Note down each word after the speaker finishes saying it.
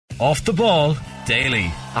Off the Ball Daily.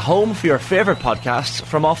 A home for your favourite podcasts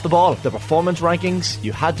from Off the Ball. The performance rankings,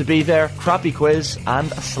 You Had to Be There, crappy quiz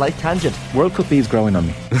and a slight tangent. World Cup B is growing on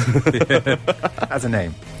me. As a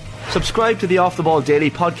name. Subscribe to the Off the Ball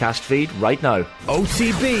Daily podcast feed right now.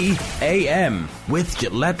 OTB AM with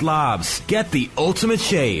Gillette Labs. Get the ultimate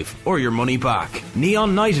shave or your money back.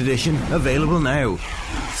 Neon Night Edition available now.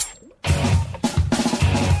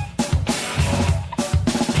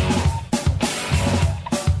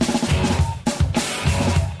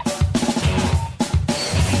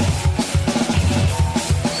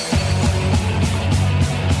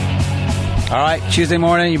 Alright, Tuesday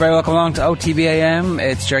morning, you're very welcome along to OTB AM.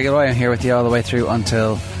 It's Jerry Gilroy. I'm here with you all the way through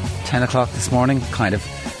until 10 o'clock this morning, kind of.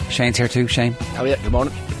 Shane's here too. Shane. Oh yeah, good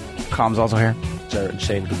morning. Com's also here. Jared and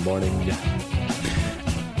Shane, good morning.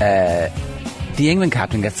 The England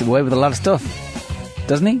captain gets away with a lot of stuff,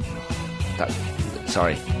 doesn't he?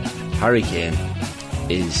 Harry Kane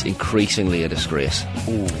is increasingly a disgrace.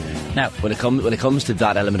 Ooh. Now, when it comes to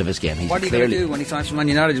that element of his game, he's what are you clearly going to do when he signs for Man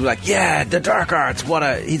United? You'll be like, yeah, the dark arts.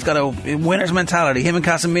 He's got a winner's mentality. Him and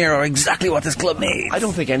Casemiro are exactly what this club needs. I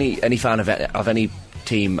don't think any fan of any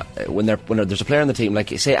team when there's a player on the team,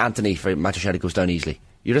 like say Anthony for Manchester United goes down easily,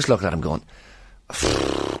 you're just looking at him going,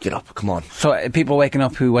 get up, come on. So people waking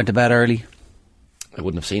up who went to bed early, I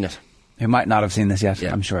wouldn't have seen it. Who might not have seen this yet.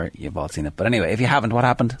 Yeah. I'm sure you've all seen it. But anyway, if you haven't, what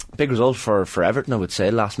happened? Big result for Everton, I would say.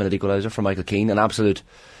 Last minute equaliser for Michael Keane. An absolute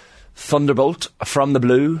thunderbolt from the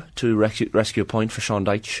blue to rescue a point for Sean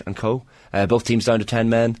Dyche and co. Both teams down to 10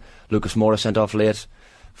 men. Lucas Moura sent off late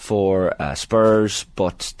for Spurs,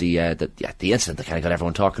 but the incident that kind of got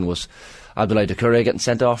everyone talking was Abdoulaye Doucouré getting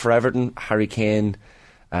sent off for Everton. Harry Kane,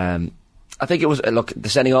 I think it was the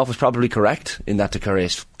sending off was probably correct in that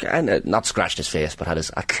Doucouré's not scratched his face but had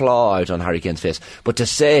a claw out on Harry Kane's face. But to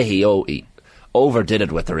say he overdid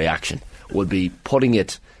it with the reaction would be putting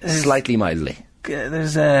it slightly mildly.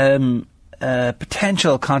 There's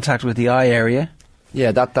potential contact with the eye area.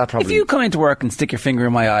 Yeah, that probably. If you come into work and stick your finger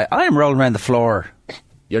in my eye, I am rolling around the floor.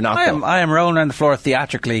 You're not. I am rolling around the floor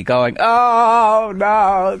theatrically, going, "Oh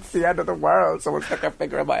no, it's the end of the world! Someone stuck their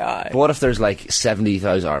finger in my eye." But what if there's like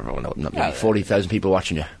 70,000 or maybe 40,000 people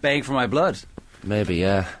watching you? Beg for my blood. Maybe,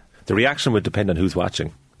 yeah. The reaction would depend on who's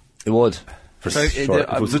watching. It would. For sure. If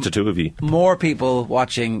it was just the two of you. More people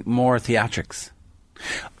watching, more theatrics.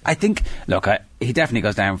 I think, he definitely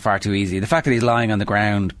goes down far too easy. The fact that he's lying on the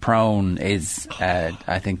ground prone is,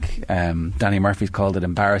 I think, Danny Murphy's called it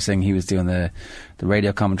embarrassing. He was doing the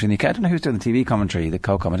radio commentary. I don't know who's doing the TV commentary, the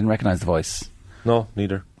co-comment. I didn't recognise the voice. No,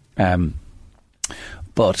 neither.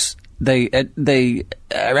 But they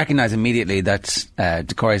recognise immediately that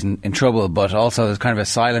Doucouré's in trouble, but also there's kind of a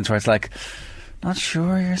silence where it's like, not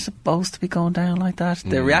sure you're supposed to be going down like that.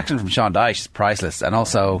 The reaction from Sean Dyche is priceless, and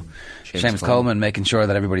also Seamus Coleman making sure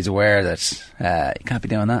that everybody's aware that you can't be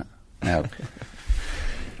doing that. No.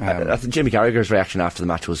 I think Jimmy Carragher's reaction after the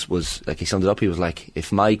match was like, he summed it up. He was like,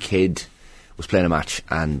 if my kid was playing a match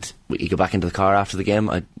and he go back into the car after the game,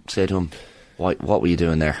 I'd say to him, what were you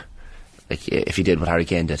doing there? Like, if he did what Harry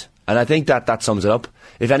Kane did. And I think that sums it up.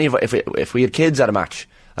 If we had kids at a match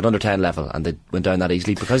at under 10 level and they went down that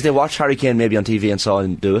easily because they watched Harry Kane maybe on TV and saw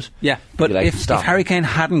him do it. Yeah, but like, if Harry Kane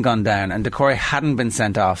hadn't gone down and Doucouré hadn't been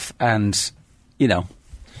sent off and,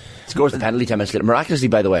 scores the penalty 10 minutes later. Miraculously,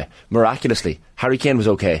 by the way, Harry Kane was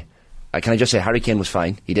okay. Can I just say, Harry Kane was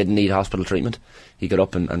fine. He didn't need hospital treatment. He got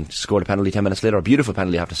up and scored a penalty 10 minutes later. A beautiful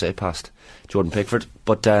penalty, I have to say, past Jordan Pickford.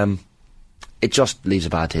 But it just leaves a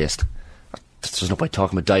bad taste. There's no point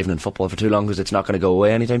talking about diving in football for too long because it's not going to go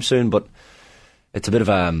away anytime soon, but it's a bit of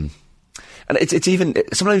and it's even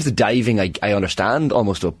sometimes the diving I understand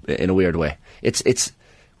almost in a weird way. It's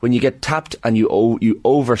when you get tapped and you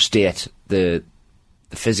overstate the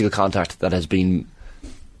physical contact that has been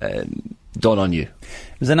done on you.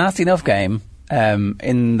 It was a nasty enough game.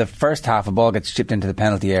 In the first half, a ball gets chipped into the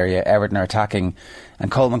penalty area. Everton are attacking,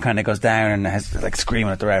 and Coleman kind of goes down and has like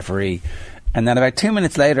screaming at the referee. And then about 2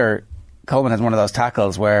 minutes later, Coleman has one of those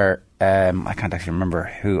tackles where I can't actually remember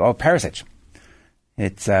who. Oh, Perisic.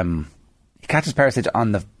 It's he catches Perisic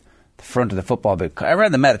on the front of the football boot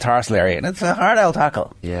around the metatarsal area, and it's a hard old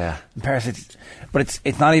tackle. Yeah, and Perisic, but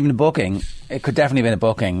it's not even a booking. It could definitely have been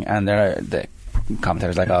a booking, and the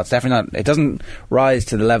commentators like, oh, it's definitely not. It doesn't rise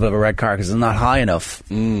to the level of a red card because it's not high enough.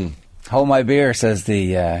 Hold my beer, says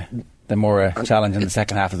the Moura challenge in the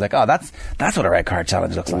second half. Is like, oh, that's what a red card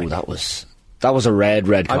challenge looks like. That was a red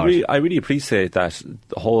card. I really appreciate that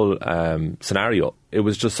the whole scenario. It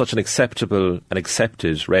was just such an acceptable and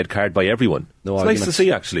accepted red card by everyone. It's nice to see,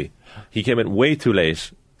 actually. He came in way too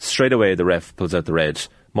late. Straight away, the ref pulls out the red.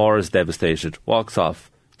 Mora's devastated, walks off,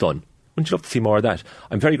 done. Wouldn't you love to see more of that?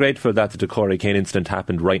 I'm very grateful that the Decore Kane incident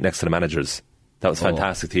happened right next to the managers. That was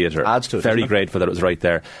fantastic theatre. Adds to it. Very grateful that it was right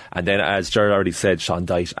there. And then, as Gerard already said, Sean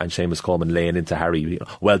Dyche and Seamus Coleman laying into Harry.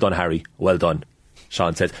 Well done, Harry. Well done.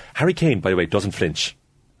 Sean says. Harry Kane, by the way, doesn't flinch.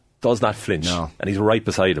 Does not flinch. No. And he's right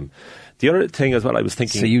beside him. The other thing as well, I was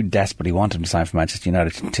thinking... So you desperately want him to sign for Manchester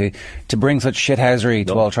United to bring such shithousery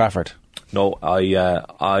to Old Trafford? No,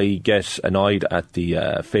 I get annoyed at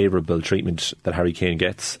the favourable treatment that Harry Kane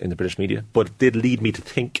gets in the British media. But it did lead me to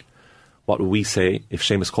think, what would we say if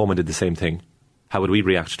Seamus Coleman did the same thing? How would we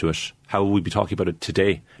react to it? How would we be talking about it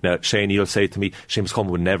today? Now, Shane, you'll say to me, Seamus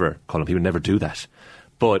Coleman would never, Colin, he would never do that.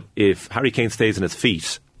 But if Harry Kane stays on his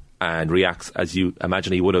feet and reacts as you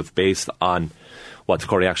imagine he would have based on what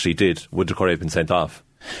Decore actually did, would Decore have been sent off?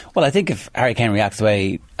 Well, I think if Harry Kane reacts the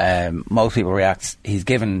way most people react, he's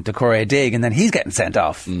given Decore a dig and then he's getting sent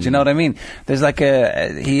off. Do you know what I mean? There's like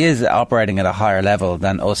he is operating at a higher level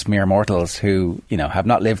than us mere mortals who, have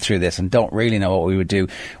not lived through this and don't really know what we would do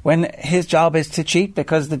when his job is to cheat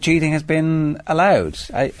because the cheating has been allowed.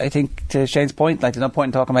 I think to Shane's point, like there's no point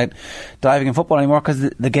in talking about diving in football anymore because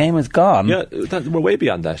the game is gone. Yeah, we're way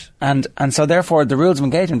beyond that. And so therefore the rules of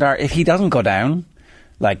engagement are if he doesn't go down,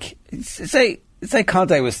 like say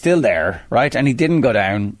Conte was still there, right, and he didn't go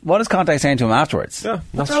down, what is Conte saying to him afterwards? Yeah,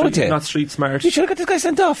 not street smart. You should have got this guy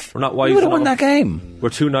sent off. We're not wise. We would have won that game. We're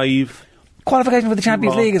too naive. Qualification for the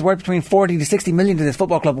Champions League is worth between 40 to 60 million to this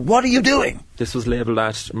football club. What are you doing? This was labelled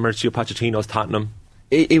at Mauricio Pochettino's Tottenham.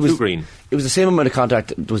 It was too green. It was the same amount of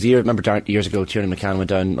contact. It was the year, remember years ago, Tiernan McCann went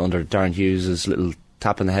down under Darren Hughes' little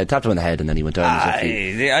tapped him on the head, and then he went down.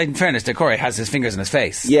 In fairness, Decore has his fingers in his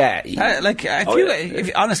face. Yeah.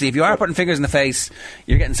 Honestly, if you are putting fingers in the face,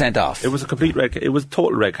 you're getting sent off. It was a complete red. It was a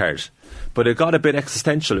total red card, but it got a bit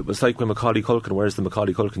existential. It was like when Macaulay Culkin wears the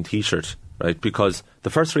Macaulay Culkin T-shirt, right? Because the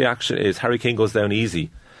first reaction is Harry Kane goes down easy,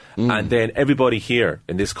 and then everybody here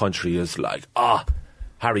in this country is like,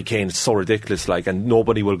 Harry Kane is so ridiculous, and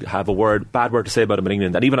nobody will have a bad word to say about him in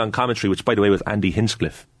England. And even on commentary, which by the way was Andy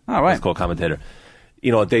Hinchcliffe, his co-commentator. They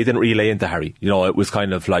didn't relay into Harry. It was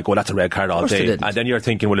kind of like, that's a red card all day. And then you're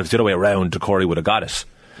thinking, well, if it's the other way around, Decore would have got it.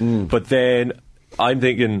 But then I'm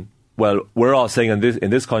thinking, well, we're all saying in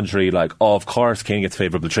this country, of course Kane gets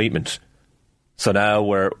favourable treatment. So now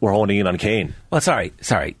we're honing in on Kane. Well, sorry.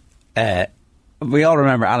 We all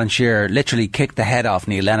remember Alan Shearer literally kicked the head off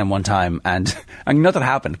Neil Lennon one time and nothing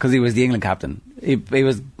happened because he was the England captain. He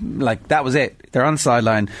was like, that was it. They're on the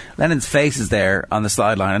sideline. Lennon's face is there on the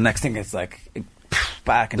sideline, and next thing it's like...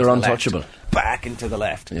 back into they're the untouchable. Left, back into the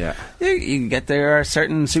left. Yeah, you get there are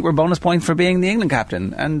certain super bonus points for being the England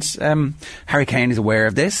captain, and Harry Kane is aware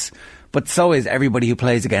of this, but so is everybody who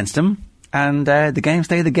plays against him. And the game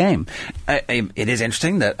stay the game. It is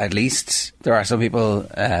interesting that at least there are some people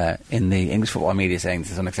in the English football media saying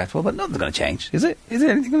this is unacceptable, but nothing's going to change, is it? Is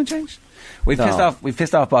anything going to change? We've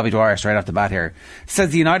pissed off Bobby Dwyer straight off the bat here. Says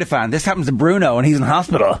the United fan, this happens to Bruno and he's in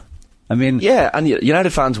hospital. I mean, yeah, and United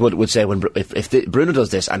fans would say if Bruno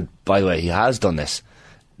does this, and by the way, he has done this,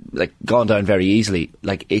 gone down very easily.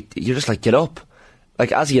 You're just get up.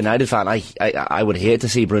 As a United fan, I would hate to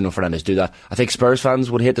see Bruno Fernandes do that. I think Spurs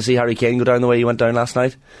fans would hate to see Harry Kane go down the way he went down last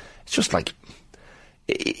night. It's just trying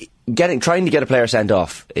to get a player sent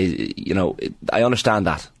off. I understand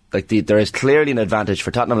that. There is clearly an advantage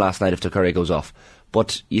for Tottenham last night if Decore goes off,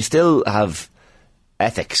 but you still have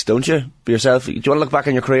ethics, don't you, for yourself? Do you want to look back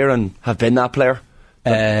on your career and have been that player?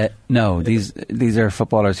 No, these are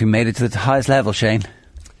footballers who made it to the highest level, Shane.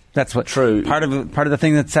 That's what. True. Part of the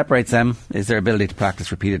thing that separates them is their ability to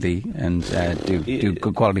practice repeatedly and do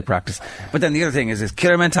good quality practice. But then the other thing is this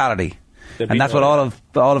killer mentality, and that's what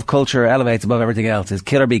all of culture elevates above everything else: is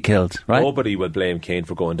kill or be killed. Right? Nobody will blame Kane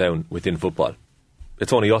for going down within football.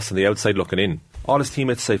 It's only us on the outside looking in. All his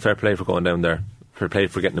teammates say fair play for going down there, fair play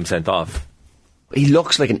for getting him sent off. He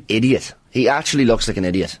looks like an idiot. He actually looks like an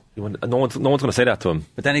idiot. No one's going to say that to him.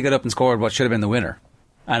 But then he got up and scored what should have been the winner.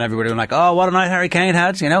 And everybody was like, what a night Harry Kane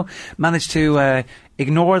had, managed to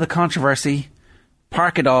ignore the controversy,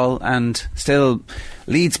 park it all, and still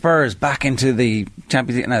lead Spurs back into the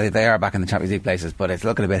Champions League. Now, they are back in the Champions League places, but it's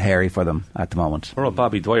looking a bit hairy for them at the moment. Poor old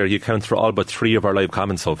Bobby Dwyer, you count for all but 3 of our live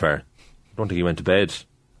comments so far. I don't think he went to bed.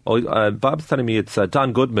 Bob's telling me it's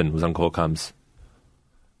Don Goodman was on co-coms.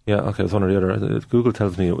 Yeah, okay, it was one or the other. Google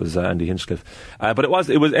tells me it was Andy Hinchcliffe. But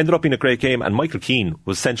it ended up being a great game, and Michael Keane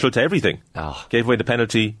was central to everything. Gave away the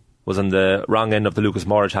penalty, was on the wrong end of the Lucas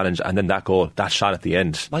Moura challenge, and then that goal, that shot at the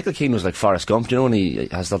end. Michael Keane was like Forrest Gump, when he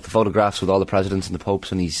has the photographs with all the presidents and the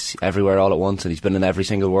popes, and he's everywhere all at once, and he's been in every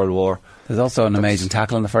single world war. There's also an amazing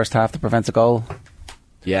tackle in the first half that prevents a goal.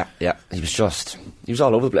 Yeah. He was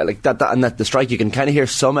all over the place. Like that and the strike, you can kind of hear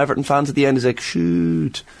some Everton fans at the end is like,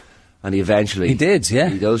 shoot. And he did, yeah.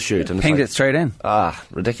 He does shoot. And pinged it straight in.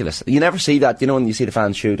 Ridiculous. You never see that, when you see the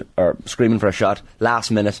fans shoot or screaming for a shot, last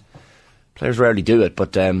minute. Players rarely do it,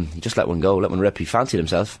 but he just let one go, let one rip. He fancied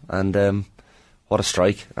himself, and what a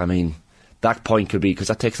strike. I mean, that point could be, because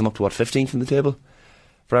that takes them up to, 15th in the table?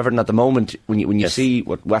 For Everton at the moment, when you see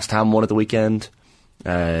what West Ham won at the weekend,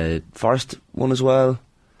 Forest won as well.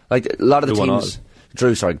 Like, a lot of the teams...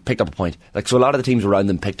 Drew, picked up a point. Like, so a lot of the teams around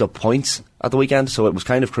them picked up points at the weekend, so it was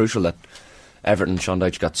kind of crucial that Everton, Sean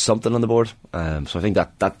Dyche got something on the board. So I think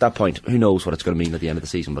that point, who knows what it's going to mean at the end of the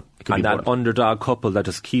season, but it could be important. Underdog couple that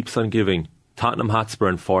just keeps on giving. Tottenham Hotspur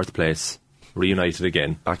in 4th place, reunited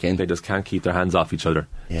again. Back in. They just can't keep their hands off each other.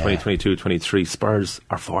 Yeah. 2022-23, Spurs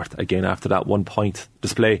are 4th again after that 1 point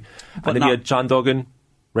display. But and then you had John Duggan,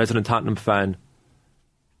 resident Tottenham fan,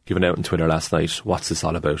 giving out on Twitter last night, what's this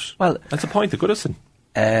all about? Well, that's a point of Goodison.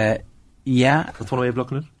 Yeah. That's one way of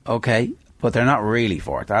looking at it. Okay, but they're not really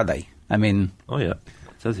 4th, are they? I mean... Oh, yeah.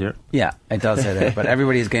 It says here. Yeah, it does say that. But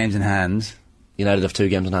everybody has games in hand. United have 2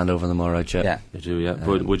 games in hand over them, all right, yeah. Yeah. They do, yeah.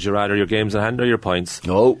 But would you rather your games in hand or your points?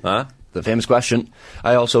 No. Huh? The famous question.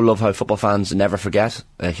 I also love how football fans never forget.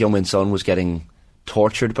 Heung-min Son was getting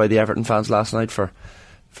tortured by the Everton fans last night for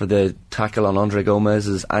the tackle on Andre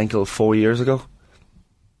Gomez's ankle 4 years ago.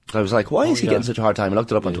 I was like, why is he getting such a hard time? I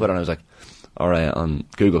looked it up on Twitter and I was like, alright, on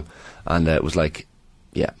Google. And it was like,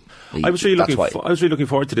 yeah. I was really looking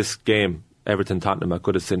forward to this game, Everton-Tottenham at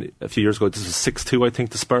Goodison. A few years ago, this was 6-2, I think,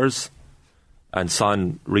 to Spurs. And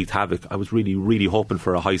Son wreaked havoc. I was really, really hoping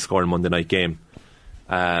for a high-scoring Monday night game.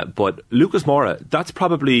 But Lucas Moura, that's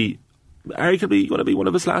probably arguably going to be one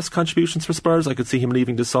of his last contributions for Spurs. I could see him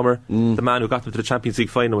leaving this summer. The man who got them to the Champions League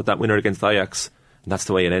final with that winner against Ajax. And that's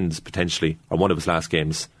the way it ends, potentially, or one of his last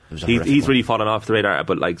games. He's really fallen off the radar.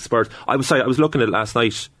 But like Spurs, I was looking at it last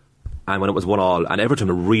night, and when it was 1-1, and Everton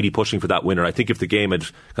were really pushing for that winner. I think if the game had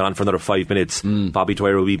gone on for another 5 minutes, Bobby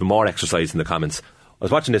Dwyer would be even more exercised in the comments. I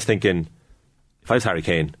was watching this thinking, if I was Harry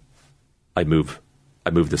Kane, I'd move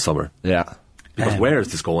this summer. Yeah. Because where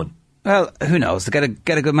is this going? Well, who knows? To get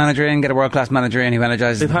a good manager in, get a world-class manager in who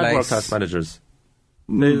energises the place. They've had world-class managers.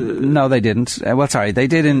 No, they didn't. They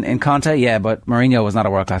did in Conte, yeah, but Mourinho was not a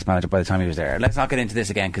world-class manager by the time he was there. Let's not get into this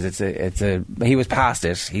again, because he was past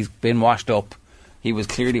it. He's been washed up. He was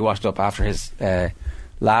clearly washed up after his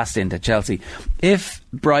last stint at Chelsea. If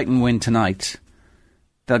Brighton win tonight,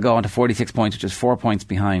 they'll go on to 46 points, which is 4 points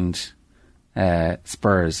behind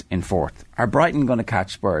Spurs in 4th. Are Brighton going to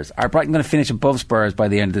catch Spurs? Are Brighton going to finish above Spurs by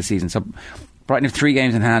the end of the season? So Brighton have 3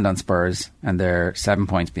 games in hand on Spurs and they're 7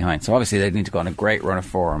 points behind. So obviously they need to go on a great run of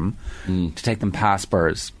form to take them past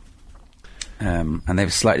Spurs. And they have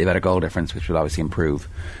a slightly better goal difference, which will obviously improve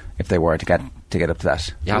if they were to get up to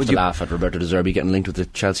that. You have to laugh at Roberto De Zerbi getting linked with the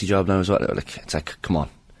Chelsea job now as well. It's like, come on.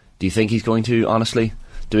 Do you think he's going to, honestly,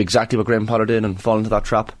 do exactly what Graham Potter did and fall into that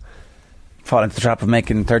trap? Fall into the trap of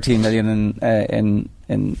making 13 million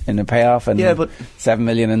in a payoff and 7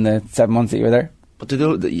 million in the 7 months that you were there? But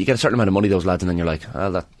you get a certain amount of money, those lads, and then you're like,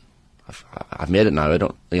 I've made it now. I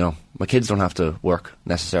don't, my kids don't have to work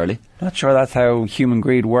necessarily. Not sure that's how human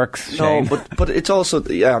greed works, Shane. No, but it's also,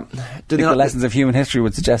 yeah. The lessons of human history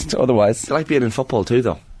would suggest otherwise. They like being in football too,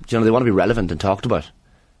 though. They want to be relevant and talked about.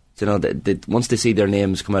 Once they see their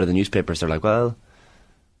names come out of the newspapers, they're like, well,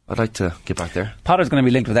 I'd like to get back there. Potter's going to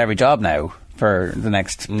be linked with every job now for the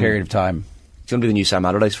next period of time. He's going to be the new Sam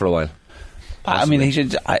Allardyce for a while. Possibly. I mean, he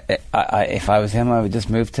should. If I was him, I would just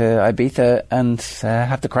move to Ibiza and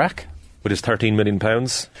have the crack. With his £13 million,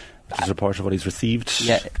 which is a report of what he's received.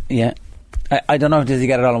 Yeah. I don't know, does he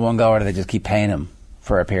get it all in one go, or do they just keep paying him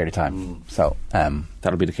for a period of time? So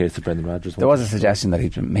that'll be the case with Brendan Rodgers. There was a suggestion that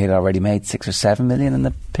he'd already made 6 or 7 million in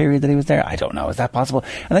the period that he was there. I don't know, is that possible?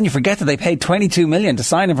 And then you forget that they paid 22 million to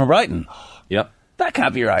sign him from Brighton. Yep. That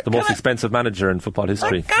can't be right. The most expensive manager in football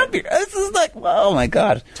history. That can't be. This is like, oh my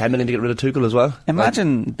God. 10 million to get rid of Tuchel as well.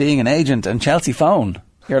 Imagine being an agent and Chelsea phone.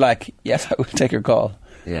 You're like, yes, I will take your call.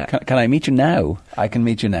 Yeah. Can I meet you now? I can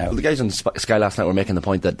meet you now. Well, the guys on Sky last night were making the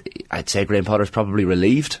point that I'd say Graham Potter's probably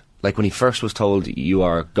relieved. Like when he first was told you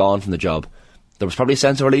are gone from the job, there was probably a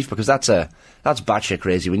sense of relief, because that's batshit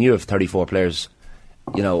crazy when you have 34 players,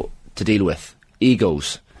 to deal with.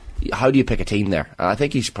 Egos. How do you pick a team there? I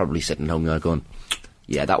think he's probably sitting home now going,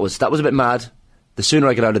 yeah, that was a bit mad. The sooner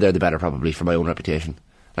I get out of there, the better, probably, for my own reputation.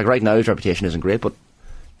 Like right now, his reputation isn't great, but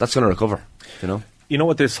that's going to recover, You know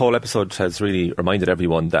what this whole episode has really reminded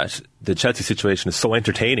everyone? That the Chelsea situation is so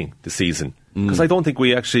entertaining this season. Because I don't think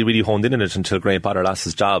we actually really honed in on it until Graham Potter lost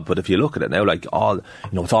his job. But if you look at it now, like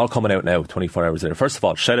it's all coming out now, 24 hours later. First of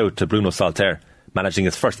all, shout out to Bruno Salter. managing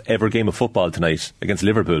his first ever game of football tonight against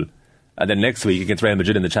Liverpool. And then next week against Real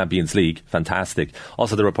Madrid in the Champions League. Fantastic.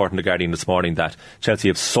 Also, the report in The Guardian this morning that Chelsea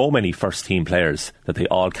have so many first-team players that they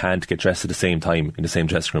all can't get dressed at the same time in the same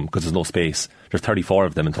dressing room because there's no space. There's 34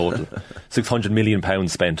 of them in total. £600 million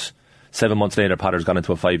spent. 7 months later, Potter's gone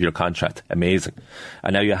into a 5-year contract. Amazing.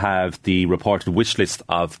 And now you have the reported wish list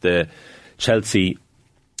of the Chelsea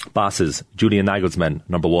bosses. Julian Nagelsmann,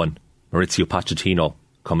 number 1. Maurizio Pochettino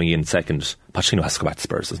coming in second. Pochettino has to go back to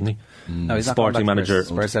Spurs, doesn't he? No, he's not Sporting going back to manager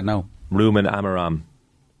Spurs said no. Ruben Amorim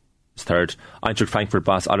is third. Eintracht Frankfurt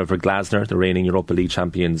boss Oliver Glasner, the reigning Europa League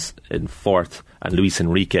champions, in fourth. And Luis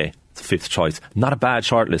Enrique, it's fifth choice. Not a bad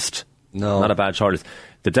shortlist. No. Not a bad shortlist.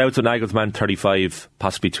 The doubts with Nagelsmann, 35,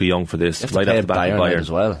 possibly too young for this. Right off the bat of Bayern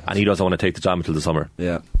as well. And he doesn't want to take the job until the summer.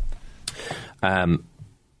 Yeah.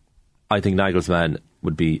 I think Nagelsmann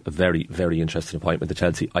would be a very, very interesting appointment to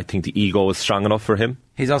Chelsea. I think the ego is strong enough for him.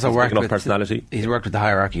 He's also worked with personality. He's worked with the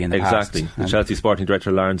hierarchy in the past. Exactly. The Chelsea sporting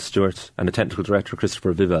director Lawrence Stewart and the technical director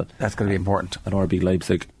Christopher Vivel. That's going to be important. At RB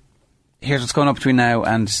Leipzig. Here's what's going on between now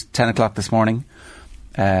and 10 o'clock this morning.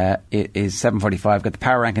 It is 7:45. Got the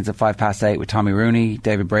power rankings at 8:05 with Tommy Rooney.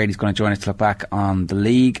 David Brady's going to join us to look back on the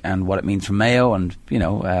league and what it means for Mayo. And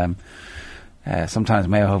sometimes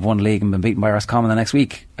Mayo have won the league and been beaten by Roscommon the next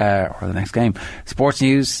week or the next game. Sports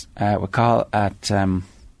news we'll call at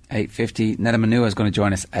 8:50. Neda Manua is going to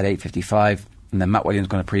join us at 8:55, and then Matt Williams is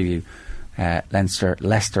going to preview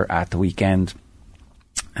Leicester at the weekend.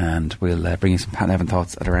 And we'll bring you some Pat Nevin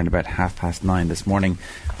thoughts at around about 9:30 this morning.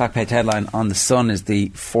 Back page headline on The Sun is the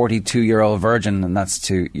 42-year-old virgin, and that's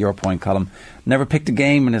to your point, column. Never picked a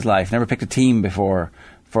game in his life, never picked a team before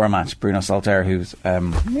for a match. Bruno Salter, who's,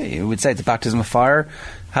 you would say it's a baptism of fire,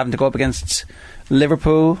 having to go up against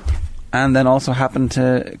Liverpool and then also happened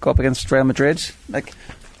to go up against Real Madrid. Like,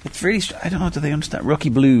 it's really, I don't know, do they understand? Rookie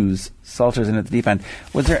blues, Salter's in at the deep end.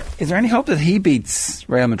 Is there any hope that he beats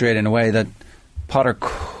Real Madrid in a way that Potter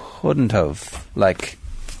couldn't have? Well,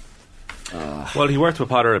 he worked with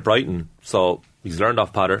Potter at Brighton, so he's learned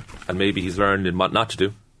off Potter, and maybe he's learned in what not to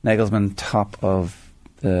do. Nagelsmann, top of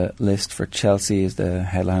the list for Chelsea, is the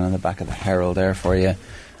headline on the back of the Herald there for you.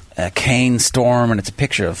 Kane storm, and it's a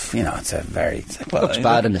picture of, it's a very... looks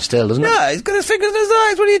bad in the still, doesn't it? Yeah, he's got his fingers in his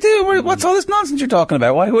eyes. What are you doing? What's all this nonsense you're talking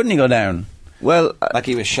about? Why wouldn't he go down? Well, like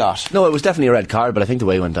he was shot. No, it was definitely a red card, but I think the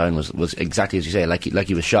way he went down was exactly as you say, like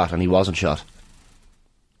he was shot, and he wasn't shot.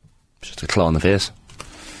 Just a claw in the face.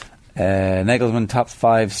 Nagelsmann, top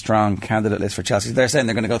 5 strong candidate list for Chelsea. They're saying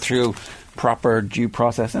they're going to go through proper due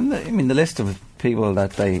process, and the list of people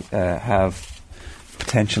that they have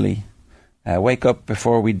potentially. Wake up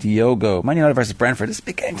before we Diogo. Man United versus Brentford. It's a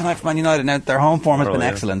big game tonight for Man United. Now their home form has been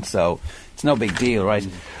excellent, so it's no big deal, right?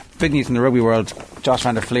 Big news in the rugby world. Josh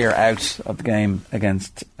van der Fleer out of the game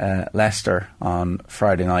against Leicester on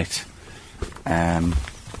Friday night.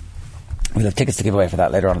 We'll have tickets to give away for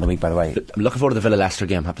that later on in the week, by the way. I'm looking forward to the Villa Leicester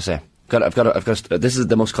game, I have to say. I've got. This is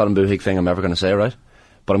the most Colin Boohig thing I'm ever going to say, right?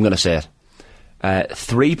 But I'm going to say it.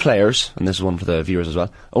 3 players, and this is one for the viewers as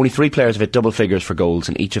well. Only 3 players have hit double figures for goals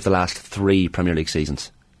in each of the last 3 Premier League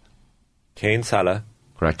seasons. Kane, Salah.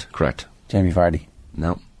 Correct. Jamie Vardy.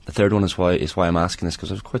 No. The third one is why I'm asking this,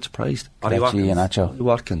 because I was quite surprised. Ollie Watkins. And Nacho. Ollie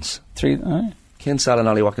Watkins. 3. Right. Kane, Salah and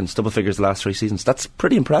Ollie Watkins, double figures the last 3 seasons. That's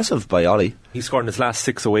pretty impressive by Ollie. He scored in his last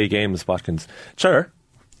 6 away games, Watkins. Sure.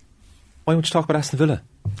 Why won't you talk about Aston Villa?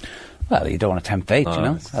 Well, you don't want to tempt fate,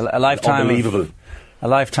 A lifetime. Unbelievable. A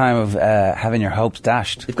lifetime of having your hopes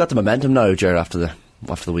dashed. They've got the momentum now, Jared, after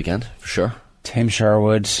the weekend, for sure. Tim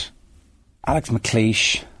Sherwood, Alex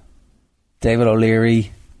McLeish, David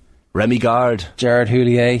O'Leary, Remy Gard, Gerard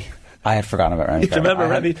Houllier. I had forgotten about Remy Gard. Do you remember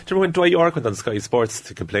when Dwight York went on Sky Sports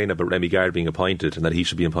to complain about Remy Gard being appointed and that he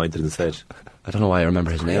should be appointed instead? I don't know why I remember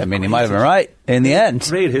his name. I mean, he might have been right in the end.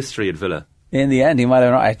 Great history at Villa. In the end, he might have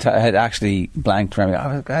been right. I had actually blanked Remy.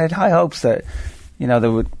 I had high hopes that we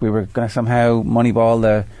were going to somehow moneyball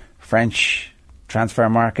the French transfer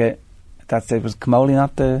market. That it was Camoli,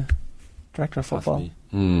 not the director of football.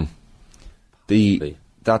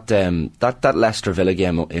 That Leicester Villa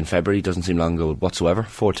game in February doesn't seem long ago whatsoever.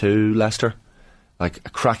 4-2 Leicester, like a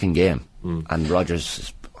cracking game, and Rodgers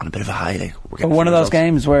is on a bit of a high. One of those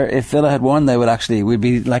games where if Villa had won, we'd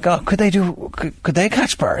be like, oh, could they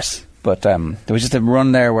catch Spurs? But there was just a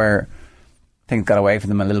run there where things got away from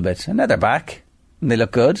them a little bit, and now they're back and they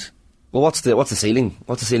look good. Well, what's the ceiling?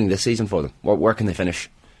 What's the ceiling this season for them? Where can they finish?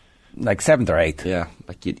 Like 7th or 8th. Yeah.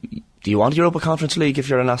 Like, do you want Europa Conference League if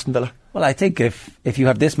you're an Aston Villa? Well, I think if you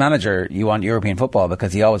have this manager, you want European football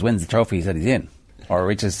because he always wins the trophies that he's in, or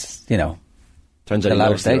reaches, turns out the he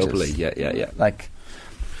latter loves the stages. Europa League. Yeah. Like,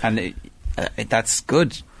 and that's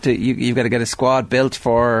good. you've got to get a squad built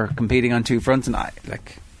for competing on two fronts, and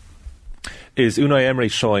Is Unai Emery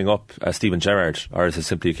showing up as Steven Gerrard, or is it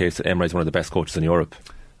simply a case that Emery's one of the best coaches in Europe?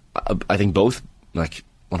 I think both.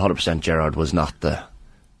 100% Gerrard was not the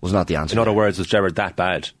answer. In other words, was Gerrard that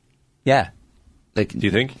bad? Yeah. Do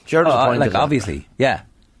you think? Gerrard was appointed obviously, yeah.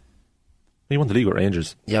 He won the league with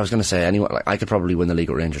Rangers. Yeah, I was going to say, I could probably win the league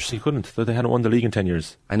with Rangers. He couldn't. They hadn't won the league in 10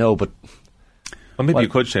 years. I know, but... Well, maybe you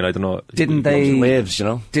could, Shane, I don't know. Didn't they... Waves,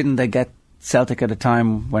 Didn't they get Celtic at a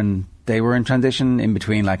time when they were in transition, in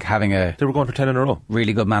between having a... They were going for 10 in a row.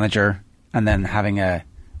 Really good manager, and then having a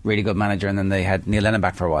really good manager, and then they had Neil Lennon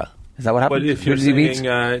back for a while. Is that what happened? Well, if you're saying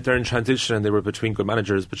they're in transition and they were between good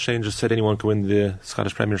managers, but Shane just said anyone could win the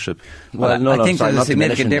Scottish Premiership. Well, I think there's a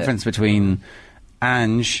significant difference between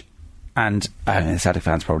Ange and Celtic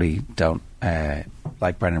fans probably don't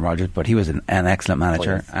like Brendan Rodgers, but he was an excellent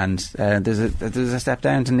manager, and there's a step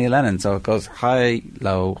down to Neil Lennon, so it goes high,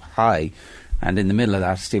 low, high, and in the middle of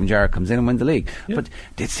that, Steven Gerrard comes in and wins the league. Yeah. But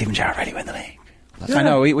did Steven Gerrard really win the league? Yeah. I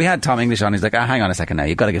know we had Tom English on. He's like, hang on a second now,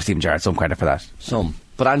 you've got to give Steven Gerrard some credit for that.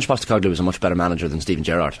 But Ange Postecoglou was a much better manager than Steven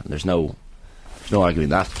Gerrard, and there's no arguing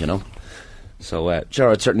that, So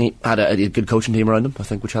Gerrard certainly had a good coaching team around him, I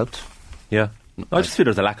think, which helped. Yeah. I just feel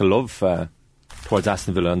there's a lack of love towards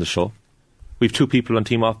Aston Villa on the show. We've two people on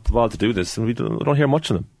Team Off the Ball to do this, and we don't hear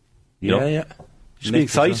much of them. You know? Yeah. You should be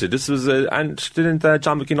excited. This was, and didn't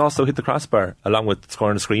John McKean also hit the crossbar along with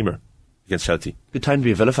scoring a screamer against Chelsea? Good time to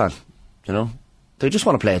be a Villa fan. They just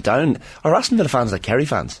want to play it down. Are Aston Villa fans like Kerry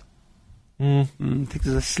fans? I think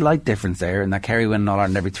there's a slight difference there in that Kerry win All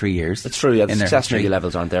Ireland every 3 years. It's true, yeah, the success maybe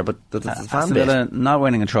levels aren't there, but the fan Aston Villa not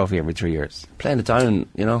winning a trophy every 3 years. Playing it down,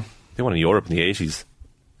 They won in Europe in the 80s.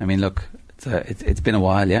 I mean, look, it's been a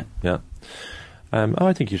while, yeah. Yeah.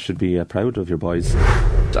 I think you should be proud of your boys.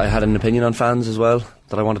 I had an opinion on fans as well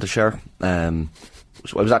that I wanted to share.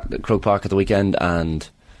 So I was at Croke Park at the weekend, and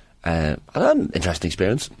I had an interesting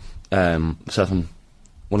experience. Myself and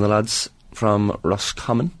one of the lads from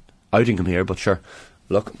Roscommon, Outingham here, but sure.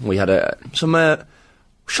 Look, we had some,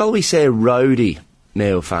 shall we say, rowdy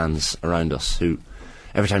Mayo fans around us who,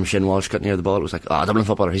 every time Shane Walsh got near the ball, it was like, Dublin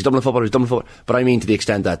footballer, he's Dublin footballer, he's Dublin footballer. But I mean to the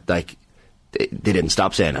extent that, they didn't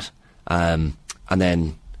stop saying it. And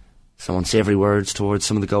then some unsavoury words towards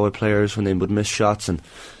some of the Galway players when they would miss shots, and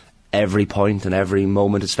every point and every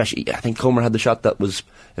moment, especially, I think Comer had the shot that was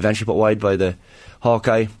eventually put wide by the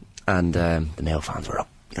Hawkeye, and the Mayo fans were up,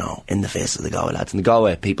 in the face of the Galway lads. And the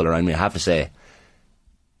Galway people around me, I have to say,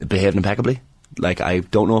 behaved impeccably. I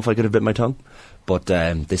don't know if I could have bit my tongue, but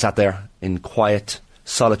they sat there in quiet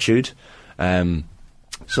solitude.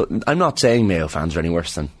 So I'm not saying Mayo fans are any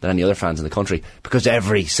worse than any other fans in the country, because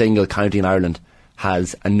every single county in Ireland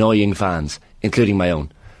has annoying fans, including my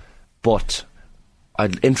own. But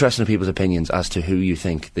I'm interested in people's opinions as to who you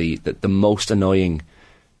think the most annoying,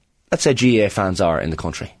 let's say, GAA fans are in the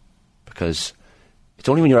country. Because it's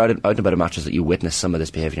only when you're out and about at matches that you witness some of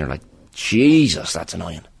this behaviour and you're like, Jesus, that's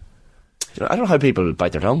annoying. I don't know how people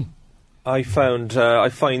bite their tongue. I find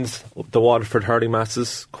the Waterford hurling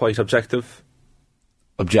matches quite objective.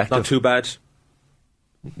 Objective? Not too bad.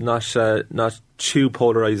 Not too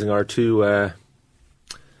polarising or too...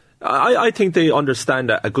 I think they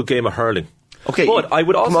understand a good game of hurling. Okay, but I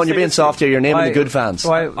would also come on, you're being soft here. You're naming the good fans.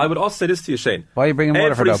 I would also say this to you, Shane. Why are you bringing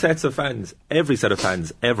Waterford up? Every set of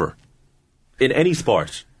fans ever, in any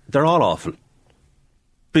sport, they're all awful.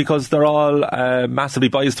 Because they're all massively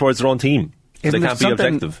biased towards their own team. So they can't be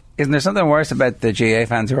objective. Isn't there something worse about the GAA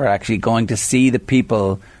fans who are actually going to see the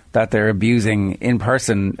people that they're abusing in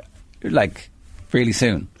person, really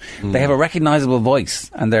soon? They have a recognisable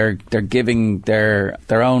voice, and they're giving their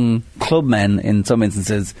own clubmen, in some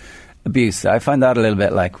instances, abuse. I find that a little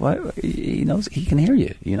bit like, what? He knows, he can hear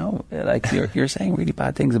you, you're saying really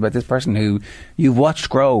bad things about this person who you've watched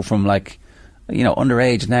grow from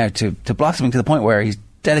underage now to blossoming to the point where he's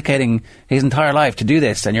dedicating his entire life to do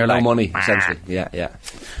this, and you're no like, money, essentially. Yeah.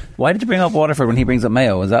 Why did you bring up Waterford when he brings up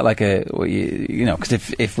Mayo? Was that like because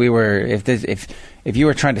if you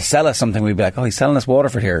were trying to sell us something, we'd be like, he's selling us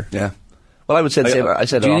Waterford here. Yeah. Well, I would say the same. I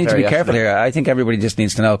said, do you need to be careful here? I think everybody just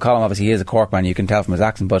needs to know. Colin, obviously, he is a Cork man. You can tell from his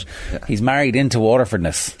accent, but he's married into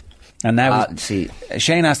Waterfordness. And now,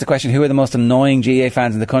 Shane asked the question: who are the most annoying GAA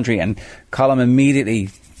fans in the country? And Colin immediately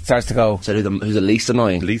starts to go, so who's the least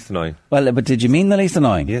annoying? Least annoying. Well, but did you mean the least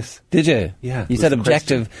annoying? Yes. Did you? Yeah. You said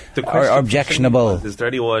objective or objectionable. Is there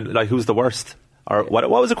anyone who's the worst? Or what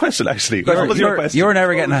was the question actually? What was your question? You're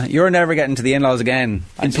never getting to the in-laws again.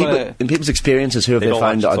 In people's experiences, who have they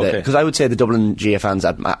found? Because I would say the Dublin GAA fans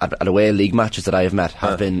at away league matches that I have met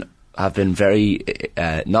have been very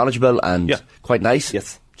knowledgeable and quite nice.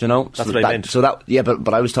 Yes. Do you know? That's what I meant.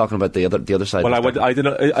 But I was talking about the other side. Well, I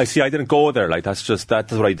didn't go there. Like that's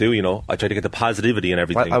what I do. You know, I try to get the positivity and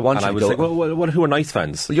everything. I want and you I was to like, well, who are nice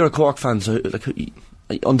fans? Well, you're a Cork fan, so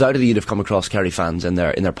like, undoubtedly you'd have come across Kerry fans in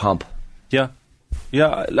their pomp. Yeah.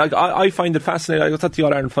 Like I find it fascinating. I was at the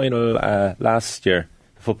All Ireland final last year,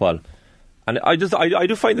 football, and I do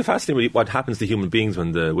find it fascinating what happens to human beings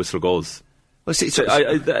when the whistle goes. Well, see, it's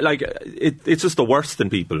just the worst in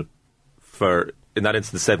people for, in that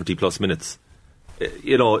instance, 70 plus minutes.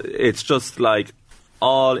 You know, it's just like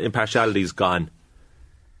all impartiality's gone,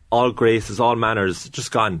 all graces, all manners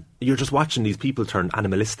just gone. You're just watching these people turn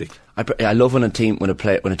animalistic. I love when a team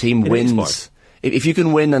wins. If you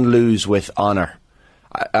can win and lose with honour.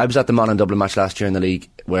 I was at the Monaghan Dublin match last year in the league,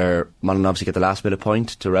 where Monaghan obviously get the last minute point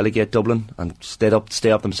to relegate Dublin and stay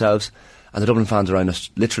up themselves. And the Dublin fans around us,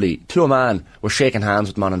 literally to a man, were shaking hands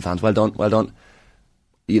with Monaghan fans. Well done.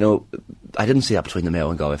 You know, I didn't see that between the Mayo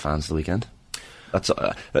and Galway fans the weekend. That's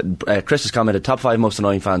Chris has commented, top 5 most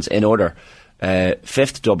annoying fans in order: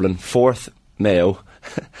 5th Dublin, 4th Mayo,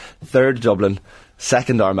 3rd Dublin,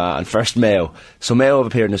 2nd Armagh, and 1st Mayo. So Mayo have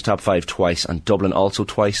appeared in his top 5 twice, and Dublin also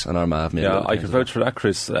twice, and Armagh have made it. Yeah, I can vouch for that,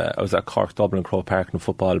 Chris. I was at Cork, Dublin, Croke Park in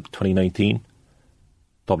football 2019.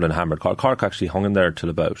 Dublin hammered Cork. Cork actually hung in there till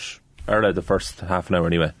about early the first half an hour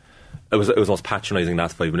anyway. It was the most patronising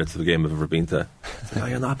last 5 minutes of the game I've ever been to. It's like, oh,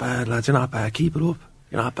 you're not bad, lads. You're not bad. Keep it up.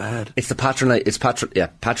 You're not bad. It's the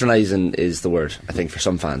patronising is the word, I think, for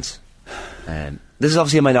some fans. This is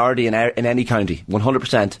obviously a minority in any county,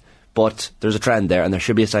 100%. But there's a trend there, and there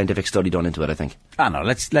should be a scientific study done into it, I think. I know.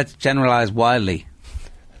 Let's generalise wildly.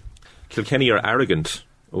 Kilkenny are arrogant.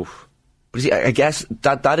 Oof. But see, I guess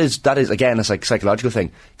that is again a psychological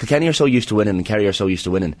thing. Kilkenny are so used to winning, and Kerry are so used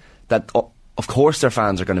to winning that of course their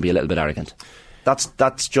fans are going to be a little bit arrogant.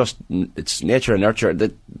 That's just, it's nature and nurture.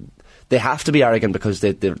 They have to be arrogant because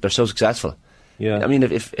they're so successful. Yeah. I mean,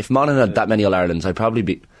 if Monaghan had that many All-Irelands, I'd probably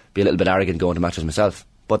be a little bit arrogant going to matches myself.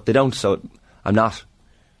 But they don't, so I'm not.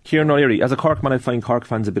 Kieran O'Leary, as a Cork man, I find Cork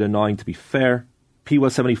fans a bit annoying, to be fair.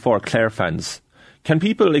 P174, Clare fans. Can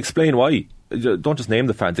people explain why? Don't just name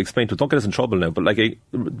the fans, explain to us. Don't get us in trouble now, but like a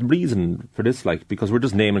reason for this, like, because we're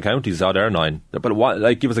just naming counties out there 9. But what,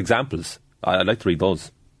 like, give us examples. I'd like to read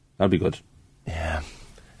those. That'd be good. Yeah.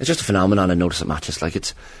 It's just a phenomenon I notice at matches. Like,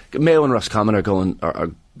 it's Mayo and Roscommon are going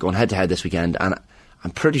head to head this weekend, and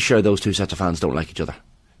I'm pretty sure those two sets of fans don't like each other.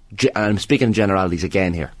 And I'm speaking in generalities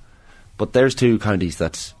again here. But there's two counties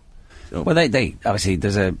that... You know, well, they obviously,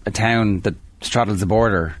 there's a town that straddles the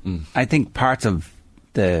border. I think parts of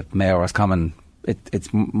the Mayo Roscommon, it's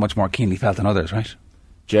much more keenly felt than others, right?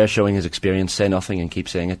 Jay showing his experience, say nothing and keep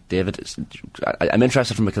saying it. David, I'm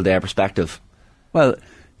interested from a Kildare perspective. Well,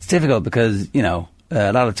 it's difficult because, you know,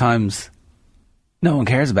 a lot of times no one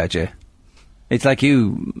cares about you. It's like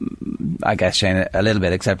you, I guess, Shane, a little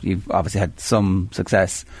bit, except you've obviously had some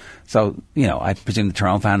success. So, you know, I presume the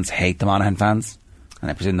Tyrone fans hate the Monaghan fans, and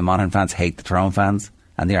I presume the Monaghan fans hate the Tyrone fans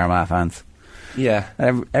and the Armagh fans. Yeah.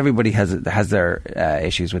 Everybody has their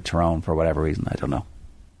issues with Tyrone for whatever reason, I don't know.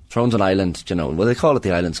 Tyrone's an island, you know. Well, they call it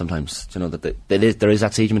the island sometimes, you know, that there is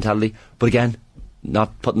that siege mentality. But again,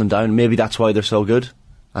 not putting them down. Maybe that's why they're so good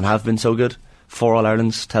and have been so good. 4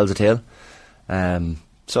 All-Irelands tells a tale.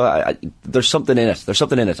 So there's something in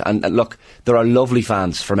it. And look, there are lovely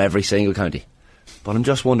fans from every single county. But I'm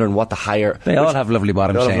just wondering what the higher... They all have lovely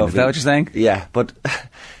bottoms, Shane. Is that what you're saying? Yeah, but...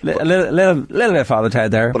 a little bit of Father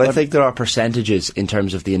Ted there. But I think there are percentages in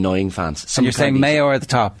terms of the annoying fans. So you're saying Mayo are at the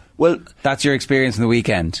top? Well... That's your experience in the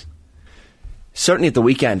weekend? Certainly at the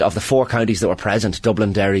weekend, of the 4 counties that were present,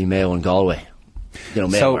 Dublin, Derry, Mayo and Galway. You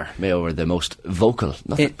know, Mayo were the most vocal.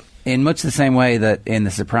 In much the same way that in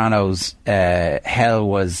The Sopranos, hell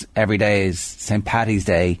was every day is St. Paddy's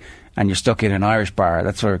Day, and you're stuck in an Irish bar.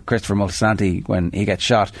 That's where Christopher Moltisanti, when he gets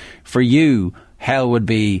shot. For you, hell would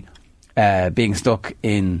be being stuck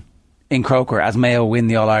in Croker as Mayo win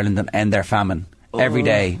the All-Ireland and end their famine. Every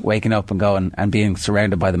day, waking up and going and being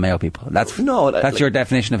surrounded by the Mayo people. That's your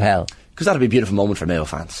definition of hell. Because that'd be a beautiful moment for Mayo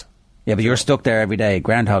fans. Yeah, but you're stuck there every day,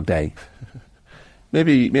 Groundhog Day.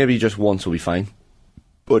 Maybe just once will be fine.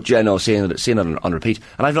 But yeah, no, seeing it on repeat.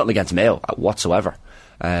 And I've nothing against Mayo whatsoever.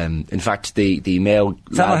 In fact, the Mayo...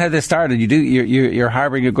 Is that not how this started? You're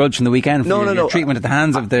harbouring a grudge from the weekend for your treatment at the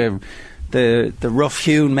hands of the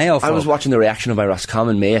rough-hewn Mayo folk. I was watching the reaction of my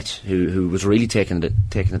Roscommon mate who was really taking it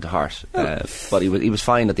to heart. But he was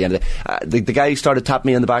fine at the end of the day. The guy started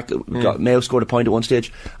tapping me on the back. Mayo scored a point at one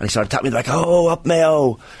stage, and he started tapping me on the back. Oh, up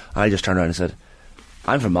Mayo! And I just turned around and said,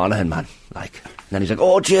 I'm from Monaghan, man. And then he's like,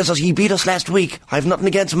 oh Jesus, he beat us last week. I have nothing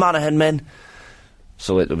against Monaghan, men.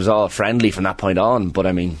 So it was all friendly from that point on. But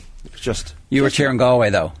I mean, It's just... You were cheering Galway,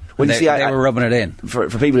 though. Well, you they, see, they were rubbing it in. For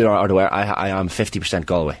people who aren't aware, I am 50%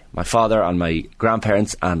 Galway. My father and my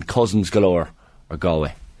grandparents and cousins galore are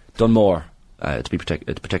Galway. Dunmore, to be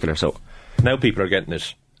particular, so... Now people are getting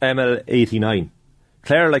it. ML89.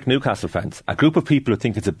 Clare are like Newcastle fans. A group of people who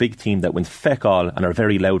think it's a big team that wins feck all and are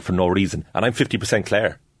very loud for no reason. And I'm 50%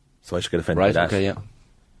 Clare, so I should get offended by that. Okay, yeah.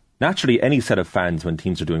 Naturally, any set of fans when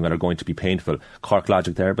teams are doing well are going to be painful. Cork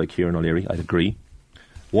logic there by Kieran O'Leary, I'd agree.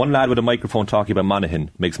 One lad with a microphone talking about Monaghan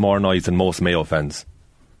makes more noise than most Mayo fans.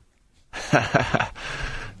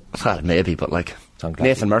 Well, maybe, but like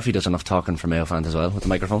Nathan Murphy does enough talking for Mayo fans as well with the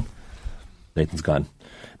microphone. Nathan's gone.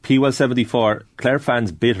 P-Well74, Clare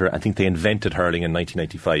fans bitter and think they invented hurling in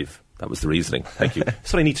 1995. That was the reasoning. Thank you.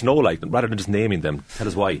 That's what I need to know, like, rather than just naming them. Tell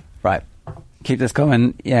us why. Right. Keep this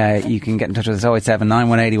coming. Yeah, you can get in touch with us. 087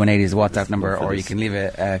 180 180 is the WhatsApp number, or you can leave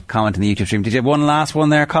a comment in the YouTube stream. Did you have one last one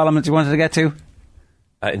there, Colin, that you wanted to get to?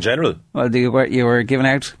 In general? Well, you were giving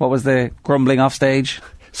out, what was the grumbling off stage?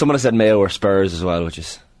 Someone has said Mayo or Spurs as well, which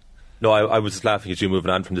is... No, I was just laughing at you moving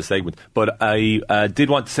on from this segment. But I did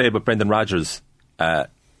want to say about Brendan Rodgers, I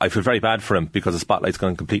feel very bad for him because the spotlight's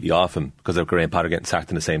gone completely off him because of Graham Potter getting sacked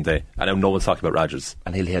in the same day. And now no one's talking about Rodgers.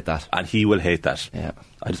 And he'll hate that. And he will hate that. Yeah.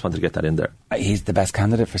 I just wanted to get that in there. He's the best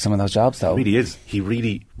candidate for some of those jobs, though. He really is. He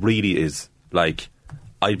really, really is. Like,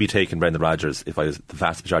 I'd be taking Brendan Rodgers if I was the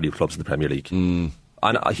vast majority of clubs in the Premier League. And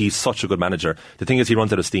he's such a good manager. The thing is, he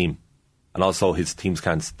runs out of steam. And also his teams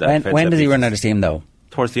can't... When does he run out of steam, though?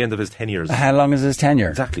 Towards the end of his tenure. How long is his tenure?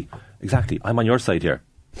 Exactly. I'm on your side here.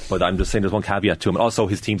 But I'm just saying there's one caveat to him. Also,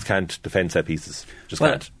 his teams can't defend set pieces.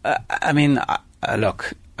 Can't. I mean,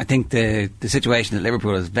 look, I think the situation at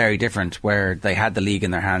Liverpool is very different, where they had the league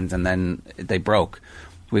in their hands and then they broke.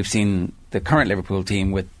 We've seen the current Liverpool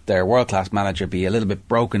team with their world-class manager be a little bit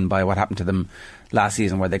broken by what happened to them last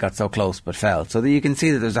season, where they got so close but fell. So that you can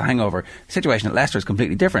see that there's a hangover. The situation at Leicester is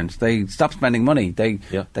completely different. They stopped spending money. They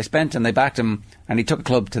spent and they backed him, and he took a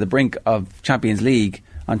club to the brink of Champions League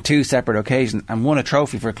on two separate occasions and won a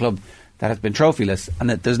trophy for a club that has been trophyless. And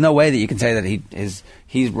that there's no way that you can say that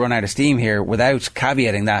he's run out of steam here without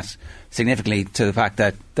caveating that significantly to the fact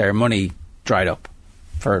that their money dried up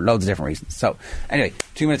for loads of different reasons. So anyway,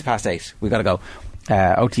 2 minutes past 8, we got to go.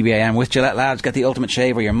 OTB AM with Gillette Labs. Get the ultimate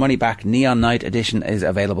shave or your money back. Neon Night edition is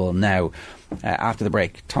available now. After the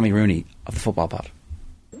break, Tommy Rooney of the Football Pod.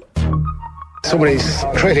 Some of these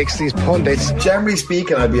critics, these pundits. Generally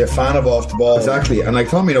speaking, I'd be a fan of off the ball. Exactly, and like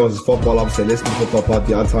Tommy knows his football, obviously I listen to Football Pod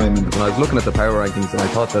the odd time, and I was looking at the power rankings and I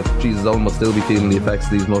thought that Jesus Owen must still be feeling the effects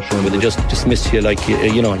of these mushrooms. But they just dismiss you like you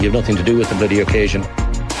have nothing to do with the bloody occasion.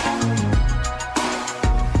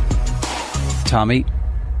 Tommy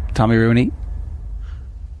Rooney.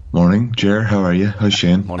 Morning, Ger, how are you? How's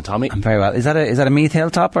Shane? Morning, Tommy. I'm very well. Is that a Meath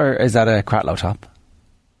Hill top or is that a Cratloe top?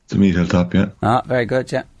 It's a Meath Hill top, yeah. Ah, very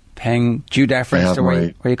good, yeah. Paying due deference to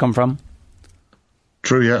where you come from.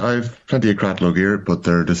 True, yeah. I've plenty of Cratloe gear, but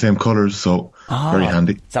they're the same colours, so very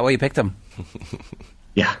handy. Is that why you picked them?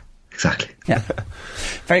 Yeah, exactly. Yeah.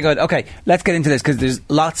 Very good. Okay, let's get into this because there's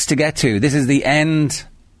lots to get to. This is the end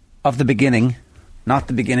of the beginning, not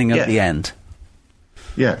the beginning of the end.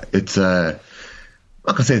 Yeah, it's I'm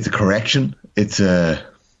not going to say it's a correction. It's a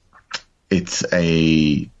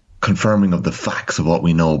confirming of the facts of what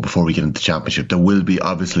we know before we get into Championship. There will be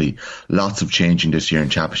obviously lots of changing this year in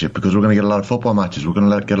Championship because we're going to get a lot of football matches. We're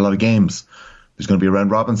going to get a lot of games. There's going to be a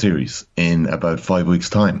round robin series in about 5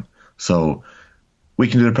 weeks' time. So we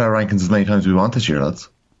can do the power rankings as many times as we want this year, lads.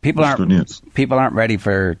 People aren't ready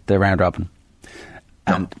for the round robin.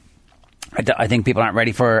 And I think people aren't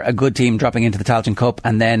ready for a good team dropping into the Tailteann Cup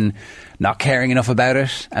and then not caring enough about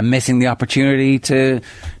it and missing the opportunity to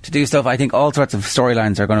do stuff. I think all sorts of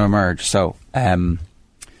storylines are going to emerge. So I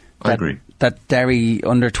agree. That Derry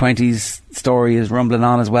under-20s story is rumbling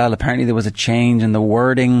on as well. Apparently there was a change in the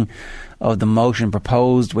wording of the motion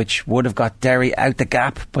proposed, which would have got Derry out the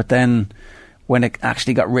gap, but then when it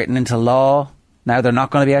actually got written into law, now they're not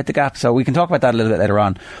going to be out the gap. So we can talk about that a little bit later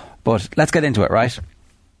on. But let's get into it, right?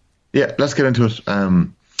 Yeah, let's get into it.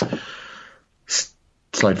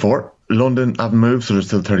 Slide 4. London haven't moved, so they're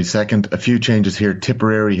still 32nd. A few changes here.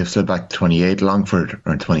 Tipperary have slid back to 28. Longford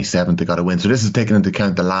are in 27th. They got a win. So this is taking into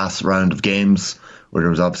account the last round of games where there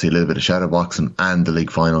was obviously a little bit of shadow boxing and the league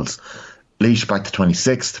finals. Laois back to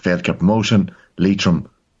 26th. Failed to get promotion. Leitrim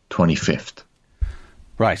 25th.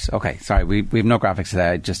 Right, okay, sorry, we have no graphics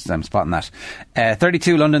today, I'm spotting that.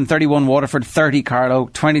 32 London, 31 Waterford, 30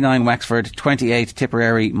 Carlow, 29 Wexford, 28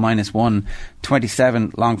 Tipperary, -1,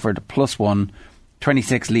 27 Longford, +1,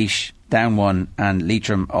 26 Laois, down 1, and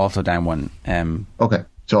Leitrim also down 1. Okay,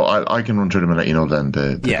 So I can run through them and let you know then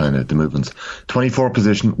the kind of the movements. 24th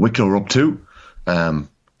position, Wicklow are up 2.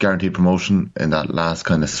 Guaranteed promotion in that last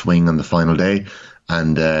kind of swing on the final day.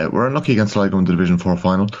 And we're unlucky against Sligo in the Division 4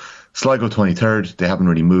 final. Sligo 23rd, they haven't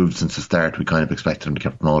really moved since the start. We kind of expected them to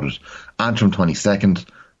get promoted. Antrim 22nd,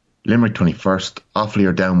 Limerick 21st, Offaly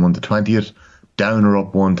are down 1 to 20th, Down are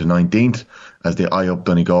up 1 to 19th as they eye up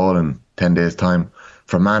Donegal in 10 days' time.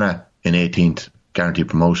 Fermanagh in 18th, guaranteed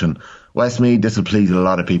promotion. Westmeath, this will please a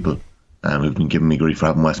lot of people who've been giving me grief for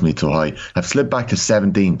having Westmeath so high, have slipped back to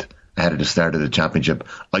 17th ahead of the start of the championship.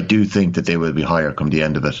 I do think that they will be higher come the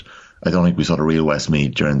end of it. I don't think we saw the real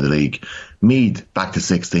Westmeath during the league. Meath back to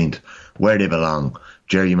 16th, where they belong.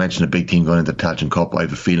 Jerry, you mentioned a big team going into the Tailteann Cup. I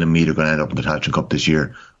have a feeling Meath are going to end up in the Tailteann Cup this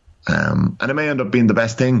year. And it may end up being the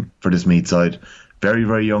best thing for this Meath side. Very,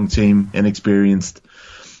 very young team, inexperienced.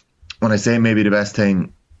 When I say maybe the best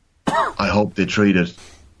thing, I hope they treat it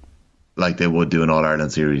like they would do an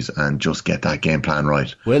All-Ireland series and just get that game plan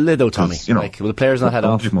right. Will they though, Tommy? You know, will the players not head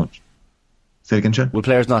off? Too much. Say it again, Sean? Will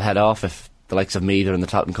players not head off if the likes of Meath are in the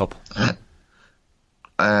Tailteann Cup?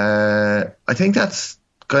 I think that's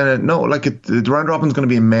kind of the round robin's going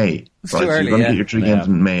to be in May. It's right? too So early, you're going to get your 3 games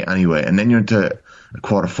in May anyway, and then you're into a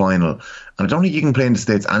quarter final. And I don't think you can play in the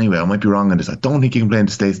States anyway. I might be wrong on this. I don't think you can play in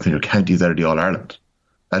the States until your county's out of the All Ireland,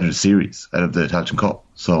 out of the series, out of the Tailteann Cup.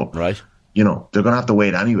 So right, you know they're going to have to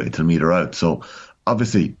wait anyway till Meath are out. So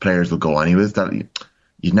obviously players will go anyways. That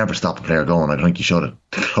you'd never stop a player going. I don't think you should at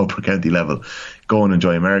the club or county level go and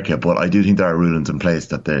enjoy America. But I do think there are rulings in place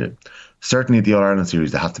that they certainly at the All Ireland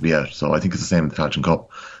series they have to be out. So I think it's the same at the Tailteann Cup.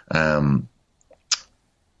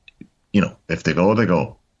 You know, if they go, they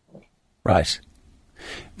go. Right,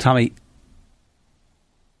 Tommy.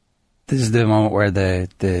 This is the moment where the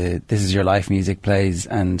This Is Your Life music plays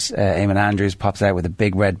and Eamon Andrews pops out with a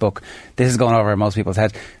big red book. This is going over most people's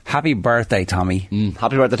heads. Happy birthday, Tommy.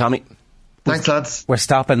 Happy birthday, Tommy. Thanks, lads. We're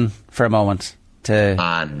stopping for a moment to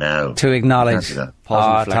acknowledge.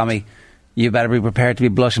 Tommy, you better be prepared to be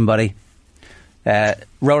blushing, buddy.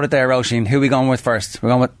 Wrote it there, Roisin. Who are we going with first? We're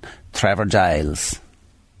going with Trevor Giles.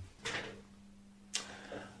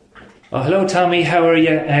 Oh, hello, Tommy. How are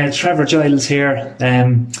you? Trevor Giles here.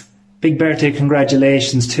 Big birthday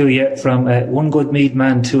congratulations to you from one good Meath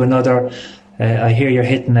man to another. I hear you're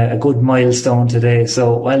hitting a good milestone today,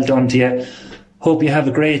 so well done to you. Hope you have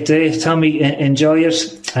a great day. Tommy, enjoy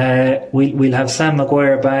it. We'll have Sam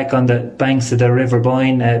Maguire back on the banks of the River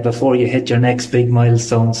Boyne before you hit your next big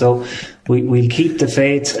milestone. So we'll keep the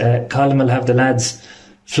faith. Colin will have the lads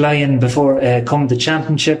flying before come the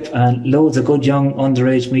championship, and loads of good young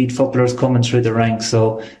underage Meath footballers coming through the ranks.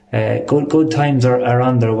 So good times are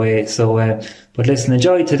on their way. So but listen,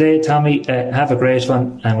 enjoy today, Tommy. Have a great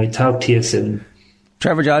one, and we'll talk to you soon.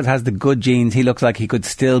 Trevor Giles has the good genes. He looks like he could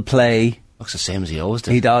still play. Looks the same as he always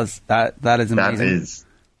did. He does. That is amazing.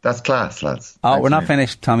 That's class, lads. Oh, we're not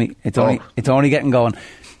finished, Tommy. It's only getting going.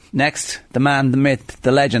 Next, the man, the myth,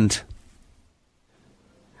 the legend.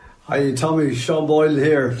 Hi, Tommy. Sean Boyle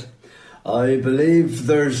here. I believe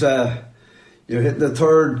you're hitting the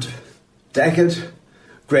 3rd decade.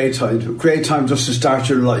 Great time just to start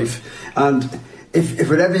your life. And if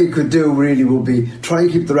whatever you could do really would be try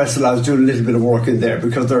and keep the rest of the lads doing a little bit of work in there,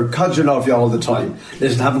 because they're codging off you all the time.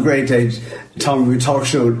 Listen, have a great day, Tommy. We'll talk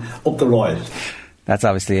soon. Up the Royal. That's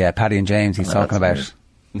obviously Paddy and James he's talking about.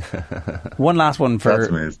 One last one for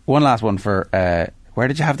where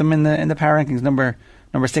did you have them in the power rankings?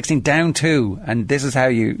 Number 16, down 2, and this is how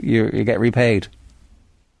you get repaid.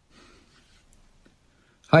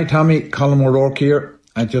 Hi Tommy, Colin O'Rourke here.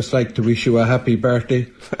 I'd just like to wish you a happy birthday.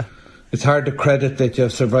 It's hard to credit that you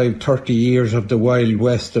have survived 30 years of the wild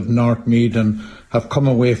west of North Meath and have come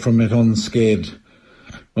away from it unscathed.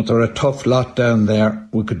 But they're a tough lot down there.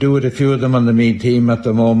 We could do with a few of them on the Meath team at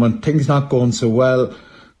the moment. Things not going so well,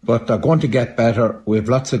 but they're going to get better. We have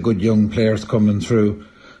lots of good young players coming through,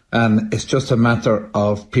 and it's just a matter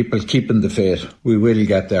of people keeping the faith. We will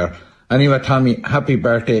get there. Anyway, Tommy, happy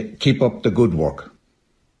birthday. Keep up the good work.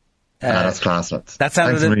 That's class. That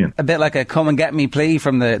sounded a bit like a come and get me plea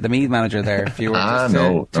from the Meath manager there. If you were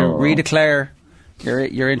to redeclare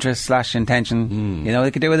your interest / intention, you know, they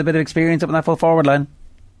could do with a bit of experience up on that full forward line.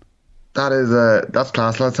 That's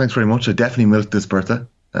class, lads. Thanks very much. I definitely milked this birthday,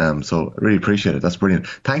 so I really appreciate it. That's brilliant.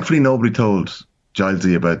 Thankfully, nobody told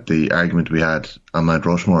Gilesy about the argument we had on Mount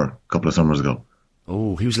Rushmore a couple of summers ago.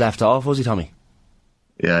 Oh, he was left off, was he, Tommy?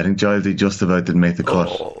 Yeah, I think Gilesy just about didn't make the cut.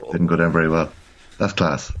 Didn't go down very well. That's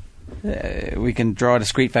class. We can draw a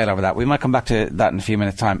discreet veil over that. We might come back to that in a few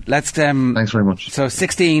minutes' time. Let's. Thanks very much. So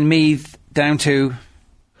 16, Meath, down 2.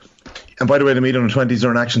 And by the way, the Meath under 20s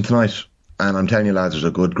are in action tonight. And I'm telling you, lads, there's a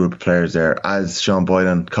good group of players there. As Sean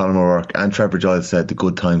Boylan, Colin O'Rourke and Trevor Giles said, the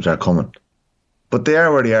good times are coming. But they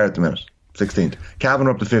are where they are at the minute, 16th. Cavan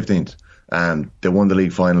are up to 15th. They won the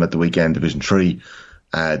league final at the weekend, Division 3.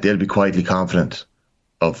 They'll be quietly confident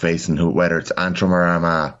of facing whether it's Antrim or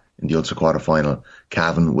Armagh in the Ulster quarter-final.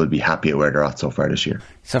 Cavan will be happy at where they're at so far this year.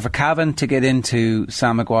 So for Cavan to get into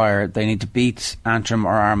Sam Maguire, they need to beat Antrim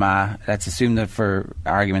or Armagh. Let's assume that for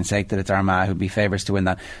argument's sake that it's Armagh who'd be favourites to win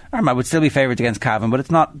that. Armagh would still be favourites against Cavan, but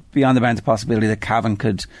it's not beyond the bounds of possibility that Cavan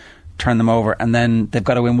could turn them over, and then they've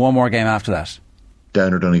got to win one more game after that.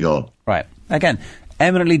 Down or Donegal. Right. Again,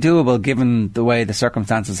 eminently doable given the way the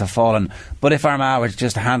circumstances have fallen. But if Armagh were to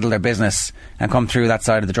just handle their business and come through that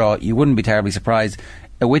side of the draw, you wouldn't be terribly surprised.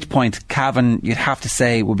 At which point, Cavan, you'd have to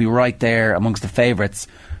say, would be right there amongst the favourites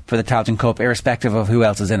for the Tailteann Cup, irrespective of who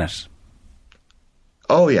else is in it.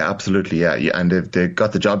 Oh, yeah, absolutely, yeah. And they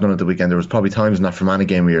got the job done at the weekend. There was probably times in that Fermanagh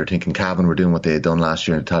game where you were thinking Cavan were doing what they had done last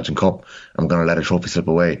year in the Tailteann Cup. I'm going to let a trophy slip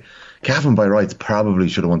away. Cavan, by rights, probably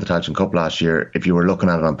should have won the Tailteann Cup last year if you were looking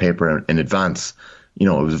at it on paper in advance. You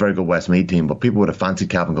know, it was a very good Westmeath team, but people would have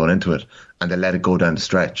fancied Cavan going into it, and they let it go down the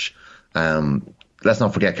stretch. Let's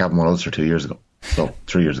not forget Cavan won Ulster 2 years ago. So,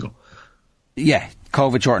 3 years ago. Yeah,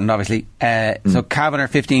 COVID shortened, obviously. So Cavan are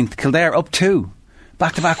 15th. Kildare up 2.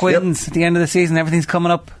 Back-to-back wins at the end of the season. Everything's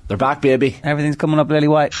coming up. They're back, baby. Everything's coming up, Lily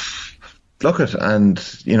White. Look at, and,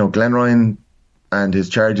 you know, Glenn Ryan and his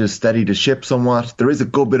charges steadied the ship somewhat. There is a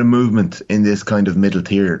good bit of movement in this kind of middle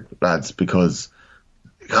tier, lads, because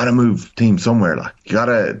you got to move teams somewhere. Like, you got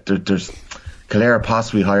to, there's Kildare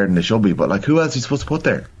possibly higher than they should be, but, like, who else are you supposed to put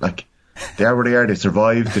there? Like, they are where they are. They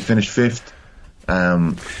survived. They finished 5th.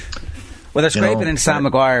 Well, they're scraping into Sam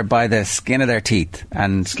Maguire by the skin of their teeth.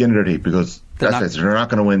 Because they're not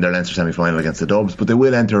going to win their Leinster semi-final against the Dubs, but they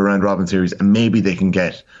will enter a round-robin series, and maybe they can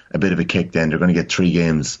get a bit of a kick then. They're going to get 3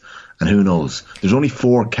 games, and who knows? There's only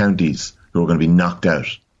 4 counties who are going to be knocked out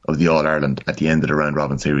of the All-Ireland at the end of the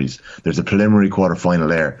round-robin series. There's a preliminary quarter-final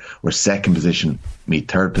there where second position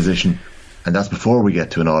meet third position, and that's before we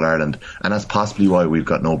get to an All-Ireland, and that's possibly why we've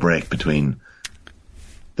got no break between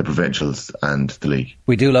the provincials and the league.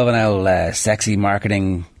 We do love an old sexy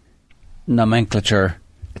marketing nomenclature.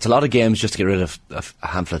 It's a lot of games just to get rid of a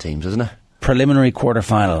handful of teams, isn't it? Preliminary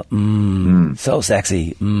quarter-final. So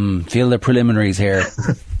sexy. Feel the preliminaries here.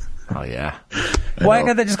 Oh, yeah. Why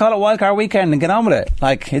can't they just call it Wildcard Weekend and get on with it?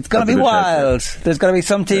 Like, it's going to be wild. There's going to be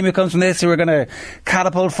some team who comes from this who are going to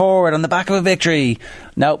catapult forward on the back of a victory.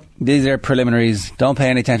 No, these are preliminaries. Don't pay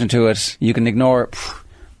any attention to it. You can ignore it.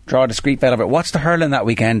 Draw a discreet veil over it. Watch the hurling that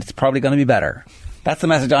weekend. It's probably going to be better. That's the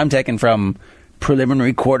message I'm taking from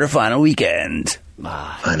preliminary quarter-final weekend.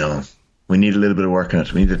 I know. We need a little bit of work on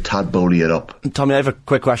it. We need to Todd Bowley it up. Tommy, I have a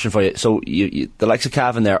quick question for you. So, the likes of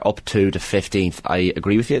Cavan there up to 15th. I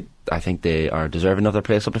agree with you. I think they are deserving of their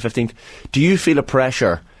place up to 15th. Do you feel a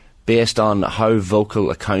pressure based on how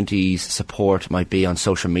vocal a county's support might be on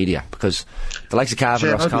social media? Because the likes of Cavan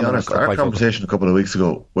I'll be honest, our conversation a couple of weeks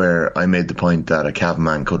ago where I made the point that a Cavan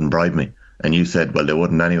man couldn't bribe me, and you said, well, they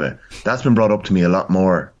wouldn't anyway. That's been brought up to me a lot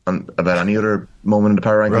more about any other moment in the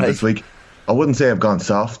power rankings this week. I wouldn't say I've gone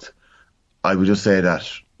soft. I would just say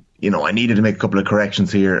that, you know, I needed to make a couple of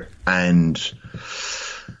corrections here, and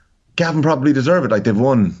Cavan probably deserve it. Like, they've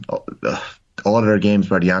won all of their games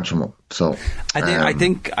by the Antrim one. So I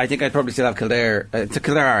think I'd probably still have Kildare.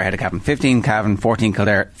 Kildare are ahead of Cavan. 15 Cavan, 14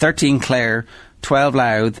 Kildare, 13 Clare, 12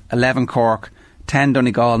 Louth, 11 Cork, 10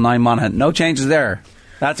 Donegal, 9 Monaghan. No changes there.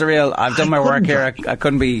 That's a real. I've done my work here. I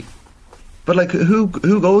couldn't be. But like, who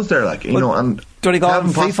goes there? Like, you know, and Donegal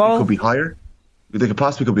Cavan possibly could be higher. They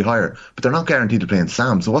could be higher, but they're not guaranteed to play in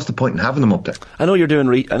Sam. So what's the point in having them up there? I know you're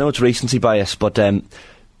doing. I know it's recency bias, but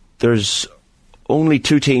there's only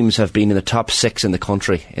 2 teams have been in the top 6 in the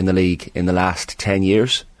country in the league in the last 10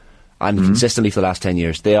 years, and consistently for the last 10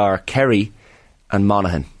 years. They are Kerry and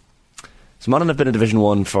Monaghan. So Monaghan have been in Division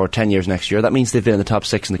 1 for 10 years next year. That means they've been in the top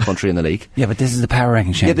 6 in the country in the league. Yeah, but this is the power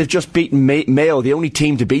ranking, Shane. Yeah, they've just beaten Mayo, the only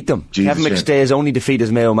team to beat them. Kevin McStay's only defeat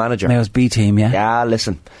as Mayo manager. Mayo's B team, yeah. Yeah,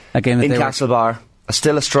 listen. A game that in Castlebar,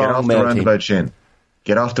 still a strong Mayo team. Get off the roundabout, Shane.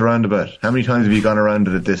 Get off the roundabout. How many times have you gone around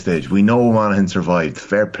it at this stage? We know Monaghan survived.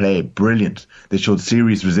 Fair play. Brilliant. They showed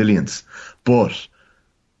serious resilience. But,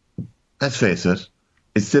 let's face it,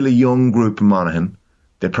 it's still a young group in Monaghan.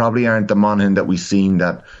 They probably aren't the Monaghan that we've seen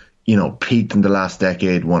that, you know, peaked in the last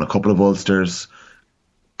decade, won a couple of Ulsters,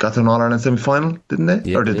 got to an All-Ireland semi-final, didn't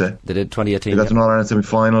they? Yeah, or did they? They did, 2018. They got to an All-Ireland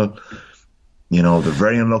semi-final. You know, they're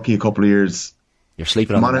very unlucky a couple of years. You're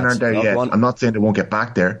sleeping on them. Monaghan aren't there yet. I'm not saying they won't get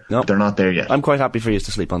back there, but they're not there yet. I'm quite happy for you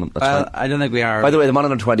to sleep on them. That's fine. I don't think we are. By the way, the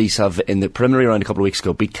Monaghan 20s have, in the preliminary round a couple of weeks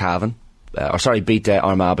ago, beat Cavan beat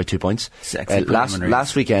Armagh by 2 points.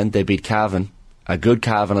 Last weekend they beat Cavan, a good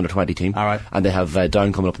Cavan under 20 team. All right. And they have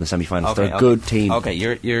Down coming up in the semi-finals. They're a good team. Okay,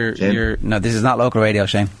 you're no, this is not local radio,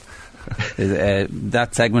 Shane. That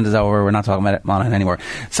segment is over. We're not talking about it Monaghan anymore.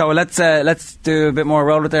 So let's do a bit more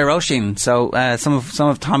roll with there, Roisin. So some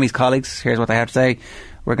of Tommy's colleagues, here's what they have to say.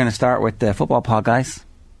 We're going to start with the football pod guys.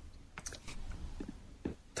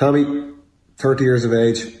 Tommy, 30 years of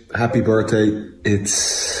age, happy birthday.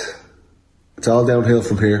 It's all downhill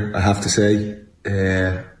from here, I have to say.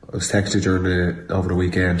 I was texted over the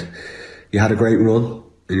weekend. You had a great run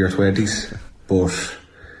in your 20s, but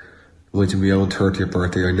with my own 30th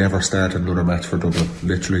birthday, I never started another match for Dublin.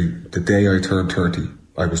 Literally, the day I turned 30,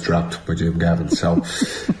 I was dropped by Jim Gavin. So,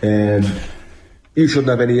 you shouldn't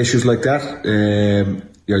have any issues like that.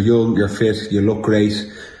 You're young, you're fit, you look great.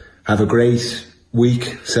 Have a great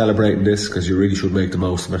week celebrating this, because you really should make the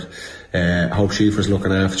most of it. Hope Schiefer's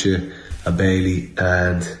looking after you, and Bailey,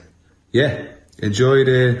 and yeah, enjoy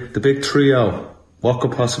the big trio. What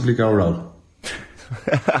could possibly go wrong?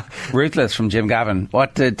 Ruthless from Jim Gavin.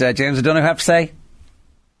 What did James O'Donoghue have to say?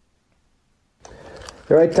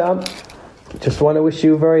 You're right, Tom. Just want to wish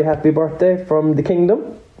you a very happy birthday from the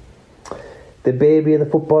kingdom. The baby of the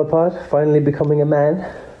football pod, finally becoming a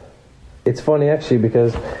man. It's funny actually,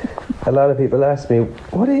 because a lot of people ask me,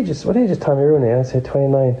 what age is Tommy Rooney? I say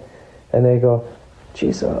 29, and they go,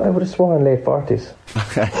 geez, I would have sworn late 40s.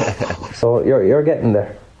 So you're getting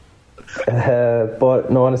there.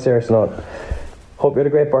 But no, on a serious note, hope you had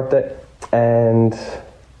a great birthday, and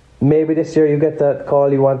maybe this year you get that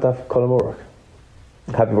call you want off Colm O'Rourke.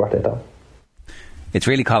 Happy birthday, Tom. It's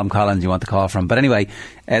really Colm Collins you want the call from. But anyway,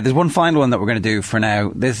 there's one final one that we're going to do for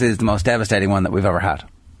now. This is the most devastating one that we've ever had.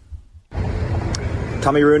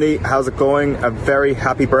 Tommy Rooney, how's it going? A very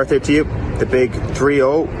happy birthday to you. The big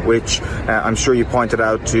 3-0, which I'm sure you pointed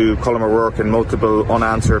out to Colm O'Rourke in multiple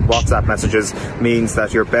unanswered WhatsApp messages, means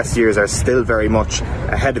that your best years are still very much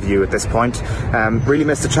ahead of you at this point. Really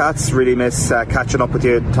miss the chats, really miss catching up with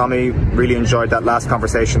you, Tommy. Really enjoyed that last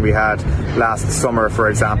conversation we had last summer, for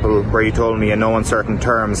example, where you told me in no uncertain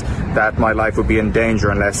terms that my life would be in danger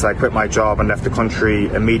unless I quit my job and left the country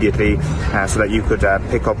immediately, so that you could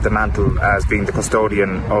pick up the mantle as being the custodian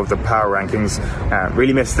of the power rankings.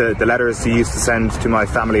 Really missed the letters you used to send to my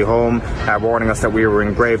family home, warning us that we were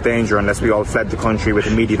in grave danger unless we all fled the country with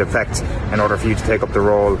immediate effect in order for you to take up the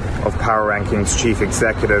role of power rankings chief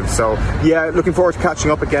executive. So yeah, looking forward to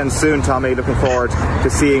catching up again soon, Tommy. Looking forward to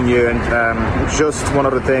seeing you. And just one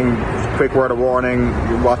other thing, quick word of warning,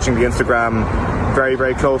 watching the Instagram very,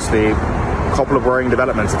 very closely. Couple of worrying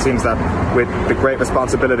developments. It seems that with the great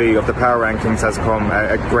responsibility of the power rankings has come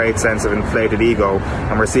a great sense of inflated ego,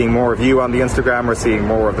 and we're seeing more of you on the Instagram, we're seeing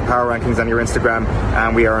more of the power rankings on your Instagram,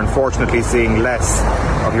 and we are unfortunately seeing less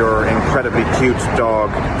of your incredibly cute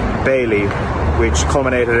dog Bailey, which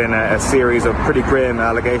culminated in a series of pretty grim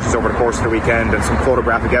allegations over the course of the weekend, and some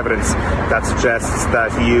photographic evidence that suggests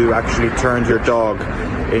that you actually turned your dog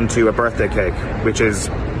into a birthday cake, which is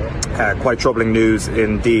quite troubling news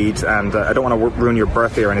indeed. And I don't want to ruin your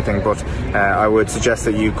birthday or anything, but I would suggest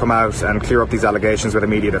that you come out and clear up these allegations with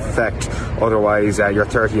immediate effect. Otherwise, your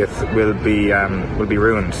 30th will be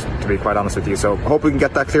ruined, to be quite honest with you. So hope we can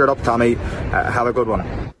get that cleared up, Tommy. Have a good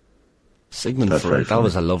one. Sigmund Freud, that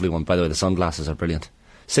was a lovely one, by the way. The sunglasses are brilliant.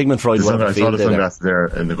 Sigmund Freud, I saw the sunglasses there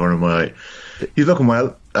in the corner of my eye. He's looking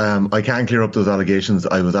well. I can't clear up those allegations.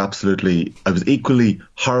 I was equally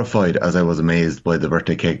horrified as I was amazed by the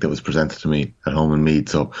birthday cake that was presented to me at home in Meath.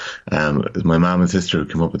 So it was my mum and sister who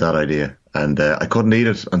came up with that idea, and I couldn't eat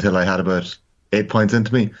it until I had about 8 pints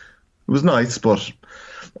into me. It was nice, but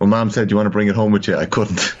when Mum said, "Do you want to bring it home with you?" I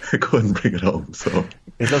couldn't bring it home. So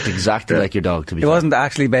it looked exactly like your dog. To be fair, it wasn't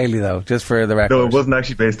actually Bailey though. Just for the record, no, it wasn't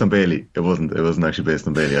actually based on Bailey. It wasn't actually based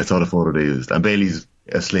on Bailey. I saw the photo they used, and Bailey's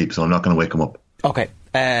asleep, so I'm not going to wake him up. Okay,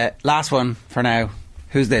 last one for now.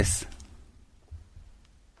 Who's this?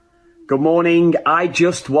 Good morning. I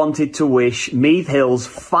just wanted to wish Meath Hill's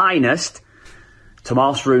finest,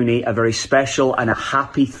 Tomas Rooney, a very special and a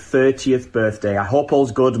happy 30th birthday. I hope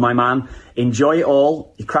all's good, my man. Enjoy it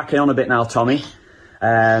all. You're cracking on a bit now, Tommy.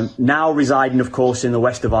 Now residing, of course, in the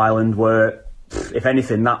west of Ireland, where, if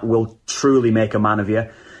anything, that will truly make a man of you.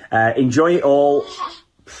 Enjoy it all.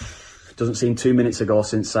 Doesn't seem 2 minutes ago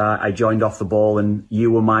since I joined off the ball and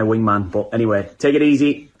you were my wingman. But anyway, take it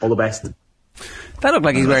easy. All the best. That looked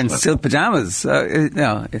like he's wearing silk pyjamas.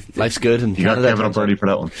 Life's good. And you got Kevin up early for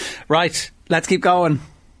that one. Right, let's keep going.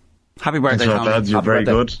 Happy birthday, Tom. Lads, you're very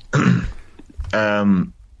good.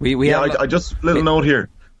 I just little note here.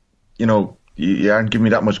 You know, you aren't giving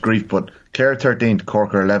me that much grief, but Clare 13th,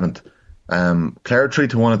 Cork are 11th. Clare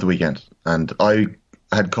 3-1 at the weekend, and I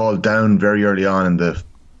had called down very early on in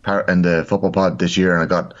the football pod this year, and I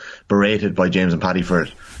got berated by James and Paddy for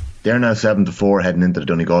it. They're now 7-4 heading into the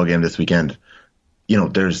Donegal game this weekend. You know,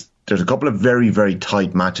 there's a couple of very, very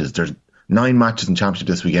tight matches. There's 9 matches in Championship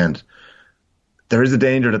this weekend. There is a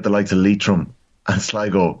danger that the likes of Leitrim and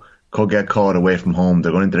Sligo could get caught away from home.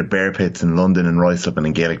 They're going into the Bear Pits in London and Ruislip and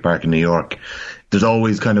in Gaelic Park in New York. There's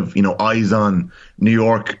always kind of, eyes on New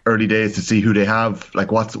York early days to see who they have,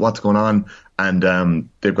 like what's going on. And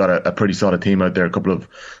they've got a pretty solid team out there, a couple of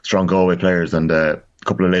strong Galway players and a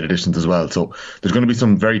couple of late additions as well. So there's going to be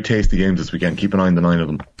some very tasty games this weekend. Keep an eye on the 9 of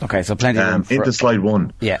them. Okay, so plenty of room for... Into slide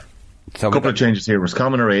 1. Yeah. So a couple of changes here.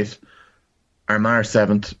 Roscommon are 8th, Armagh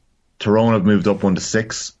 7th, Tyrone have moved up 1 to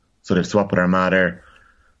 6, so they've swapped with Armagh there.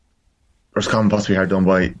 Roscommon possibly hard done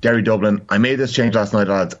by. Derry Dublin, I made this change last night,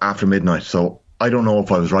 lads, after midnight, so I don't know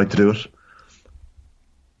if I was right to do it,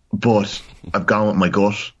 but I've gone with my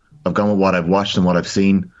gut. I've gone with what I've watched and what I've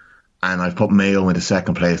seen, and I've put Mayo into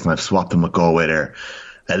 2nd place, and I've swapped them with Galway there.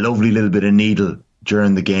 A lovely little bit of needle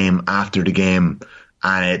during the game, after the game,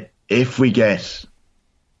 and if we get,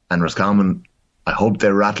 and Roscommon, I hope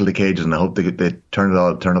they rattle the cages, and I hope they turn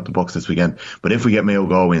up the bucks this weekend, but if we get Mayo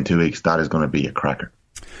Galway in 2 weeks, that is going to be a cracker.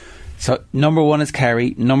 So number 1 is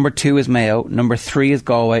Kerry, number 2 is Mayo, number 3 is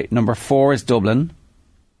Galway, number 4 is Dublin,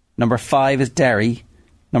 number 5 is Derry,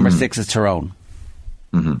 number 6 is Tyrone.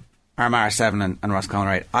 Mm-hmm. Armagh 7 and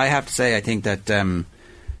Roscommon 8. I have to say, I think that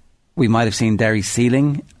we might have seen Derry's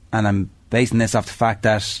ceiling, and I'm basing this off the fact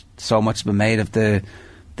that so much has been made of the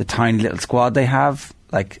tiny little squad they have.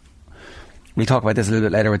 Like, we'll talk about this a little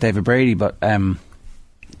bit later with David Brady, but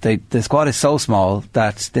the squad is so small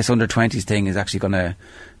that this under-20s thing is actually going to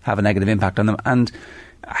have a negative impact on them. And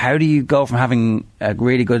how do you go from having a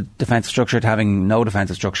really good defensive structure to having no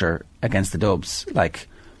defensive structure against the Dubs? Like,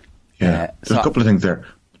 there's a couple of things there.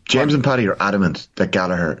 James and Paddy are adamant that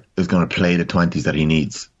Gallagher is going to play the 20s that he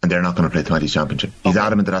needs, and they're not going to play 20s championship. He's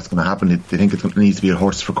adamant that that's going to happen. They think it needs to be a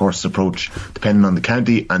horse-for-course approach, depending on the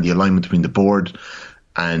county and the alignment between the board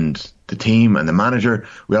and the team and the manager.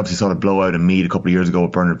 We obviously saw the blowout in Meath a couple of years ago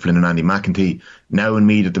with Bernard Flynn and Andy McEntee. Now in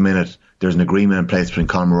Meath at the minute, there's an agreement in place between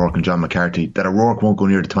Conor O'Rourke and John McCarthy that O'Rourke won't go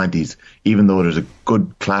near the 20s, even though there's a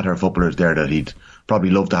good clatter of footballers there that he'd probably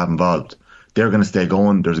love to have involved. They're going to stay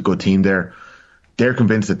going. There's a good team there. They're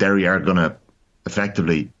convinced that Derry are going to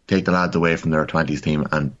effectively take the lads away from their 20s team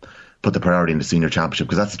and put the priority in the senior championship,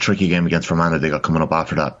 because that's a tricky game against Fermanagh they got coming up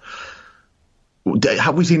after that.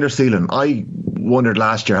 Have we seen their ceiling? I wondered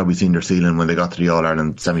last year, have we seen their ceiling when they got to the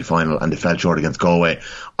All-Ireland semi-final and they fell short against Galway.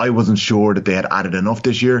 I wasn't sure that they had added enough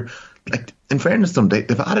this year. Like, in fairness to them,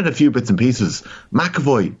 they've added a few bits and pieces.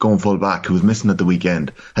 McAvoy going full back, who was missing at the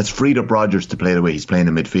weekend, has freed up Rodgers to play the way he's playing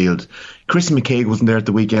in midfield. Chris McCaig wasn't there at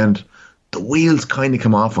the weekend. The wheels kind of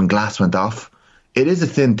come off when Glass went off. It is a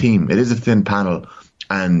thin team. It is a thin panel.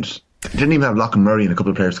 And they didn't even have Lachlan Murray and a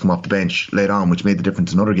couple of players come off the bench later on, which made the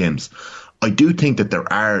difference in other games. I do think that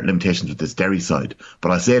there are limitations with this Derry side, but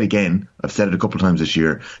I'll say it again, I've said it a couple of times this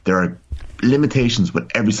year, there are limitations with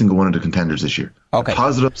every single one of the contenders this year. Okay.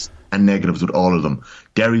 Positives and negatives with all of them.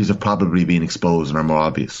 Derry's have probably been exposed and are more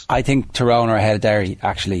obvious. I think Tyrone are ahead of Derry,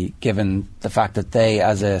 actually, given the fact that they,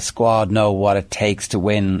 as a squad, know what it takes to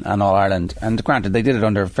win an All-Ireland. And granted, they did it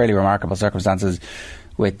under fairly remarkable circumstances,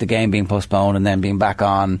 with the game being postponed and then being back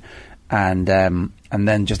on, and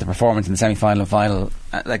then just the performance in the semi-final and final.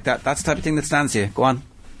 Like that's the type of thing that stands you. Go on.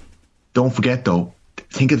 Don't forget, though,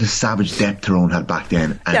 think of the savage depth Tyrone had back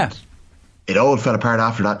then. And it all fell apart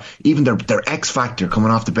after that. Even their X-factor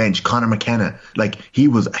coming off the bench, Conor McKenna, like, he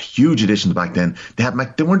was a huge addition back then.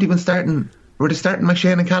 They weren't even starting. Were they starting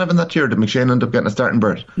McShane and Canavan that year? Did McShane end up getting a starting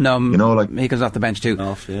berth? No, he comes off the bench too.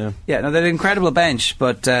 No, they had an incredible bench,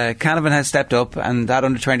 but Canavan has stepped up, and that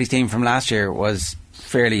under-20s team from last year was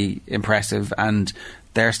fairly impressive, and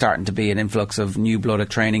they're starting to be an influx of new blood at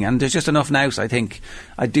training, and there's just enough nous. I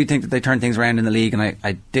do think that they turned things around in the league, and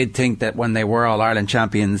I did think that when they were All-Ireland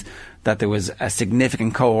champions, that there was a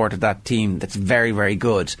significant cohort of that team that's very, very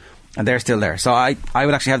good, and they're still there. So I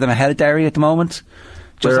would actually have them ahead of Derry at the moment.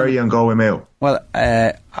 Where are you on Galway Mayo? Well,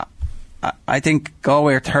 I think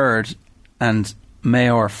Galway are third and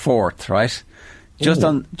Mayo are fourth, right? Just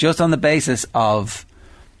on the basis of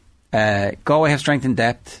Galway have strength and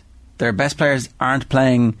depth. Their best players aren't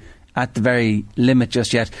playing at the very limit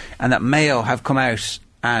just yet, and that Mayo have come out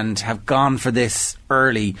and have gone for this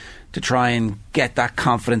early to try and get that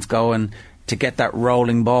confidence going, to get that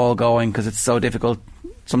rolling ball going, because it's so difficult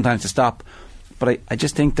sometimes to stop. But I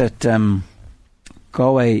just think that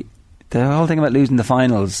Galway, the whole thing about losing the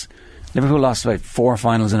finals, Liverpool lost about 4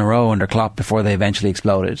 finals in a row under Klopp before they eventually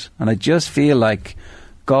exploded. And I just feel like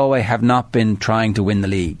Galway have not been trying to win the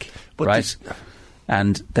league, but right?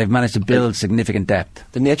 And they've managed to build significant depth.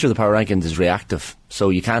 The nature of the power rankings is reactive, so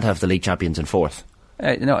you can't have the league champions in 4th.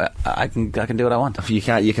 I can do what I want. You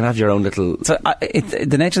can have your own little. So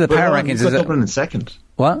the nature of the power rankings is Dublin in second.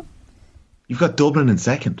 What? You've got Dublin in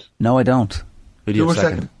second. No, I don't. Who do you have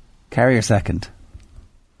second? Kerry are second.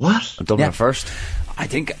 What? Dublin first. I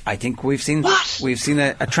think we've seen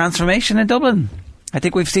a transformation in Dublin. I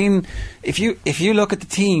think we've seen if you look at the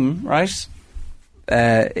team, right?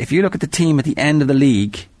 If you look at the team at the end of the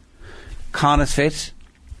league, Con is fit,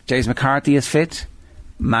 James McCarthy is fit,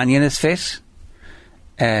 Mannion is fit.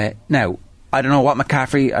 Now, I don't know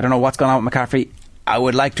what's going on with McCaffrey. I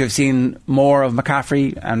would like to have seen more of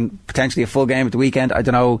McCaffrey and potentially a full game at the weekend. I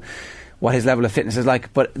don't know what his level of fitness is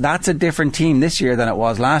like, but that's a different team this year than it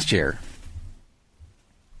was last year.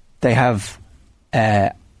 They have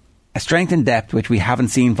a strength and depth which we haven't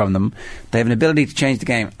seen from them. They have an ability to change the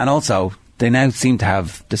game, and also they now seem to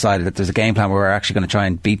have decided that there's a game plan where we're actually going to try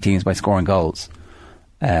and beat teams by scoring goals.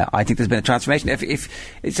 I think there's been a transformation. If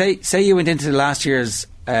say you went into last year's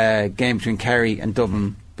game between Kerry and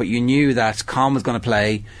Dublin, but you knew that Con was going to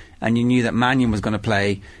play and you knew that Mannion was going to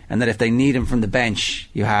play, and that if they need him from the bench,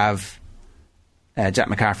 you have Jack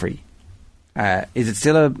McCaffrey. Is it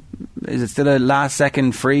still a last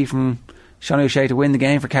second free from Sean O'Shea to win the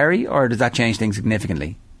game for Kerry, or does that change things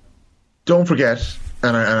significantly? Don't forget,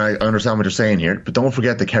 and I understand what you're saying here, but don't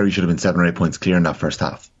forget that Kerry should have been 7 or 8 points clear in that first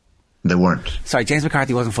half. They weren't. Sorry, James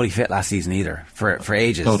McCarthy wasn't fully fit last season either for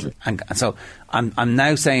ages. Totally. And so I'm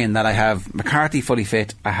now saying that I have McCarthy fully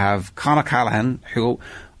fit. I have Conor Callaghan, who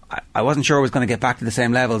I wasn't sure was going to get back to the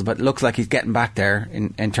same levels, but looks like he's getting back there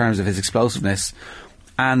in terms of his explosiveness.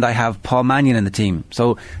 And I have Paul Mannion in the team.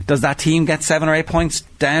 So does that team get 7 or 8 points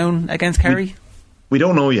down against Kerry? We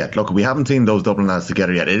don't know yet. Look, we haven't seen those Dublin lads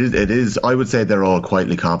together yet. It is. I would say they're all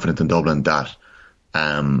quietly confident in Dublin that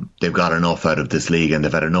they've got enough out of this league, and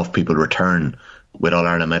they've had enough people return with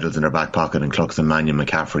All-Ireland medals in their back pocket, and Cluxon, Mannion,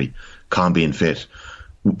 McCaffrey, Con being fit.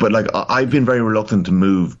 But I've been very reluctant to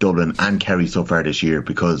move Dublin and Kerry so far this year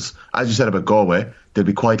because, as you said about Galway, they'll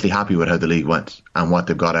be quietly happy with how the league went and what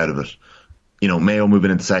they've got out of it. Mayo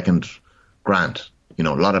moving into second, grand. A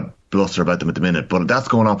lot of bluster about them at the minute, but that's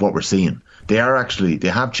going off what we're seeing. They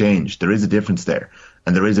have changed. There is a difference there,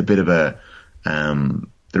 and there is a bit of a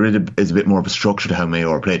bit more of a structure to how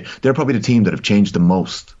Mayo are played. They're probably the team that have changed the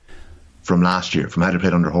most from last year, from how they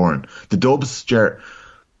played under Horan. The Dubs,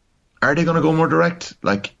 are they going to go more direct?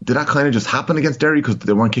 Did that kind of just happen against Derry because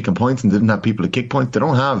they weren't kicking points and didn't have people to kick points? They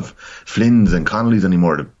don't have Flynn's and Connolly's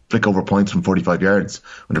anymore to flick over points from 45 yards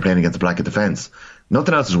when they're playing against the Blackett defence.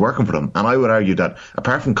 Nothing else is working for them. And I would argue that,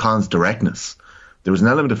 apart from Con's directness, there was an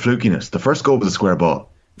element of flukiness. The first goal was a square ball.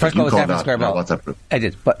 First goal was definitely a square ball. I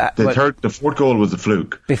did. But the fourth goal was a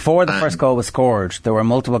fluke. Before the first goal was scored, there were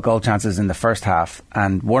multiple goal chances in the first half,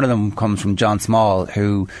 and one of them comes from John Small,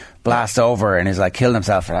 who blasts over and is killing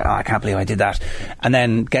himself. I can't believe I did that. And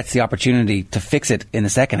then gets the opportunity to fix it in the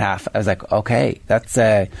second half. I was like, okay, that's,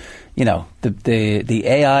 the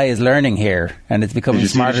AI is learning here, and it's becoming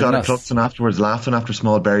smarter than us. Did you see the shot of Cluxon afterwards laughing after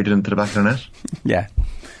Small buried it into the back of the net? Yeah.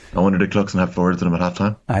 I wonder did Cluxon have 4 words to him at half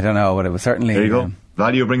time? I don't know, but it was certainly... There you go.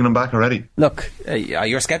 Value of bringing him back already. Look,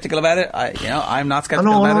 you're sceptical about it. I'm not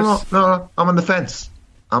sceptical about it. No, I'm on the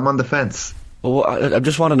fence. Well, I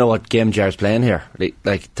just want to know what game Jar's playing here.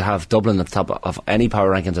 To have Dublin at the top of any power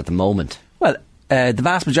rankings at the moment. Well, the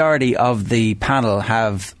vast majority of the panel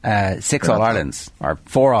have 6 All-Irelands, or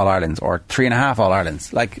 4 All-Irelands, or 3.5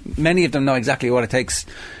 All-Irelands. Many of them know exactly what it takes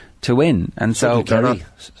to win, and so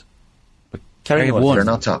Kerry won. They're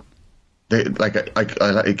not top. They I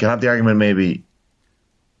can have the argument maybe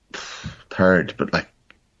third, but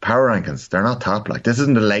power rankings, they're not top. This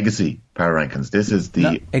isn't the legacy power rankings. This is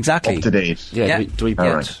the up to date. Yeah. Power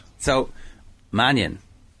rankings. So Mannion,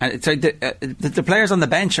 and so the players on the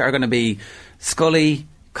bench are going to be Scully,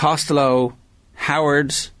 Costello,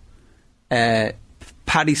 Howard,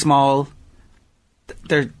 Paddy Small.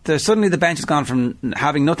 They're suddenly the bench has gone from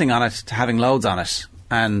having nothing on it to having loads on it,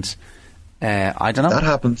 and I don't know. That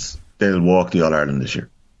happens. They'll walk the All-Ireland this year.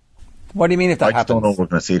 What do you mean if that happens? I don't know if we're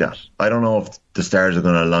going to see that. I don't know if the stars are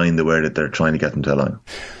going to align the way that they're trying to get them to align.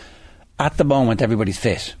 At the moment, everybody's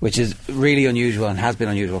fit, which is really unusual and has been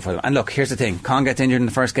unusual for them. And look, here's the thing. Con gets injured in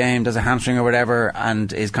the first game, does a hamstring or whatever,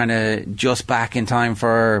 and is kind of just back in time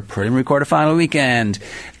for preliminary quarter-final weekend.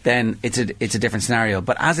 Then it's a different scenario.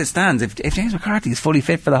 But as it stands, if James McCarthy is fully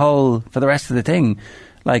fit for the rest of the thing,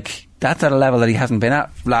 Like, that's at a level that he hasn't been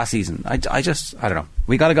at last season. I don't know.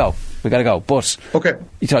 We got to go. But okay,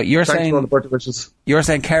 so you're Thanks saying for all the birthday wishes. You're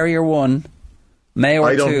saying Carrier 1, Mayo 2.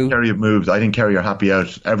 I don't think Kerry have moved. I think Kerry are happy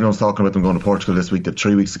out. Everyone's talking about them going to Portugal this week. They've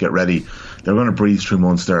 3 weeks to get ready. They're going to breeze through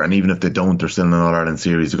Munster, and even if they don't, they're still in an All-Ireland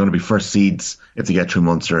series. They're going to be first seeds if they get through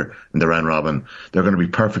Munster in the round robin. They're going to be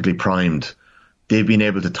perfectly primed. They've been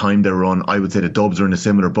able to time their run. I would say the Dubs are in a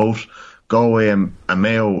similar boat. Galway and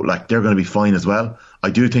Mayo, like, they're going to be fine as well. I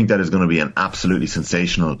do think that is going to be an absolutely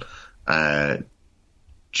sensational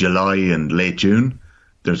July and late June.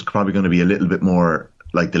 There's probably going to be a little bit more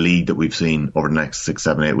like the league that we've seen over the next 6,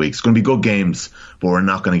 7, 8 weeks. It's going to be good games, but we're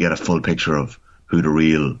not going to get a full picture of who the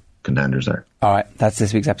real contenders are. All right, that's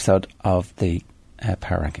this week's episode of the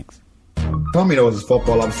Power Rankings. Tommy knows his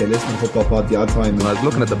football, obviously listening to Football Pod the odd time. And I was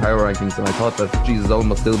looking at the Power Rankings and I thought that Jesus Owen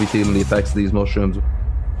must still be feeling the effects of these mushrooms.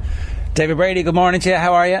 David Brady, good morning to you.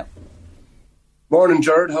 How are you? Morning,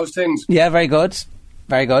 Jared. How's things? Yeah, very good.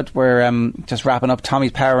 Very good. We're just wrapping up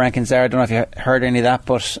Tommy's Power Rankings there. I don't know if you heard any of that,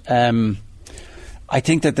 but I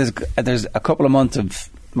think that there's a couple of months of,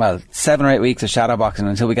 7 or 8 weeks of shadow boxing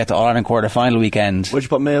until we get to All-Ireland quarter-final weekend. Where'd you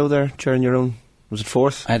put Mayo there, during your own? Was it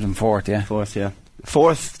 4th? I had them 4th, yeah. 4th, yeah.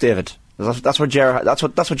 4th, David. That's what Ger. That's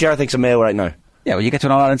what Ger thinks of Mayo right now. Yeah, well, you get to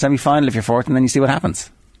an All-Ireland semi-final if you're 4th, and then you see what happens.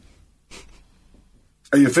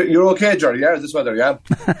 Are you fit? You're okay, Jerry? Yeah, this weather, yeah.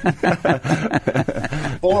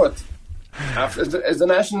 4th. Is the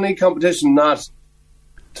National League competition not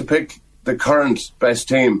to pick the current best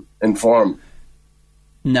team in form?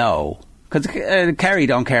 No, because Kerry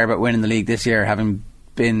don't care about winning the league this year, having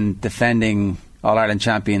been defending All-Ireland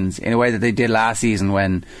champions in a way that they did last season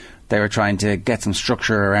when they were trying to get some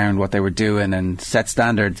structure around what they were doing and set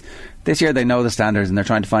standards. This year they know the standards and they're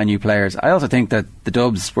trying to find new players. I also think that the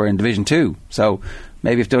Dubs were in Division 2, so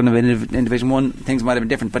maybe if they wouldn't have been in Division 1, things might have been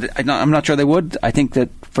different, but I'm not sure they would. I think that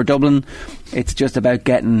for Dublin, it's just about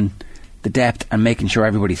getting the depth and making sure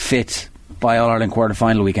everybody's fit by All-Ireland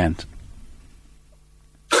quarter-final weekend.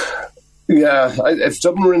 Yeah, if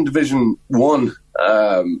Dublin were in Division 1,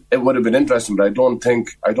 it would have been interesting, but I don't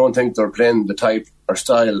think they're playing the type or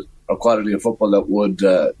style or quality of football that would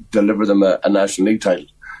deliver them a National League title.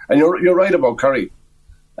 And you're right about Kerry.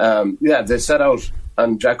 They set out,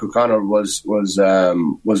 and Jack O'Connor was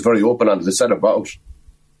very open on it. They set about,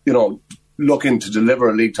 looking to deliver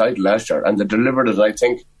a league title last year, and they delivered it. I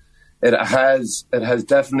think it has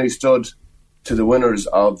definitely stood to the winners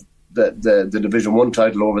of the Division 1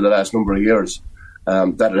 title over the last number of years.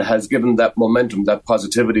 That it has given that momentum, that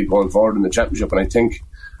positivity going forward in the championship. And I think,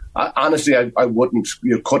 honestly, I wouldn't.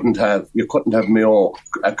 You couldn't have Mayo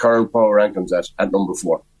at current power rankings at number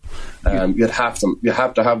 4. You'd have them. You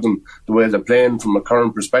have to have them the way they're playing from a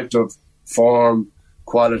current perspective, form,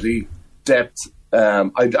 quality, depth.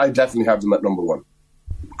 I definitely have them at number 1.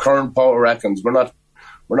 Current power rankings. We're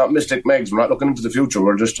not Mystic Megs. We're not looking into the future.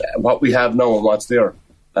 We're just what we have now and what's there.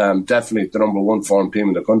 Definitely the number 1 form team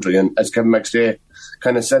in the country. And as Kevin McStay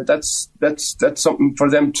kind of said, that's something for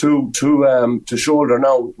them to shoulder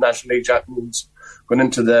now. National League champions going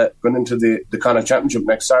into the Connacht Championship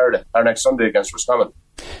next Sunday against Roscommon.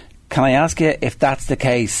 Can I ask you, if that's the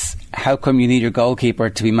case, how come you need your goalkeeper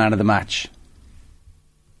to be man of the match?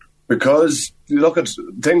 Because you look at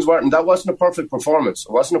things, that wasn't a perfect performance.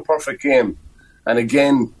 It wasn't a perfect game. And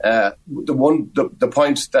again, the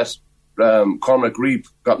point that Cormac Reap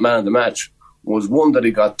got man of the match was one that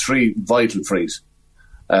he got 3 vital frees.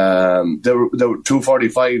 There were 2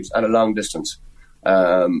 45s and a long distance.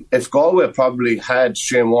 If Galway probably had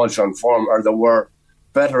Shane Walsh on form, or they were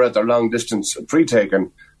better at their long distance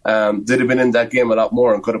pre-taken, they'd have been in that game a lot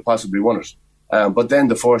more and could have possibly won it. But then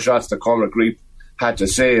the 4 shots that Cormac Reap had to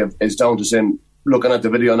save is down to saying, looking at the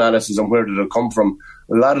video analysis and where did it come from,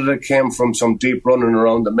 a lot of it came from some deep running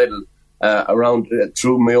around the middle,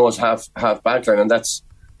 through Mayo's half backline, and that's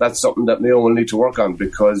something that Mayo will need to work on,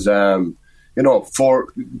 because 4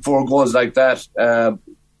 goals like that,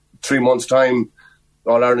 3 months' time,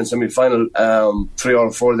 All-Ireland semi-final, 3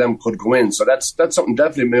 or 4 of them could go in. So that's something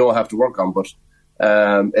definitely Mayo have to work on. But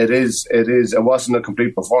it wasn't a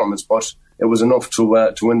complete performance, but it was enough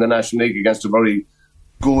to win the National League against a very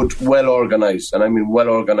good, well-organised, and I mean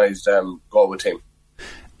well-organised Galway team.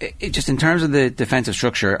 Just in terms of the defensive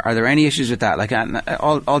structure, are there any issues with that? Like,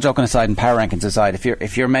 all joking aside and power rankings aside,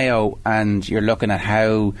 if you're Mayo and you're looking at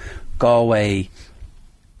how Galway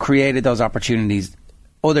created those opportunities,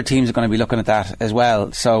 other teams are going to be looking at that as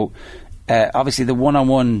well. So obviously the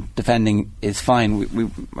one-on-one defending is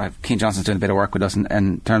fine. Keane Johnson's doing a bit of work with us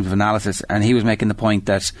in terms of analysis, and he was making the point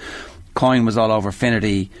that Coyne was all over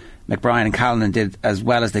Finnerty. McBrien and Callanan did as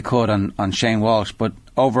well as they could on Shane Walsh, but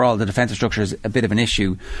overall the defensive structure is a bit of an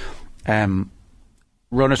issue.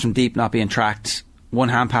 Runners from deep not being tracked, one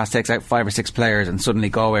hand pass takes out 5 or 6 players and suddenly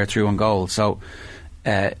Galway are through on goal. So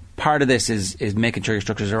part of this is making sure your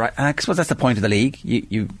structures are right, and I suppose that's the point of the league.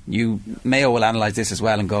 You Mayo will analyse this as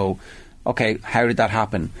well and go, okay, how did that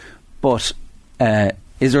happen? But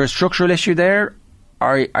is there a structural issue there?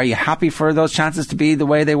 Are you happy for those chances to be the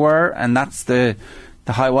way they were, and that's the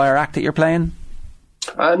high wire act that you're playing?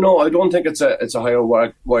 No, I don't think it's a high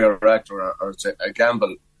wire act or it's a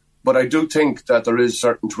gamble. But I do think that there is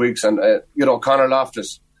certain tweaks, and Conor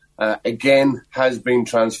Loftus again has been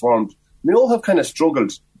transformed. Mayo have kind of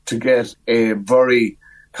struggled to get a very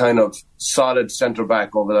kind of solid centre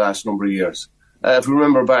back over the last number of years. If we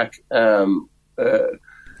remember back, Aidan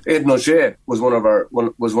O'Shea was one of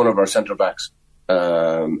our centre backs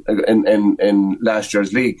in last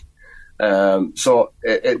year's league. So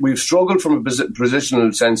we've struggled from a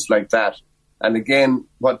positional sense like that. And again,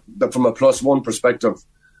 from a +1 perspective,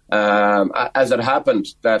 as it happened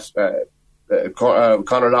that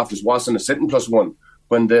Conor Loftus wasn't a sitting +1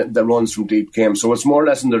 when the runs from deep came. So it's more or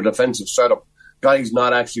less in their defensive setup. Guys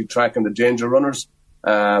not actually tracking the danger runners.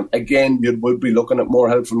 Again, you would be looking at more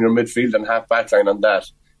help from your midfield and half back line on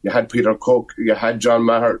that. You had Peter Cook, you had John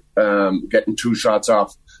Maher getting 2 shots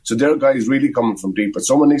off. So they're guys really coming from deep. But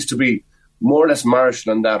someone needs to be more or less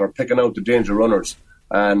marshalling that or picking out the danger runners.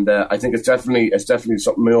 And I think it's definitely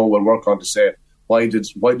something Mayo will work on to say, why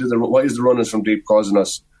is the runners from deep causing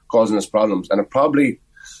us problems? And it probably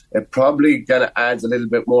kind of adds a little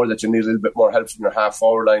bit more that you need a little bit more help from your half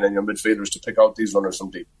forward line and your midfielders to pick out these runners from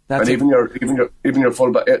deep. Even your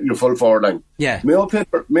full forward line. Yeah. Mayo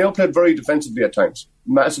played very defensively at times,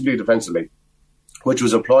 massively defensively, which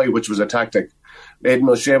was a ploy, which was a tactic. Aidan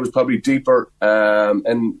O'Shea was probably deeper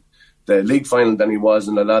in the league final than he was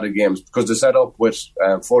in a lot of games because they set up with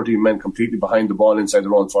 14 men completely behind the ball inside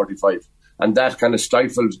their own 45. And that kind of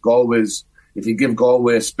stifled Galway's. If you give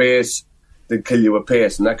Galway space, they kill you with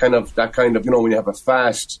pace. And that kind of when you have a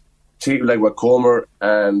fast team like with Comer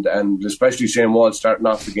and especially Shane Wall starting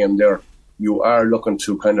off the game there, you are looking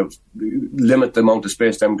to kind of limit the amount of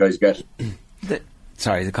space them guys get. The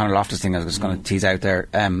Conor Loftus thing I was just going to tease out there.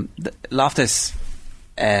 Loftus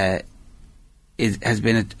has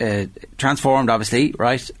been transformed, obviously,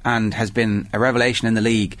 right, and has been a revelation in the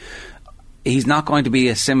league. He's not going to be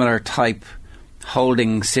a similar type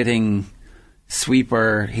holding, sitting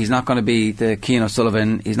sweeper. He's not going to be the Cian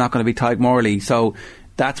O'Sullivan. He's not going to be Tyke Morley. So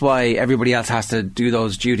that's why everybody else has to do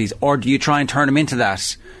those duties. Or do you try and turn him into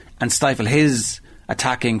that and stifle his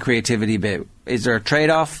attacking creativity a bit? Is there a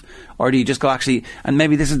trade-off, or do you just go actually, and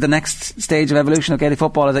maybe this is the next stage of evolution of Gaelic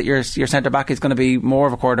football, is that your centre back is going to be more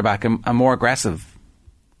of a quarterback and more aggressive?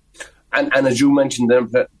 And as you mentioned,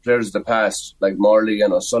 them players of the past, like Morley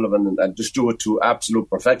and O'Sullivan, and just do it to absolute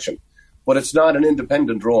perfection. But it's not an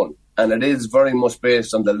independent role, and it is very much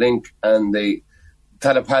based on the link and the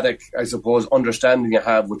telepathic, I suppose, understanding you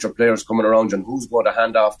have with your players coming around you and who's going to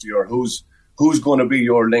hand off to you or who's going to be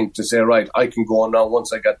your link to say, right, I can go on now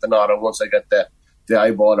once I get the nod or once I get the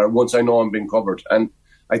eyeball or once I know I'm being covered. And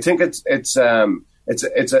I think it's a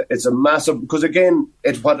massive, because again,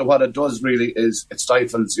 what it does really is it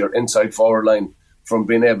stifles your inside forward line from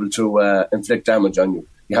being able to inflict damage on you.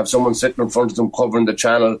 You have someone sitting in front of them covering the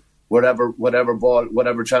channel, whatever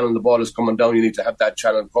channel the ball is coming down, you need to have that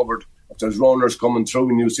channel covered. If there's runners coming through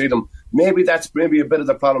and you see them, maybe that's a bit of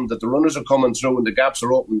the problem, that the runners are coming through and the gaps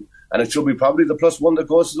are open, and it should be probably the +1 that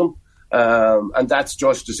goes to them. And that's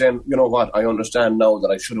just to say, you know what, I understand now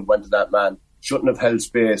that I should have went to that man, shouldn't have held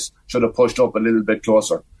space, should have pushed up a little bit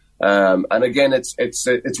closer. And again,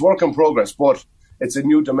 it's work in progress, but it's a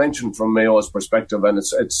new dimension from Mayo's perspective, and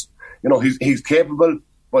it's he's capable,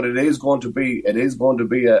 but it is going to be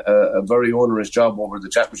a very onerous job over the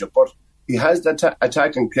championship. But he has that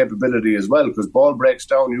attacking capability as well, because ball breaks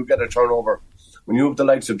down, you get a turnover. When you have the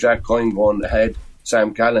likes of Jack Coyne going ahead,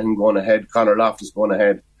 Sam Callahan going ahead, Conor Loftus going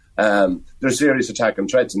ahead, there's serious attacking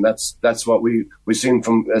threats, and that's what we've seen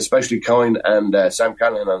from especially Coyne and Sam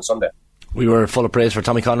Callahan on Sunday. We were full of praise for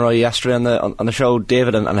Tommy Conroy yesterday on the show,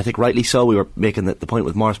 David, and I think rightly so. We were making the point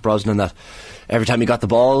with Maurice Brosnan that every time he got the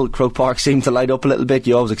ball, Croke Park seemed to light up a little bit.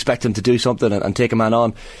 You always expect him to do something and take a man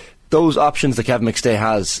on. Those options that Kevin McStay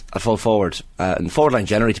has at full forward, and forward line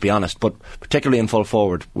generally, to be honest, but particularly in full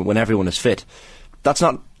forward when everyone is fit, that's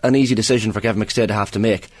not an easy decision for Kevin McStay to have to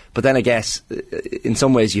make. But then I guess in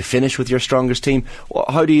some ways you finish with your strongest team.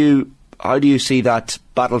 How do you see that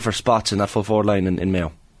battle for spots in that full forward line in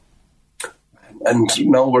Mayo? And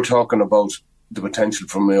now we're talking about the potential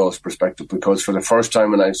from Mayo's perspective, because for the first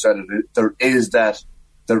time, and I said it, there is that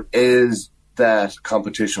that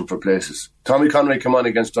competition for places. Tommy Conroy came on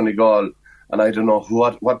against Donegal, and I don't know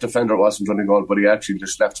what defender it was from Donegal, but he actually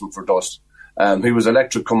just left him for dust. He was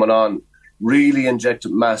electric coming on, really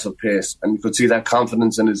injected massive pace, and you could see that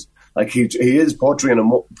confidence in his. Like he is poetry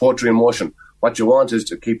in motion. What you want is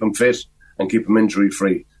to keep him fit and keep him injury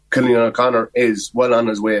free. Cillian O'Connor is well on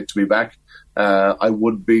his way to be back. I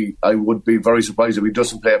would be very surprised if he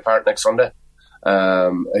doesn't play a part next Sunday.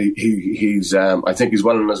 He's I think he's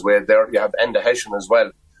well on his way there. You have Enda Hession as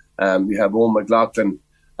well. You have Owen McLaughlin.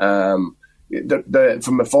 From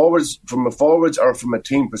a forwards or from a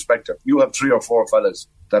team perspective, you have 3 or 4 fellas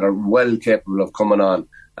that are well capable of coming on.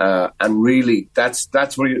 And really, that's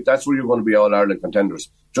where you're going to be All Ireland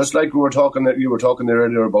contenders. Just like you were talking there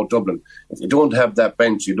earlier about Dublin. If you don't have that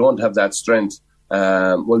bench, you don't have that strength.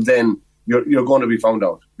 Well, then you're going to be found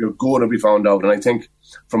out. You're going to be found out. And I think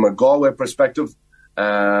from a Galway perspective,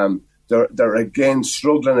 they're again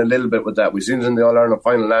struggling a little bit with that. We've seen it in the All Ireland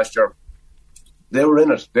final last year. They were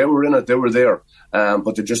in it. They were there.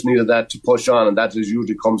 But they just needed that to push on, and that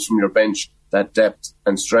usually comes from your bench, that depth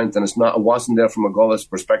and strength. And it wasn't there from a Galway's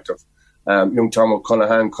perspective. Young Tom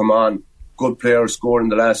O'Connor come on, good player, scored in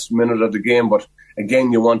the last minute of the game. But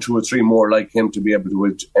again, you want 2 or 3 more like him to be able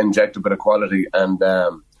to inject a bit of quality and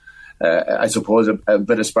I suppose a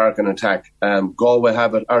bit of spark in attack. Galway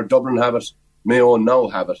have it, or Dublin have it, Mayo now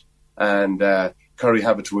have it, and Kerry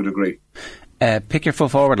have it to a degree. Pick your full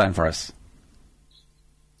forward line for us.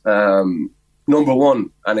 Number 1,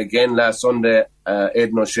 and again last Sunday,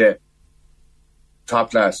 Aidan O'Shea. Top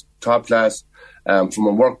class. From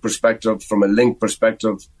a work perspective, from a link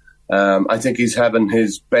perspective, I think he's having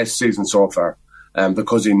his best season so far,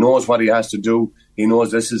 because he knows what he has to do. He knows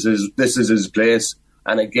this is his place,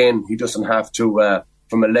 and again, he doesn't have to.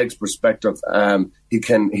 From a legs perspective, he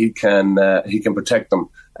can protect them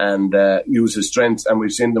and use his strengths. And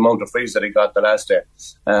we've seen the amount of frees that he got the last day.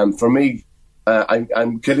 For me,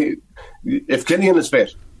 I'm Killian. If Killian is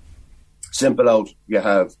fit, simple out. You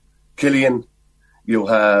have Killian, you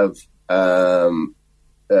have Ryan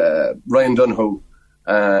Dunhu,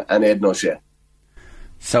 and Aidan O'Shea.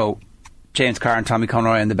 So James Carr and Tommy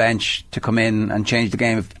Conroy on the bench to come in and change the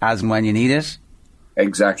game as and when you need it.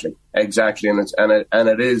 Exactly, and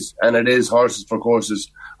it is horses for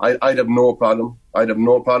courses. I'd have no problem.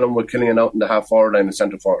 With Killian out in the half forward line and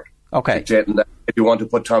centre forward. Okay. If you want to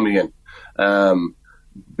put Tommy in,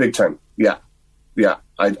 big time. Yeah.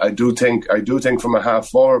 I do think from a half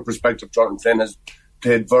forward perspective, Jordan Flynn has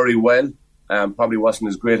played very well. Probably wasn't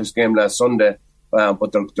his greatest game last Sunday,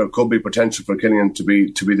 but there could be potential for Killian to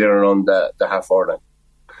be there around the half forward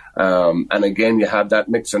line. And again, you have that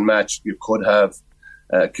mix and match. You could have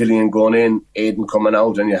Killian going in, Aidan coming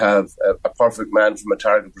out, and you have a perfect man from a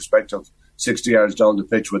target perspective, 60 yards down the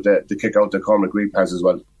pitch with the kick out that Cormac Reeve has as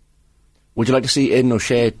well. Would you like to see Aidan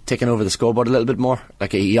O'Shea taking over the scoreboard a little bit more?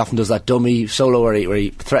 Like he often does that dummy solo where he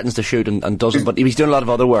threatens to shoot and doesn't, but he's doing a lot of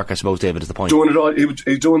other work, I suppose, David, is the point. Doing it all,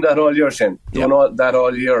 he's doing that all year, Shane. Doing that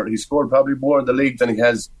all year. He scored probably more in the league than he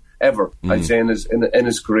has ever, I'd say, in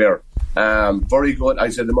his career. Very good. I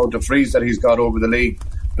said the amount of frees that he's got over the league,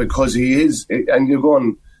 because he is, and you're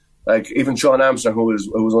going, like even Sean Armstrong, who was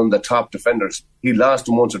one of the top defenders, he lost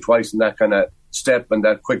him once or twice in that kind of step and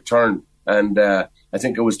that quick turn. And I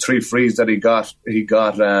think it was 3 frees that he got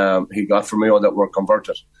from Mayo that were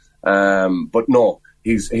converted. But no,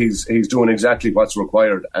 he's doing exactly what's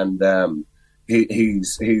required, and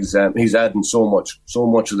he's adding so much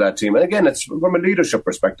to that team. And again, it's from a leadership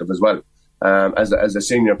perspective as well. As a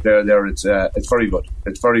senior player there, it's very good.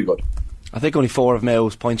 It's very good. I think only 4 of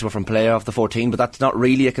Mayo's points were from play off the 14, but that's not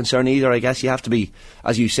really a concern either. I guess you have to be,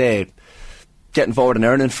 as you say, getting forward and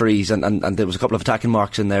earning frees, and there was a couple of attacking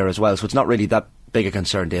marks in there as well, so it's not really that big a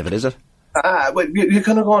concern, David, is it? Well, you're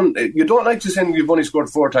kind of going, you don't like to say you've only scored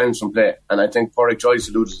 4 times from play, and I think Pádraig Joyce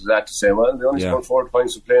alluded to that, to say, well, they only scored 4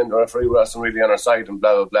 points from play and the referee wasn't really on our side and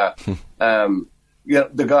blah blah blah.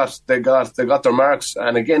 They got their marks,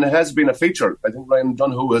 and again, it has been a feature. I think Ryan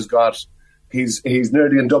Dunhu has got, he's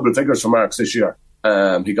nearly in double figures for marks this year.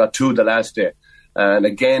 He got 2 the last day. And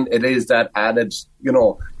again, it is that added, you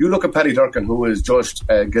look at Paddy Durcan, who is just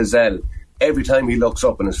a gazelle. Every time he looks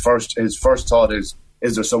up, and his first thought is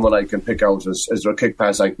there someone I can pick out? Is there a kick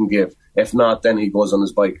pass I can give? If not, then he goes on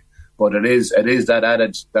his bike. But it is that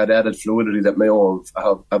added fluidity that Mayo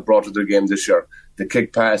have brought to their game this year. The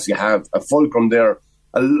kick pass, you have a fulcrum there,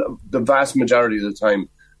 the vast majority of the time,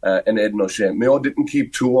 in Aidan O'Shea. Mayo didn't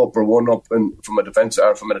keep 2 up or 1 up from a defence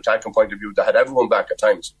or from an attacking point of view. They had everyone back at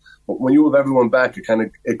times. But when you have everyone back,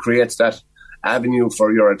 it creates that avenue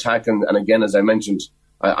for your attack. And again, as I mentioned,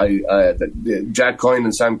 Jack Coyne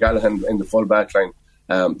and Sam Callahan in the full back line.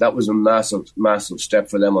 That was a massive step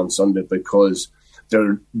for them on Sunday, because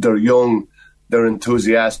they're young, they're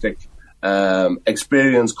enthusiastic.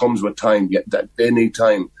 Experience comes with time. They need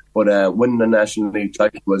time. But winning the National League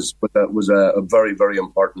title was a very, very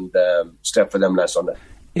important step for them last Sunday.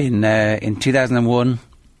 In 2001,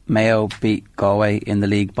 Mayo beat Galway in the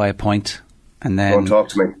league by a point, and then don't talk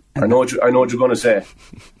to me. I know what you're going to say.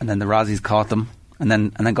 And then the Rossis caught them, and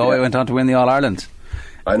then Galway went on to win the All Ireland.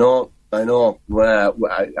 I know. And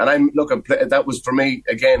I'm looking. That was for me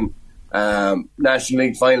again. National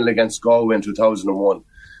League final against Galway in 2001.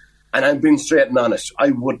 And I'm being straight and honest.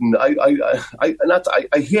 I wouldn't. I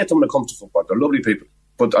hate them when it comes to football. They're lovely people,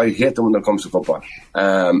 but I hate them when it comes to football.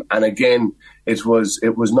 And again, it was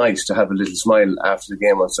nice to have a little smile after the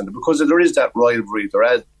game on Sunday, because there is that rivalry,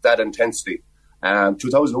 there is that intensity.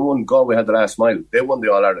 2001, Galway had the last smile. They won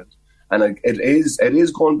the All Ireland, and it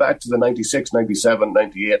is going back to the 96, 97,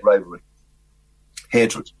 98 rivalry,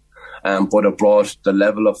 hatred. But it brought the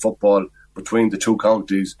level of football between the two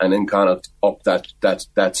counties and in Connacht up that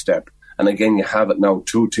step. And again, you have it now,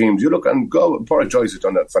 two teams. You look, and Pádraig Joyce has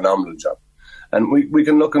done a phenomenal job. And we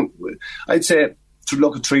can look, I'd say, to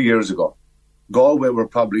look at 3 years ago, Galway were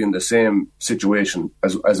probably in the same situation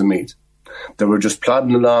as a Meath. They were just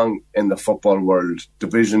plodding along in the football world,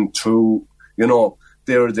 Division 2,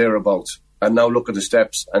 they're thereabouts. And now look at the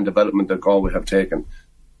steps and development that Galway have taken.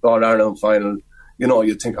 All Ireland final,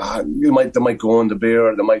 you think, they might go on the beer,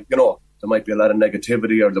 or they might, there might be a lot of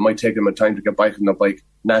negativity, or they might take them a time to get back on the bike.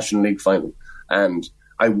 National League final. And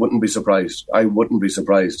I wouldn't be surprised.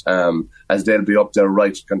 As they'll be up there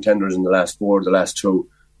right contenders in the last 4, the last 2.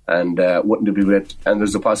 And wouldn't it be great? And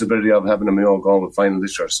there's the possibility of having a Mayo Galway final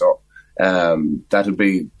this year. So that'll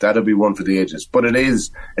be one for the ages. But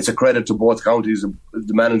it's a credit to both counties,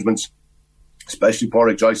 the managements, especially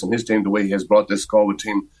Pádraig Joyce and his team, the way he has brought this Galway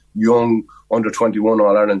team, young, under 21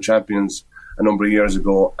 All Ireland champions a number of years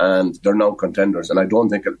ago, and they're now contenders, and I don't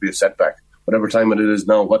think it'll be a setback. Whatever time it is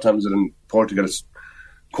now, what time is it in Portugal? It's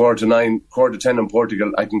 9:45 in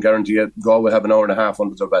Portugal. I can guarantee you Galway have an hour and a half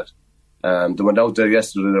under their belt. They went out there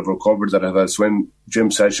yesterday, they've recovered, that have a swim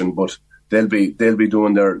gym session, but they'll be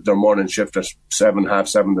doing their morning shift at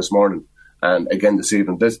 7:30 this morning, and again this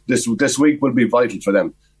evening. This week will be vital for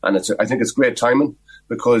them, and I think it's great timing,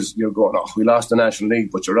 because you're going, we lost the National League,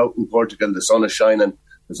 but you're out in Portugal, the sun is shining,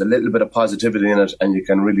 there's a little bit of positivity in it, and you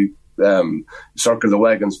can really circle the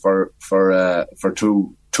wagons for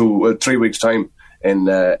 3 weeks time in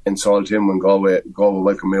Saltine when Galway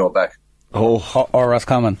welcome Mayo back. Or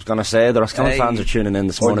Roscommon. I was going to say, the Roscommon fans are tuning in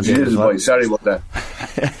this morning. Sorry about that.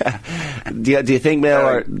 do you think,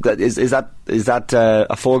 Mayo, is that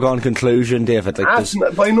a foregone conclusion, David?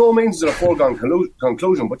 By no means is it a foregone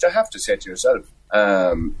conclusion, but you have to say to yourself,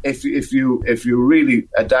 if you really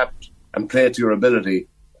adapt and play to your ability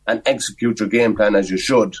and execute your game plan as you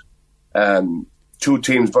should, two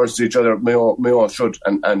teams versus each other, Mayo should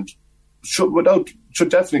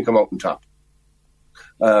definitely come out on top.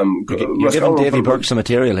 You're giving Davy Burke some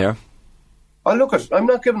material here. I'm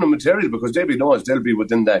not giving them material, because Davy knows they'll be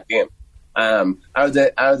within that game. Are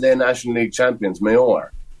they National League champions? Mayo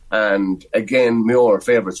are. And again, Mayo are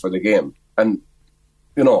favourites for the game. And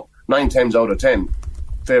 9 times out of 10,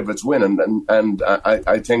 favourites win. And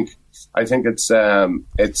I think it's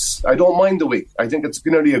I don't mind the week. I think it's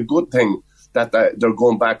nearly a good thing that they're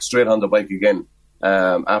going back straight on the bike again.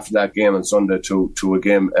 After that game on Sunday to a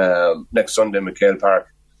game next Sunday in McHale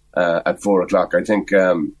Park at 4:00. I think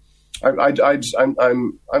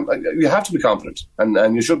you have to be confident,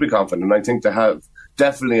 and you should be confident. And I think they have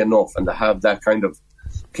definitely enough, and to have that kind of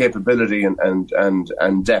capability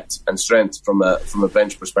and depth and strength from a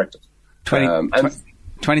bench perspective.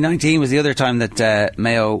 2019 was the other time that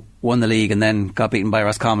Mayo won the league and then got beaten by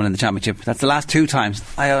Roscommon in the championship. That's the last 2 times.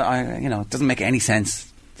 It doesn't make any sense.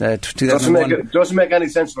 Doesn't make any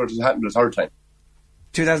sense for it to happen the third time.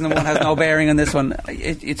 2001 has no bearing on this one.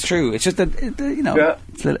 It's true. It's just that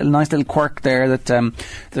it's a nice little quirk there that there's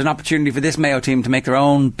an opportunity for this Mayo team to make their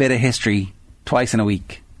own bit of history twice in a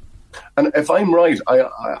week. And if I'm right,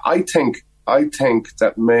 I think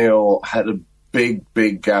that Mayo had a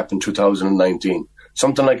big gap in 2019,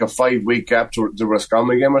 something like a 5-week gap to the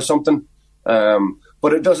Roscommon game or something.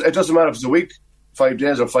 But it doesn't matter if it's a week, 5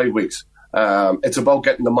 days, or 5 weeks. It's about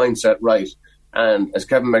getting the mindset right. And as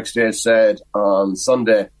Kevin McStay said on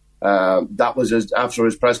Sunday, that was after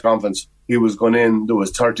his press conference. He was going in, there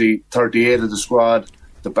was 38 of the squad,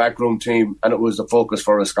 the backroom team, and it was the focus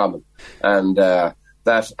for Roscommon. And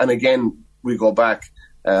again, we go back,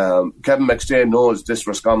 Kevin McStay knows this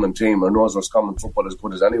Roscommon team, or knows Roscommon football as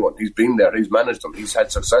good as anyone. He's been there, he's managed them, he's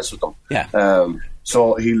had success with them. Yeah.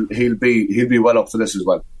 So he'll be well up for this as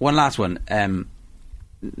well. One last one.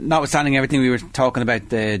 Notwithstanding everything we were talking about,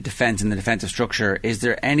 the defence and the defensive structure, is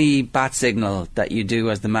there any bat signal that you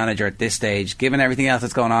do as the manager at this stage, given everything else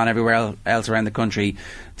that's going on everywhere else around the country,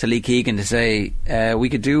 to Lee Keegan to say, we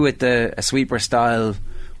could do with a sweeper style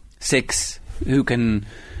 6 who can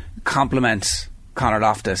complement Conor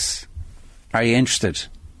Loftus? Are you interested?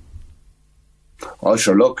 Oh,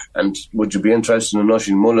 sure, look, and would you be interested in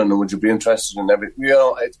Oisin Mullen, and would you be interested in everything?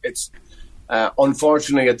 It's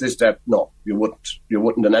unfortunately at this step, no, you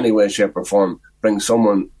wouldn't in any way, shape or form bring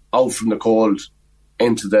someone out from the cold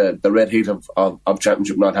into the red heat of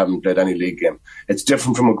championship, not having played any league game. It's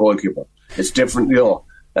different from a goalkeeper. It's different,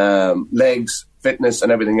 legs, fitness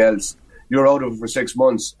and everything else. You're out of it for 6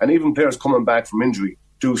 months, and even players coming back from injury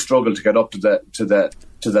do struggle to get up to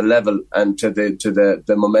the level and to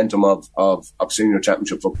the momentum of senior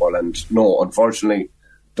championship football. And no, unfortunately,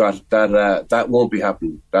 that won't be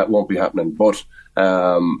happening. That won't be happening. But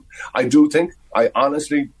I do think, I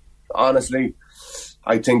honestly,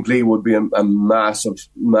 I think Lee would be a massive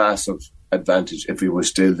advantage if he was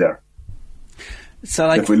still there. So,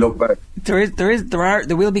 like, if we look back, there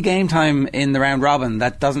will be game time in the round robin.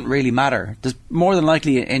 That doesn't really matter. There's more than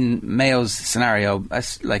likely in Mayo's scenario,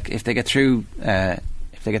 like if they get through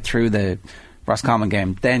the Roscommon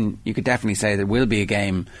game, then you could definitely say there will be a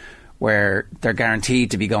game where they're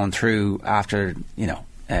guaranteed to be going through after, no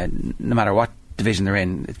matter what division they're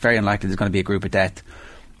in. It's very unlikely there's going to be a group of death,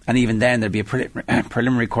 and even then there'll be a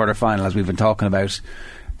preliminary quarter final, as we've been talking about,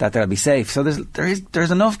 that they'll be safe. So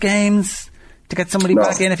there's enough games to get somebody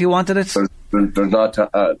back in if you wanted it. There's not,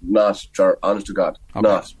 Jar, honest to God, okay.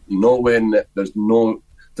 Not. No way. There's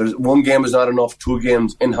one game is not enough. 2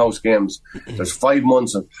 games, in-house games. There's 5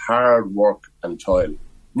 months of hard work and toil.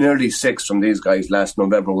 Nearly 6 from these guys last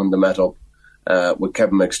November when they met up with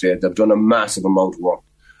Kevin McStay. They've done a massive amount of work.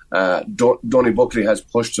 Donny Buckley has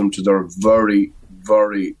pushed them to their very,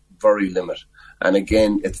 very, very limit. And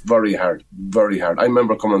again, it's very hard, very hard. I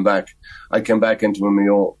remember coming back. I came back into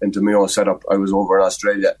Mayo setup. I was over in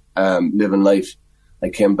Australia, living life. I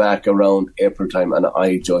came back around April time, and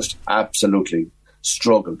I just absolutely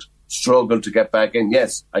struggled to get back in.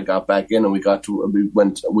 Yes, I got back in, and we went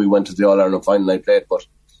to the All Ireland final. I played, but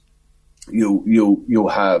you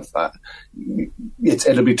have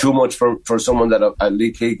it'll be too much for someone that at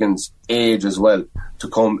Lee Keegan's age as well to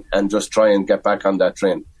come and just try and get back on that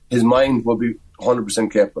train. His mind will be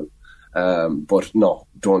 100% capable, but no,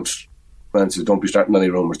 don't be starting any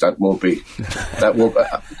rumours. That won't be.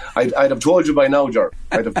 I'd have told you by now, Ger.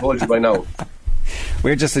 I'd have told you by now.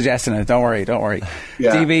 We're just suggesting it. Don't worry.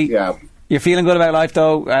 Yeah, DB, yeah. You're feeling good about life,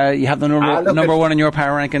 though. You have the number one in your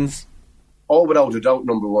power rankings. Oh, without a doubt,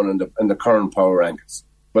 number one in the current power rankings.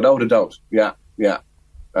 Without a doubt, yeah.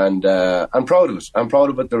 And I'm proud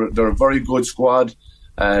of it. They're a very good squad.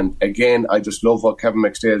 And again, I just love what Kevin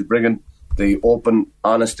McStay is bringing. The open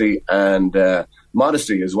honesty and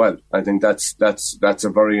modesty as well. I think that's a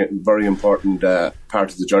very, very important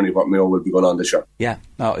part of the journey of what Mayo will be going on this year. Yeah,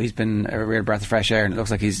 no, he's been a real breath of fresh air, and it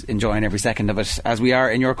looks like he's enjoying every second of it, as we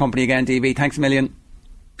are in your company again, DB. Thanks a million.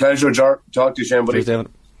 Pleasure, Jar. Talk to you, Shane, buddy. Cheers, David.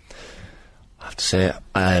 I have to say,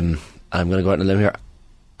 I'm going to go out on a limb here.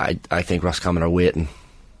 I think Roscommon are waiting.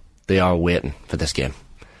 They are waiting for this game.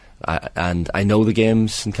 And I know the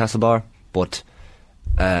games in Castlebar, but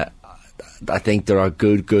I think there are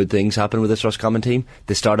good things happening with this Roscommon team.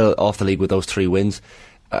 They started off the league with those 3 wins.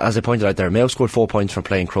 As I pointed out there, Mayo scored 4 points from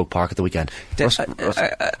playing Croke Park at the weekend.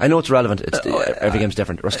 I know it's relevant. Every game's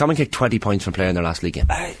different. Roscommon kicked 20 points from playing their last league game.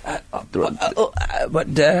 But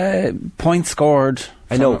points scored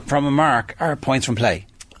from a mark are points from play.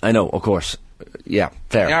 I know, of course. Yeah,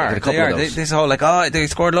 fair. They are. This whole they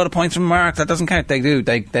scored a lot of points from marks. That doesn't count. They do.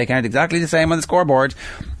 They count exactly the same on the scoreboard.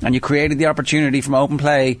 And you created the opportunity from open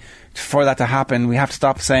play for that to happen. We have to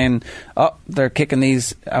stop saying, they're kicking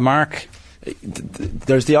these a mark.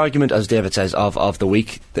 There's the argument, as David says, of the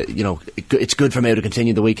week. That, it's good for Mayo to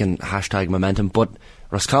continue the week and hashtag momentum. But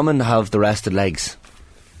Roscommon have the rested legs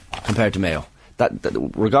compared to Mayo. That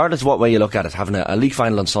regardless of what way you look at it, having a league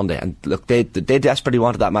final on Sunday, and look, they desperately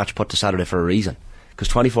wanted that match put to Saturday for a reason, because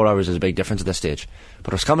 24 hours is a big difference at this stage.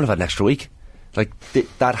 But Roscommon have had an extra week.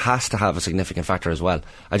 That has to have a significant factor as well.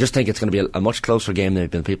 I just think it's going to be a much closer game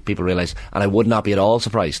than people realise, and I would not be at all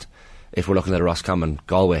surprised if we're looking at a Roscommon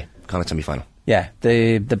Galway Connacht semi-final. Yeah,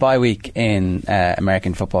 the bye week in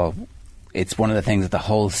American football it's one of the things that the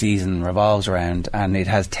whole season revolves around, and it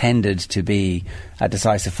has tended to be a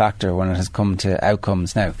decisive factor when it has come to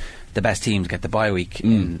outcomes. Now, the best teams get the bye week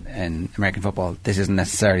in American football. This isn't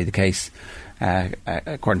necessarily the case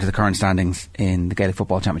according to the current standings in the Gaelic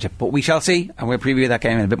Football Championship, but we shall see, and we'll preview that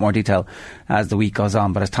game in a bit more detail as the week goes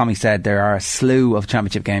on. But as Tommy said, there are a slew of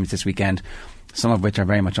championship games this weekend, some of which are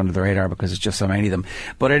very much under the radar because there's just so many of them.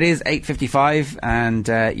 But it is 8:55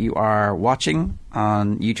 and you are watching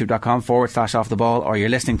on youtube.com/off the ball, or you're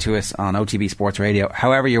listening to us on OTB Sports Radio.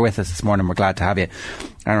 However you're with us this morning, we're glad to have you.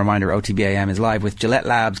 And a reminder, OTB AM is live with Gillette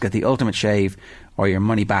Labs. Get the ultimate shave or your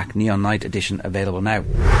money back. Neon Night edition available now.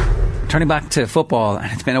 Turning back to football,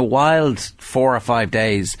 and it's been a wild 4 or 5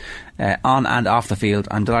 days on and off the field.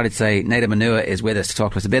 I'm delighted to say Nader Manua is with us to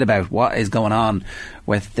talk to us a bit about what is going on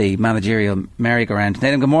with the managerial merry-go-round.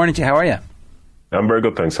 Nader, good morning to you. How are you? I'm very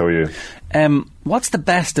good, thanks. How are you? What's the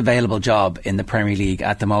best available job in the Premier League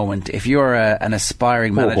at the moment if you're an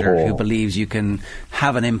aspiring manager who believes you can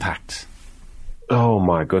have an impact? Oh,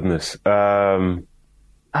 my goodness.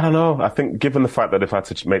 I don't know. I think given the fact that they've had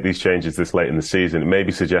to make these changes this late in the season, it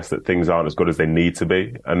maybe suggests that things aren't as good as they need to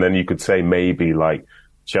be. And then you could say maybe like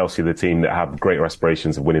Chelsea, the team that have greater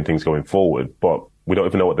aspirations of winning things going forward, but we don't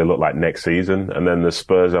even know what they look like next season. And then the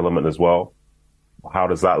Spurs element as well. How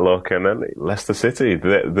does that look? And then Leicester City,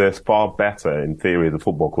 they're far better in theory as a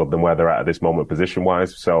football club than where they're at this moment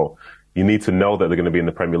position-wise. So you need to know that they're going to be in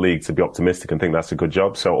the Premier League to be optimistic and think that's a good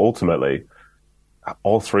job. So ultimately,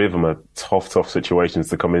 all three of them are tough situations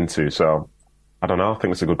to come into. So I don't know. I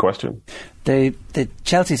think it's a good question. The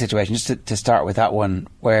Chelsea situation, just to start with that one,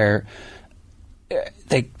 where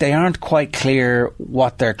they aren't quite clear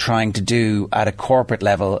what they're trying to do at a corporate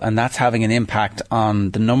level, and that's having an impact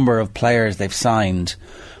on the number of players they've signed.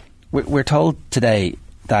 We're told today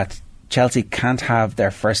that Chelsea can't have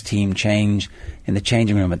their first team change in the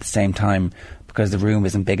changing room at the same time because the room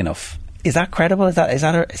isn't big enough. Is that credible? Is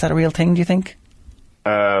that a real thing, do you think?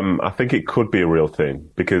 I think it could be a real thing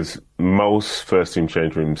because most first team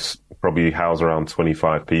change rooms probably house around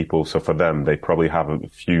 25 people. So for them, they probably have a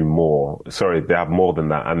few more. Sorry, they have more than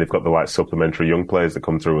that. And they've got the right supplementary young players that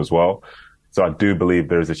come through as well. So I do believe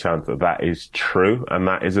there is a chance that that is true. And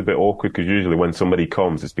that is a bit awkward because usually when somebody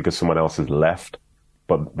comes, it's because someone else has left.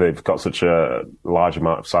 But they've got such a large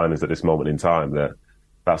amount of signings at this moment in time that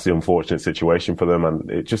that's the unfortunate situation for them. And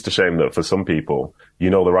it's just a shame that for some people, you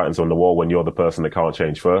know the writing's on the wall when you're the person that can't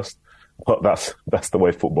change first. But that's the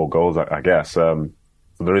way football goes, I guess. So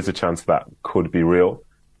there is a chance that could be real.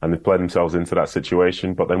 And they've played themselves into that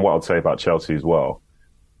situation. But then what I'd say about Chelsea as well,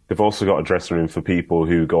 they've also got a dressing room for people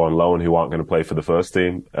who go on loan who aren't going to play for the first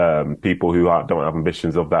team, people who don't have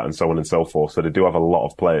ambitions of that and so on and so forth. So they do have a lot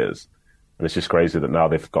of players. And it's just crazy that now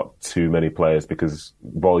they've got too many players because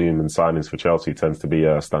volume and signings for Chelsea tends to be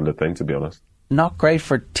a standard thing, to be honest. Not great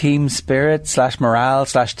for team spirit / morale /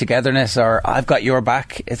 togetherness, or I've got your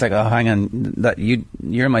back. It's like, oh, hang on,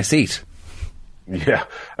 you're in my seat. Yeah,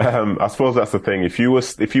 I suppose that's the thing. If you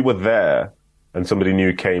were there and somebody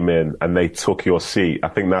new came in and they took your seat, I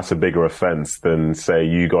think that's a bigger offence than, say,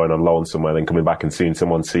 you going on loan somewhere and then coming back and seeing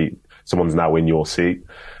someone's now in your seat.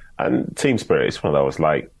 And team spirit is one of those,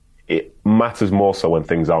 like, it matters more so when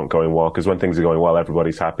things aren't going well, because when things are going well,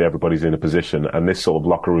 everybody's happy, everybody's in a position. And this sort of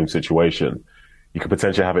locker room situation, you could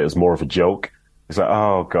potentially have it as more of a joke. It's like,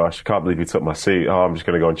 oh gosh, I can't believe you took my seat. Oh, I'm just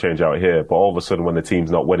going to go and change out here. But all of a sudden, when the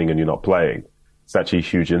team's not winning and you're not playing, it's actually a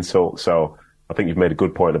huge insult. So I think you've made a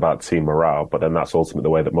good point about team morale, but then that's ultimately the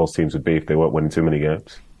way that most teams would be if they weren't winning too many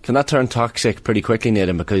games. Can that turn toxic pretty quickly,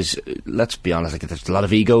 Nathan? Because let's be honest, like, there's a lot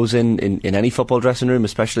of egos in any football dressing room,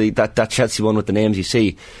 especially that Chelsea one with the names you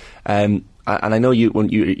see. And I know you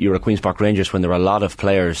were at Queen's Park Rangers when there were a lot of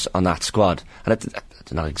players on that squad, and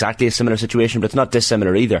it's not exactly a similar situation, but it's not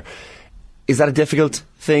dissimilar either. Is that a difficult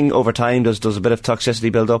thing over time? Does a bit of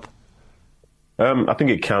toxicity build up? I think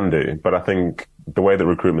it can do, but I think the way that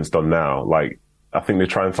recruitment's done now, like, I think they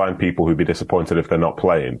try and find people who'd be disappointed if they're not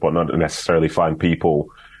playing, but not necessarily find people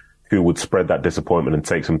who would spread that disappointment and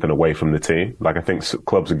take something away from the team. Like, I think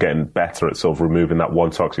clubs are getting better at sort of removing that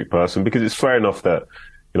one toxic person, because it's fair enough that,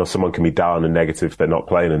 you know, someone can be down and negative if they're not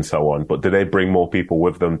playing and so on, but do they bring more people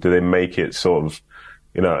with them? Do they make it sort of,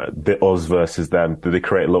 you know, the us versus them? Do they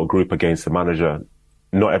create a little group against the manager?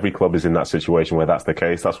 Not every club is in that situation where that's the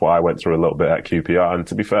case. That's what I went through a little bit at QPR, and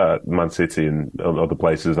to be fair, Man City and other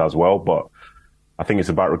places as well. But I think it's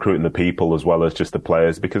about recruiting the people as well as just the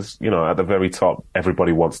players, because, you know, at the very top,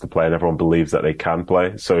 everybody wants to play and everyone believes that they can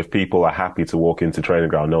play. So if people are happy to walk into training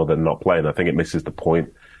ground and know they're not playing, I think it misses the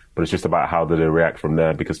point. But it's just about how do they react from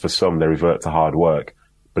there, because for some, they revert to hard work.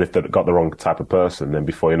 But if they've got the wrong type of person, then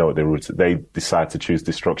before you know it, they decide to choose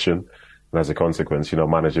destruction. And as a consequence,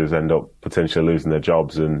 managers end up potentially losing their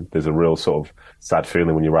jobs, and there's a real sort of sad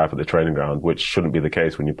feeling when you arrive at the training ground, which shouldn't be the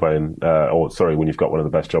case when you're playing, when you've got one of the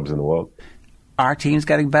best jobs in the world. Are teams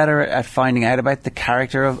getting better at finding out about the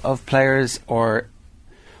character of players, or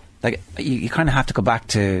you kind of have to go back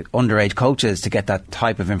to underage coaches to get that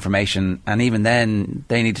type of information, and even then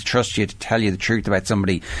they need to trust you to tell you the truth about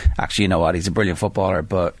somebody. Actually, you know what, he's a brilliant footballer,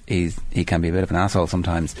 but he can be a bit of an asshole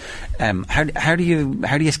sometimes. How do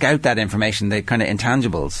you scout that information, the kind of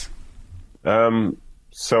intangibles?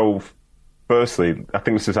 So firstly, I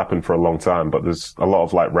think this has happened for a long time, but there's a lot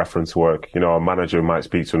of reference work. A manager might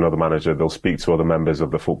speak to another manager, they'll speak to other members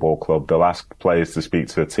of the football club, they'll ask players to speak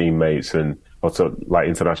to teammates or to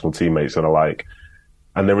international teammates and alike.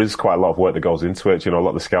 And there is quite a lot of work that goes into it. A lot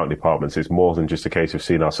of the scouting departments, it's more than just a case of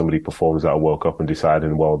seeing how somebody performs at a World Cup and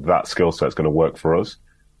deciding, well, that skill set's going to work for us.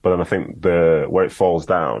 But then I think where it falls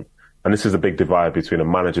down, and this is a big divide between a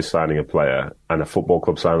manager signing a player and a football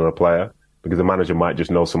club signing a player, because a manager might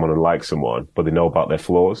just know someone and like someone, but they know about their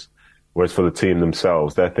flaws. Whereas for the team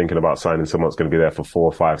themselves, they're thinking about signing someone that's going to be there for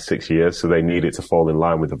 4, 5, 6 years, so they need it to fall in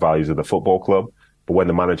line with the values of the football club. But when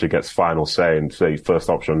the manager gets final say and say first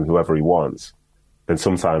option, whoever he wants, then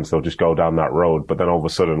sometimes they'll just go down that road. But then all of a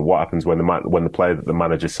sudden, what happens when the player that the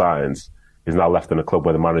manager signs is now left in a club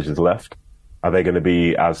where the manager's left? Are they going to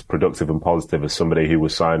be as productive and positive as somebody who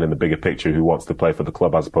was signed in the bigger picture who wants to play for the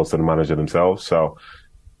club as opposed to the manager themselves? So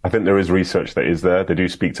I think there is research that is there. They do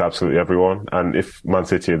speak to absolutely everyone. And if Man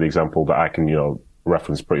City are the example that I can,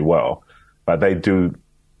 reference pretty well, they do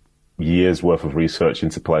years worth of research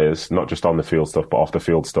into players, not just on the field stuff, but off the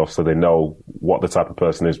field stuff. So they know what the type of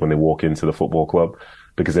person is when they walk into the football club,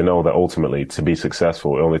 because they know that ultimately to be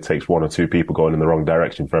successful, it only takes 1 or 2 people going in the wrong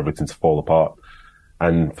direction for everything to fall apart.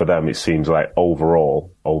 And for them, it seems like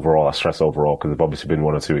overall, I stress overall, because there've obviously been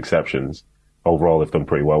 1 or 2 exceptions. Overall, they've done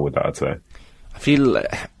pretty well with that, I'd say. I feel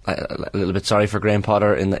a little bit sorry for Graham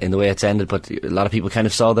Potter in the way it's ended, but a lot of people kind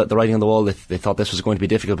of saw the writing on the wall. They thought this was going to be a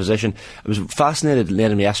difficult position. I was fascinated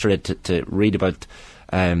later yesterday to read about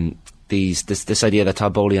this idea that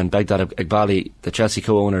Todd Bowley and Begdad Iqbali, the Chelsea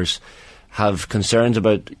co-owners, have concerns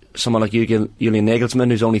about someone like Julian Nagelsmann,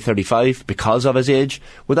 who's only 35, because of his age.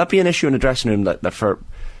 Would that be an issue in the dressing room that for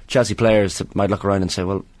Chelsea players that might look around and say,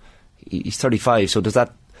 well, he's 35, so does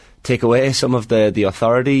that take away some of the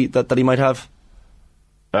authority that he might have?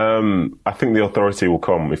 I think the authority will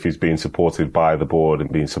come if he's being supported by the board and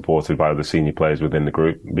being supported by the senior players within the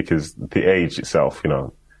group, because the age itself,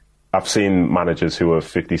 I've seen managers who are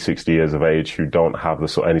 50, 60 years of age who don't have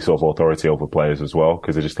any sort of authority over players as well,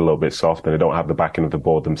 because they're just a little bit soft and they don't have the backing of the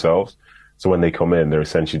board themselves. So when they come in, they're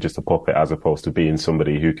essentially just a puppet as opposed to being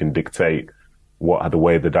somebody who can dictate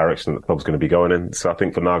the direction that the club's going to be going in. So I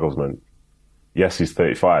think for Nagelsmann, yes, he's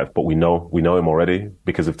 35, but we know him already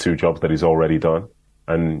because of 2 jobs that he's already done.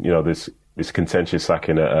 And, this contentious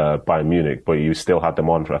sacking at Bayern Munich, but you still had them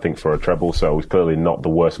on, for a treble, so he's clearly not the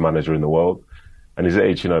worst manager in the world. And his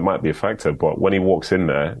age, it might be a factor, but when he walks in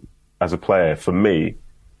there, as a player, for me,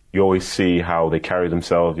 you always see how they carry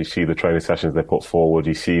themselves, you see the training sessions they put forward,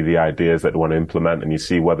 you see the ideas that they want to implement, and you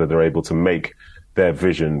see whether they're able to make their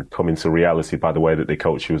vision come into reality by the way that they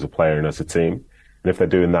coach you as a player and as a team. And if they're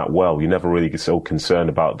doing that well, you never really get so concerned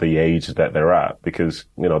about the age that they're at, because,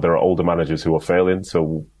 there are older managers who are failing.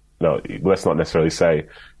 So, let's not necessarily say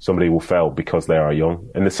somebody will fail because they are young.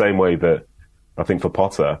 In the same way that I think for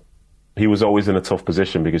Potter, he was always in a tough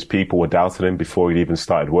position because people were doubting him before he'd even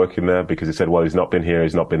started working there, because he said, well, he's not been here,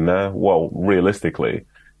 he's not been there. Well, realistically,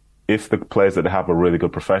 if the players that they have are really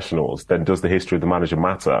good professionals, then does the history of the manager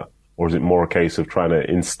matter? Or is it more a case of trying to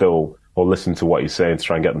instill or listen to what he's saying to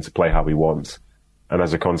try and get them to play how he wants? And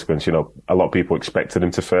as a consequence, a lot of people expected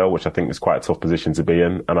him to fail, which I think is quite a tough position to be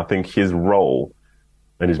in. And I think his role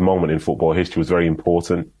and his moment in football history was very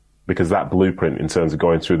important, because that blueprint in terms of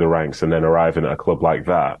going through the ranks and then arriving at a club like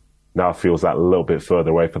that now feels that a little bit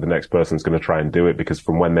further away for the next person who's going to try and do it, because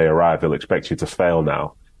from when they arrive, they'll expect you to fail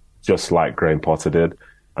now, just like Graham Potter did.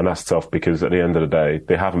 And that's tough, because at the end of the day,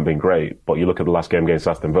 they haven't been great. But you look at the last game against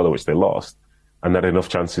Aston Villa, which they lost, and they had enough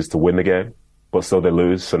chances to win the game, but still they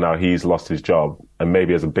lose. So now he's lost his job, and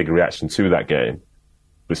maybe as a big reaction to that game.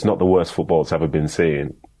 But it's not the worst football that's ever been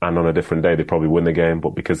seen. And on a different day, they probably win the game,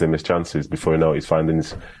 but because they miss chances, before you know it, he's finding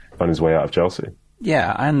his way out of Chelsea.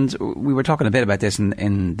 Yeah, and we were talking a bit about this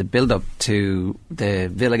in the build-up to the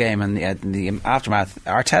Villa game and the aftermath.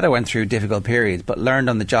 Arteta went through difficult periods, but learned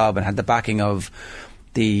on the job and had the backing of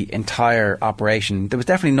the entire operation. There was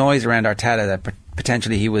definitely noise around Arteta that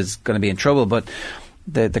potentially he was going to be in trouble, but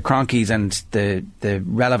the Cronkies and the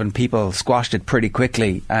relevant people squashed it pretty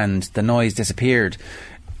quickly, and the noise disappeared.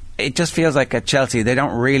 it just feels like at Chelsea they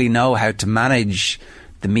don't really know how to manage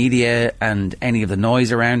the media and any of the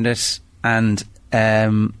noise around it, and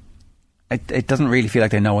it doesn't really feel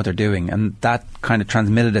like they know what they're doing, and that kind of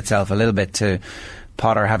transmitted itself a little bit to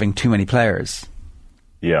Potter having too many players.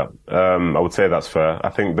 Yeah, I would say that's fair. I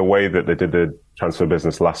think the way that they did the transfer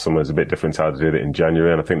business last summer is a bit different to how they did it in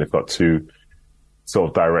January, and I think they've got two sort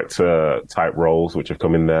of director type roles which have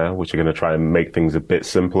come in there, which are going to try and make things a bit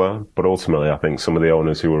simpler. But ultimately, I think some of the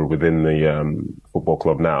owners who are within the football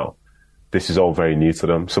club now, this is all very new to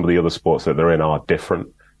them. Some of the other sports that they're in are different.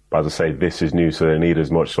 But as I say, this is new, so they need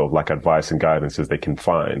as much sort of like advice and guidance as they can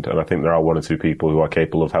find. And I think there are one or two people who are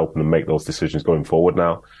capable of helping them make those decisions going forward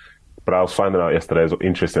now. But I was finding out yesterday,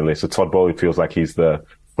 interestingly, so Todd Bowley feels like he's the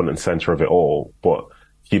front and centre of it all, but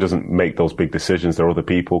he doesn't make those big decisions. There are other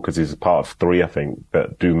people, because he's part of three, I think,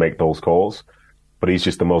 that do make those calls. But he's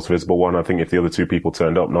just the most visible one. I think if the other two people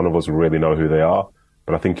turned up, none of us would really know who they are.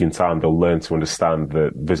 But I think in time they'll learn to understand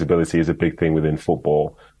that visibility is a big thing within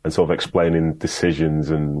football, and sort of explaining decisions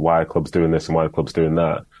and why a club's doing this and why a club's doing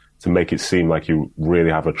that to make it seem like you really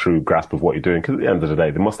have a true grasp of what you're doing. Because at the end of the day,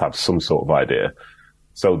 they must have some sort of idea.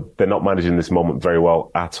 So they're not managing this moment very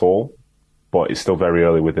well at all, but it's still very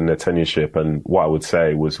early within their tenureship. And what I would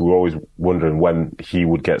say was we were always wondering when he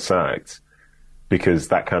would get sacked, because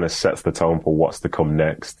that kind of sets the tone for what's to come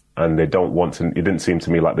next. And they don't want to, it didn't seem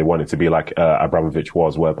to me like they wanted to be like Abramovich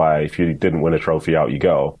was, whereby if you didn't win a trophy, out you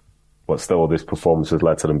go. But still, this performance has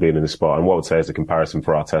led to them being in the spot. And what I would say is a comparison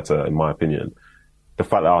for Arteta, in my opinion, the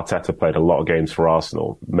fact that Arteta played a lot of games for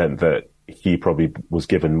Arsenal meant that he probably was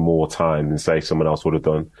given more time than, say, someone else would have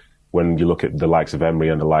done. When you look at the likes of Emery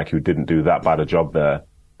and the like, who didn't do that bad a job there.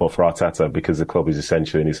 But for Arteta, because the club is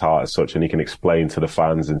essentially in his heart as such, and he can explain to the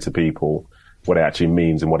fans and to people what it actually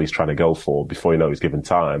means and what he's trying to go for before you know he's given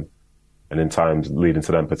time. And in times leading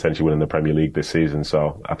to them potentially winning the Premier League this season.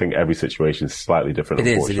 So I think every situation is slightly different,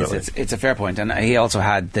 unfortunately. It is. It's a fair point. And he also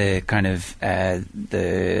had the kind of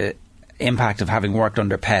the impact of having worked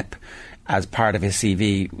under Pep as part of his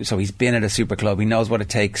CV. So he's been at a super club. He knows what it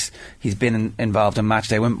takes. He's been involved in match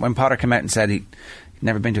day. When Potter came out and said he'd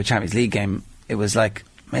never been to a Champions League game, it was like,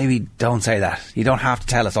 maybe don't say that. You don't have to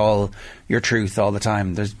tell us all your truth all the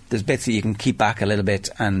time. There's bits that you can keep back a little bit,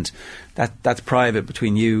 and that's private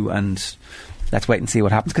between you, and let's wait and see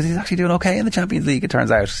what happens, because he's actually doing okay in the Champions League, it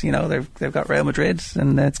turns out. You know, they've got Real Madrid,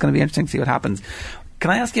 and it's going to be interesting to see what happens.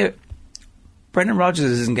 Can I ask you, Brendan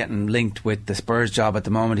Rodgers isn't getting linked with the Spurs job at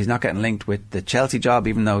the moment. He's not getting linked with the Chelsea job,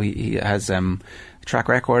 even though he has a track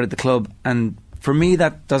record at the club. And for me,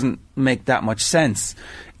 that doesn't make that much sense.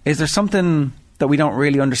 Is there something that we don't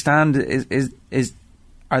really understand?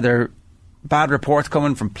 Are there bad reports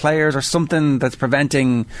coming from players, or something that's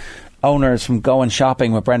preventing owners from going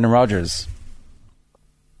shopping with Brendan Rodgers?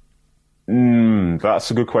 That's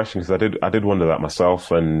a good question, because I did wonder that myself.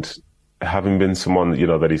 And having been someone, you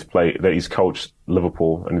know, that he's coached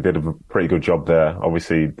Liverpool, and he did a pretty good job there.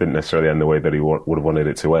 Obviously, didn't necessarily end the way that he would have wanted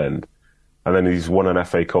it to end. And then he's won an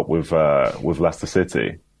FA Cup with Leicester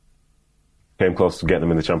City. Came close to getting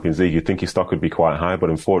them in the Champions League. You'd think his stock would be quite high,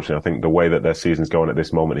 but unfortunately, I think the way that their season's going at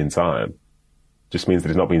this moment in time just means that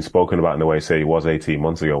he's not being spoken about in the way, say, he was 18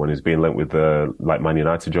 months ago when he's being linked with the like Man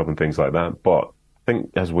United job and things like that. But I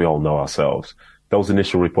think, as we all know ourselves, those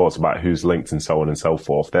initial reports about who's linked and so on and so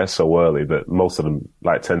forth, they're so early that most of them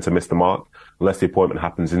like tend to miss the mark. Unless the appointment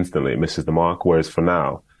happens instantly, it misses the mark. Whereas for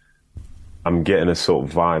now, I'm getting a sort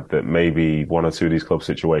of vibe that maybe one or two of these club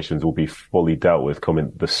situations will be fully dealt with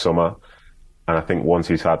coming this summer. And I think once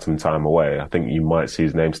he's had some time away, I think you might see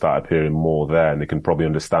his name start appearing more there, and they can probably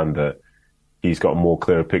understand that he's got a more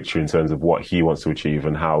clearer picture in terms of what he wants to achieve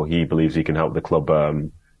and how he believes he can help the club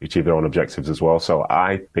achieve their own objectives as well. So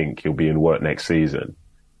I think he'll be in work next season,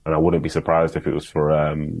 and I wouldn't be surprised if it was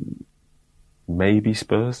for maybe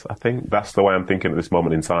Spurs. I think that's the way I'm thinking at this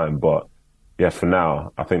moment in time. But yeah, for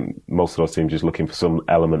now, I think most of those teams are just looking for some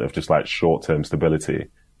element of just like short-term stability.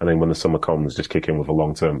 And then when the summer comes, just kick in with a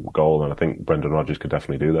long-term goal. And I think Brendan Rodgers could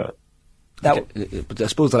definitely do that. But I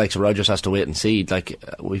suppose the likes of Rodgers has to wait and see. Like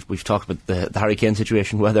we've talked about the Harry Kane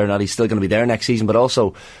situation, whether or not he's still going to be there next season, but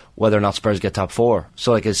also whether or not Spurs get top four.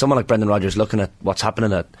 So like, is someone like Brendan Rodgers looking at what's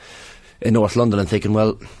happening in North London and thinking,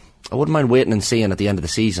 well, I wouldn't mind waiting and seeing at the end of the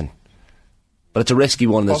season. But it's a risky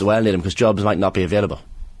one as well, Liam, because jobs might not be available.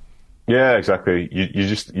 Yeah, exactly.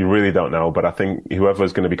 You really don't know. But I think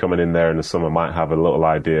whoever's going to be coming in there in the summer might have a little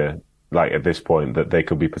idea, like at this point, that they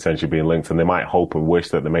could be potentially being linked, and they might hope and wish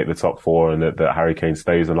that they make the top four and that Harry Kane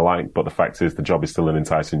stays and the like. But the fact is, the job is still an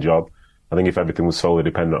enticing job. I think if everything was solely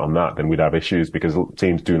dependent on that, then we'd have issues, because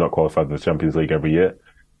teams do not qualify for the Champions League every year.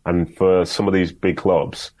 And for some of these big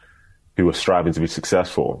clubs, who are striving to be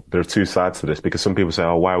successful. There are two sides to this, because some people say,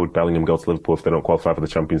 oh, why would Bellingham go to Liverpool if they don't qualify for the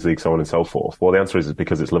Champions League, so on and so forth? Well, the answer is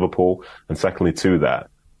because it's Liverpool. And secondly to that,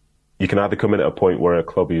 you can either come in at a point where a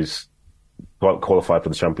club is qualified for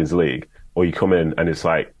the Champions League, or you come in and it's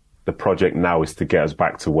like, the project now is to get us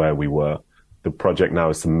back to where we were. The project now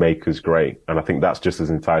is to make us great. And I think that's just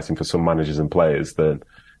as enticing for some managers and players than,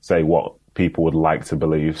 say, what people would like to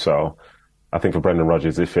believe. So I think for Brendan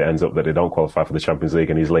Rodgers, if it ends up that they don't qualify for the Champions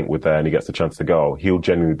League and he's linked with there and he gets the chance to go, he'll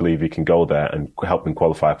genuinely believe he can go there and help them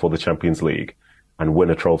qualify for the Champions League and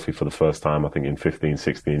win a trophy for the first time, I think, in 15,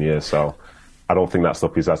 16 years. So I don't think that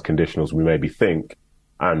stuff is as conditional as we maybe think.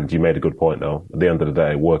 And you made a good point, though. At the end of the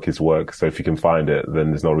day, work is work. So if you can find it,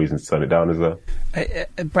 then there's no reason to turn it down, is there?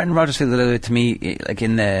 Brendan Rodgers feels a little bit to me like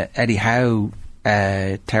in the Eddie Howe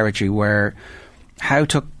territory, where Howe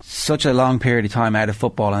took such a long period of time out of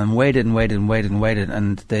football and waited and waited and waited and waited,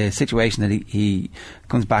 and the situation that he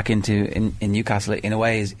comes back into in Newcastle in a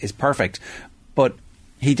way is perfect. But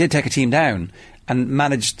he did take a team down and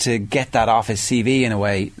managed to get that off his CV in a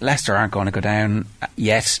way. Leicester aren't going to go down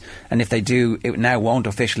yet, and if they do, it now won't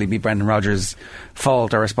officially be Brendan Rodgers'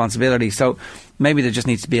 fault or responsibility. So maybe there just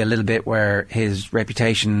needs to be a little bit where his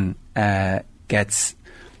reputation gets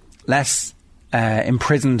less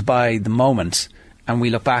imprisoned by the moment, and we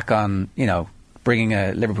look back on, you know, bringing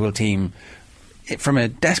a Liverpool team from a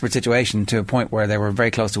desperate situation to a point where they were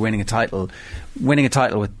very close to winning a title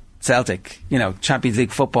with Celtic, you know, Champions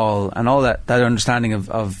League football and all that understanding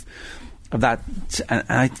of that. And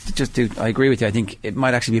I agree with you. I think it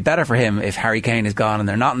might actually be better for him if Harry Kane is gone and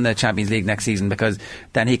they're not in the Champions League next season, because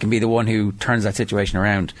then he can be the one who turns that situation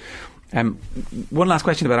around. One last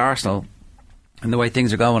question about Arsenal and the way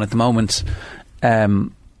things are going at the moment.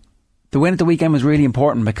 The win at the weekend was really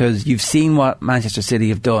important because you've seen what Manchester City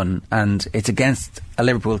have done, and it's against a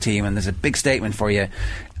Liverpool team, and there's a big statement for you,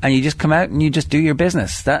 and you just come out and you just do your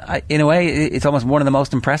business. That, in a way, it's almost one of the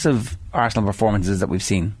most impressive Arsenal performances that we've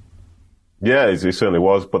seen. Yeah, it certainly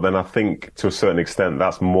was, but then I think to a certain extent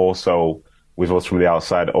that's more so with us from the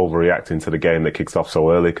outside overreacting to the game that kicks off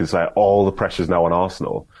so early, because all the pressure's now on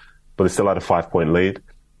Arsenal, but they still had a 5-point lead.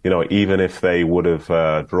 You know, even if they would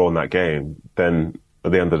have drawn that game, then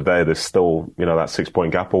at the end of the day, there's still, you know, that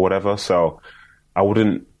 6-point gap or whatever. So I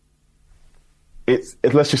wouldn't.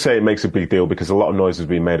 Let's just say it makes a big deal because a lot of noise has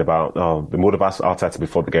been made about. Oh, they would have asked Arteta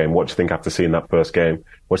before the game, what do you think after seeing that first game?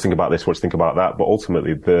 What do you think about this? What do you think about that? But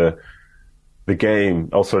ultimately, the game,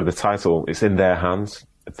 the title, it's in their hands.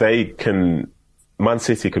 Man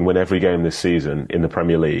City can win every game this season in the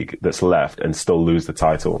Premier League that's left and still lose the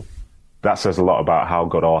title. That says a lot about how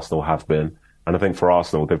good Arsenal have been. And I think for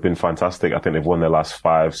Arsenal, they've been fantastic. I think they've won their last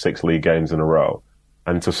 5-6 league games in a row.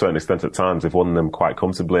 And to a certain extent at times, they've won them quite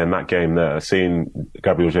comfortably. And that game there, seeing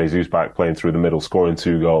Gabriel Jesus back playing through the middle, scoring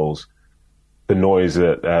 2 goals, the noise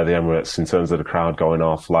at the Emirates in terms of the crowd going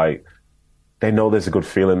off, like, they know there's a good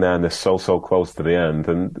feeling there and they're so close to the end.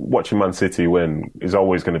 And watching Man City win is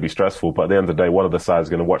always going to be stressful. But at the end of the day, one of the sides is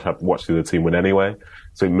going to watch the other team win anyway.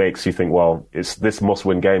 So it makes you think, well, this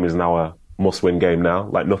must-win game is now a must-win game now.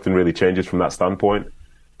 Like, nothing really changes from that standpoint.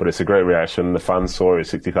 But it's a great reaction. The fans saw it.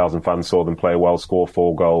 60,000 fans saw them play well, score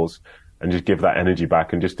 4 goals, and just give that energy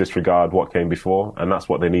back and just disregard what came before. And that's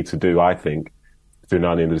what they need to do, I think, through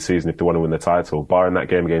now the end of the season if they want to win the title. Barring that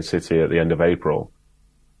game against City at the end of April,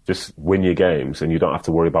 just win your games and you don't have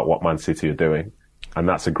to worry about what Man City are doing. And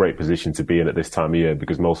that's a great position to be in at this time of year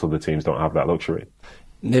because most of the teams don't have that luxury.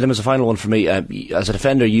 Needham, as a final one for me, as a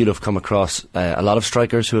defender, you'd have come across a lot of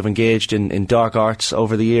strikers who have engaged in dark arts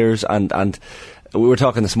over the years, and we were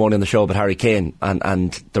talking this morning on the show about Harry Kane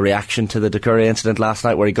and the reaction to the Doucouré incident last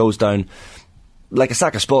night, where he goes down like a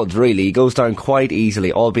sack of spuds, really. He goes down quite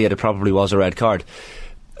easily, albeit it probably was a red card.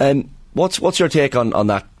 What's your take on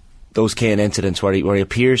that? Those Kane incidents where he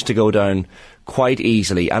appears to go down quite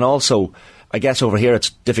easily, and also, I guess over here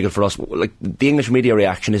it's difficult for us. Like, the English media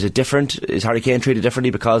reaction, is it different? Is Harry Kane treated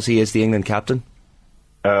differently because he is the England captain?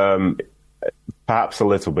 Perhaps a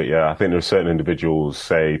little bit, yeah. I think there are certain individuals,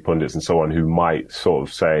 say pundits and so on, who might sort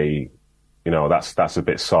of say, you know, that's a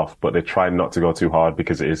bit soft, but they try not to go too hard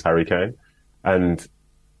because it is Harry Kane. And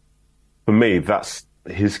for me, that's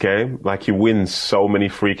his game. Like, he wins so many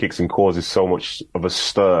free kicks and causes so much of a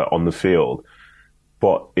stir on the field.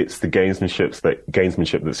 But it's the gamesmanship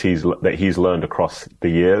that he's learned across the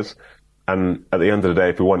years. And at the end of the day,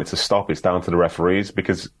 if we want it to stop, it's down to the referees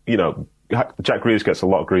because, you know, Jack Grealish gets a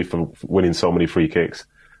lot of grief for winning so many free kicks.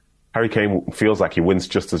 Harry Kane feels like he wins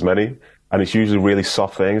just as many, and it's usually really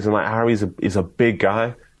soft things. And like, Harry is a big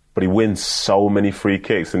guy, but he wins so many free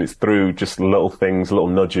kicks, and it's through just little things, little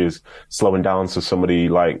nudges, slowing down so somebody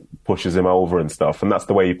like pushes him over and stuff. And that's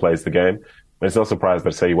the way he plays the game. And it's no surprise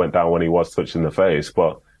that say he went down when he was touched in the face,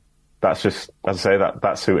 but that's just, as I say,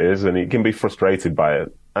 that's who it is, and he can be frustrated by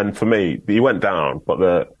it. And for me, he went down,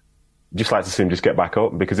 but just like to see him just get back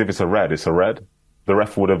up, because if it's a red, it's a red. The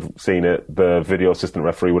ref would have seen it, the video assistant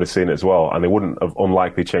referee would have seen it as well, and they wouldn't have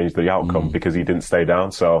unlikely changed the outcome because he didn't stay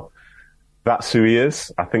down. So that's who he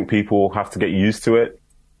is. I think people have to get used to it,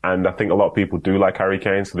 and I think a lot of people do like Harry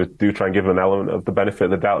Kane, so they do try and give him an element of the benefit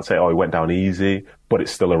of the doubt, say, oh, he went down easy, but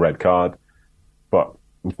it's still a red card. But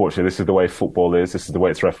unfortunately, this is the way football is, this is the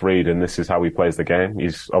way it's refereed, and this is how he plays the game.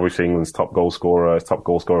 He's obviously England's top goal scorer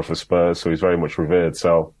for Spurs, so he's very much revered.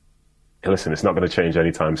 So listen, it's not going to change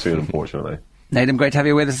anytime soon, unfortunately. Nathan, great to have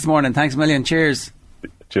you with us this morning. Thanks a million. Cheers.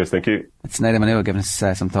 Cheers, thank you. It's Nathan Mayo giving us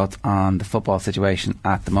some thoughts on the football situation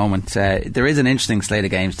at the moment. There is an interesting slate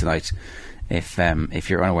of games tonight. If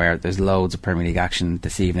you're unaware, there's loads of Premier League action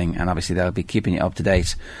this evening, and obviously they'll be keeping you up to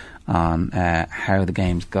date on how the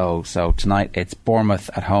games go. So tonight it's Bournemouth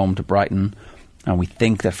at home to Brighton, and we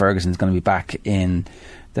think that Ferguson's going to be back in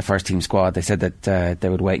the first team squad. They said that they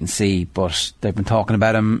would wait and see, but they've been talking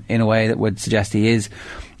about him in a way that would suggest he is.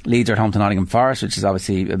 Leeds are at home to Nottingham Forest, which is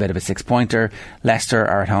obviously a bit of a 6-pointer. Leicester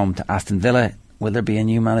are at home to Aston Villa. Will there be a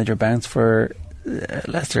new manager bounce for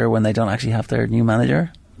Leicester when they don't actually have their new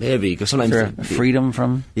manager? Maybe, because sometimes freedom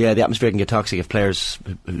from... Yeah, the atmosphere can get toxic if players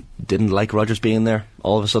who didn't like Rodgers being there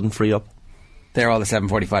all of a sudden free up. They're all the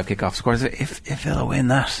 7:45 kickoffs. Of course, if Villa win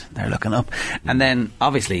that, they're looking up. And then,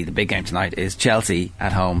 obviously, the big game tonight is Chelsea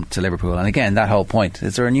at home to Liverpool. And again, that whole point.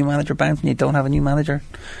 Is there a new manager bounce when you don't have a new manager?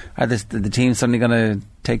 Are the team suddenly going to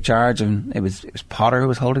take charge? And it was Potter who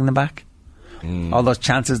was holding them back? All those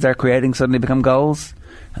chances they're creating suddenly become goals,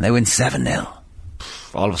 and they win 7-0.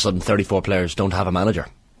 All of a sudden, 34 players don't have a manager.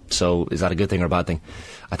 So is that a good thing or a bad thing?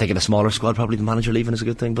 I think in a smaller squad, probably the manager leaving is a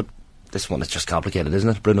good thing, but this one is just complicated, isn't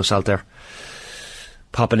it? Bruno Salter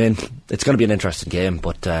popping in. It's going to be an interesting game,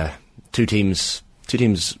 but two teams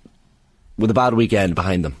with a bad weekend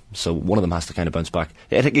behind them, so one of them has to kind of bounce back.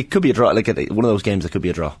 It could be a draw, like one of those games that could be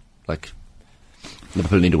a draw. Like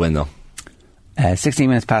Liverpool need to win though. 16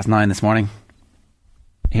 minutes past 9 this morning.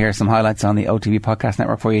 Here are some highlights on the OTB podcast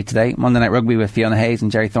network for you today. Monday Night Rugby with Fiona Hayes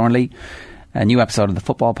and Jerry Thornley. A new episode of the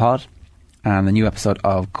Football Pod, and a new episode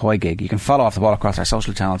of Koi Gig. You can follow Off the Ball across our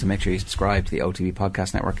social channels and make sure you subscribe to the OTB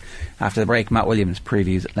podcast network. After the break, Matt Williams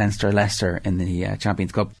previews Leinster in the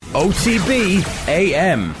Champions Cup. OTB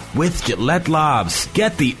AM with Gillette Labs.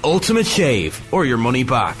 Get the ultimate shave or your money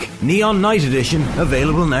back. Neon Night Edition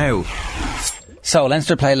available now. So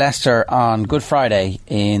Leinster play Leicester on Good Friday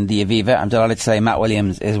in the Aviva. I'm delighted to say Matt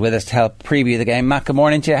Williams is with us to help preview the game. Matt, good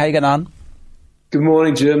morning to you. How you getting on? Good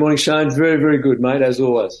morning, Jim. Morning, Shane. Very, very good, mate, as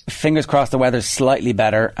always. Fingers crossed the weather's slightly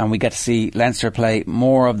better and we get to see Leinster play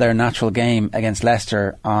more of their natural game against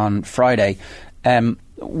Leicester on Friday.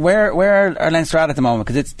 Where are Leinster at the moment?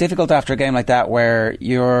 Because it's difficult after a game like that where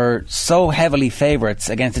you're so heavily favourites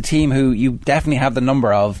against a team who you definitely have the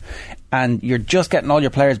number of, and you're just getting all your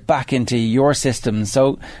players back into your system.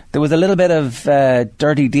 So there was a little bit of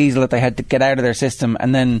dirty diesel that they had to get out of their system,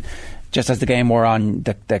 and then just as the game wore on,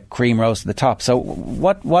 the cream rose to the top. So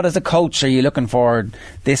what as a coach are you looking for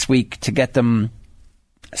this week to get them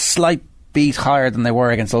a slight beat higher than they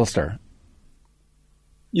were against Ulster?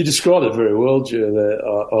 You described it very well,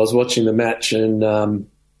 Joe. I was watching the match, and a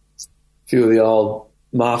few of the old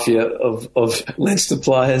mafia of Leinster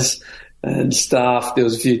players and staff, there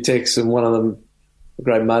was a few texts, and one of them, a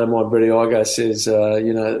great mate of mine, Brady Igo, says,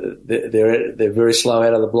 they're very slow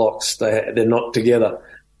out of the blocks. They're not together.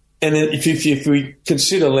 And if we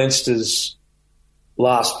consider Leinster's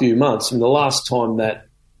last few months, the last time that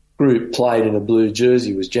group played in a blue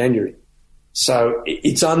jersey was January. So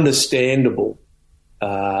it's understandable,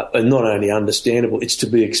 and not only understandable, it's to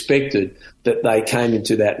be expected that they came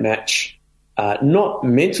into that match not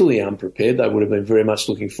mentally unprepared. They would have been very much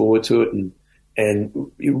looking forward to it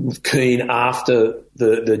and keen after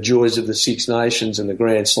the joys of the Six Nations and the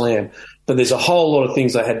Grand Slam. But there's a whole lot of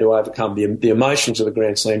things they had to overcome, the emotions of the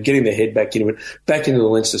Grand Slam, getting their head back into it, back into the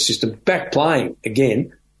Leinster system, back playing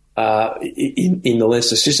again in the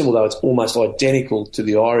Leinster system, although it's almost identical to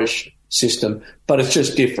the Irish system, but it's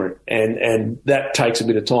just different, and that takes a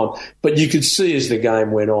bit of time. But you could see as the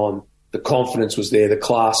game went on, the confidence was there, the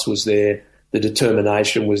class was there, the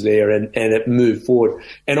determination was there, and it moved forward.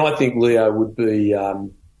 And I think Leo would be, I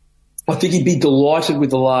think he'd be delighted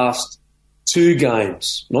with the last two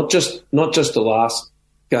games, not just the last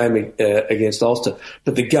game against Ulster,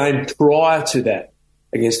 but the game prior to that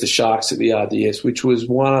against the Sharks at the RDS, which was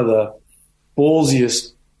one of the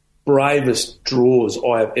ballsiest bravest draws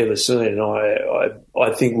I have ever seen. And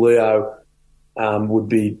I think Leo would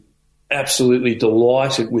be absolutely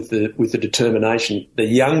delighted with the determination the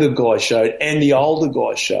younger guys showed and the older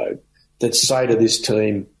guys showed that say to this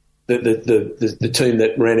team, the team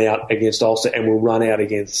that ran out against Ulster and will run out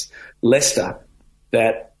against Leicester,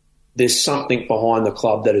 that there's something behind the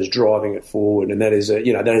club that is driving it forward, and that is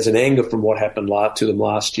an anger from what happened to them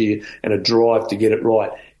last year and a drive to get it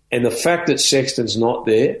right. And the fact that Sexton's not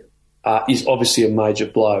there is obviously a major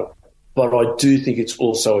blow. But I do think it's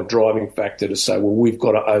also a driving factor to say, well, we've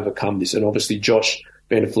got to overcome this. And obviously Josh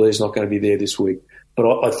Van der Fleer is not going to be there this week.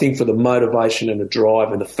 But I think for the motivation and the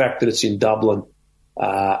drive and the fact that it's in Dublin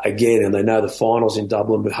again, and they know the final's in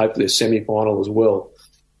Dublin, but hopefully a semi-final as well,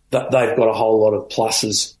 that they've got a whole lot of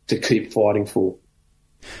pluses to keep fighting for.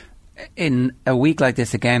 In a week like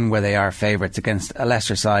this again, where they are favourites against a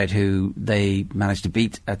Leicester side who they managed to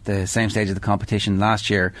beat at the same stage of the competition last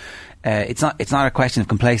year, it's not a question of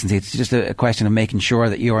complacency. It's just a question of making sure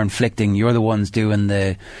that you're the ones doing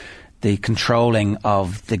the controlling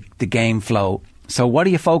of the game flow. So what are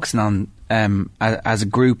you focusing on as a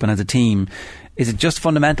group and as a team? Is it just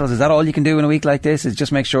fundamentals? Is that all you can do in a week like this? Is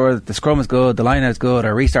just make sure that the scrum is good, the line out is good,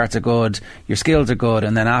 our restarts are good, your skills are good,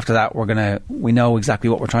 and then after that we know exactly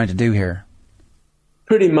what we're trying to do here?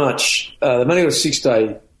 Pretty much. They've only got a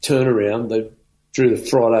 6-day turnaround. They drew the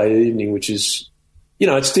Friday evening, which is,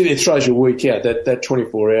 it throws your week out. That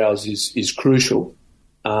 24 hours is crucial.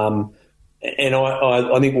 And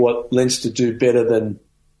I think what Leinster do better than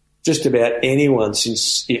just about anyone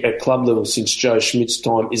since at club level since Joe Schmidt's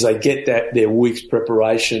time is they get their week's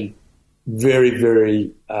preparation very,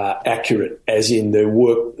 very accurate, as in the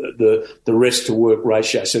rest to work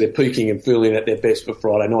ratio. So they're peaking and feeling at their best for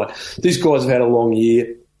Friday night. These guys have had a long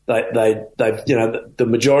year. They've the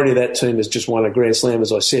majority of that team has just won a Grand Slam,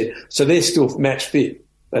 as I said. So they're still match fit.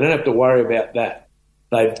 They don't have to worry about that.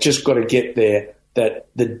 They've just got to get there. That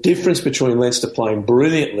the difference between Leinster playing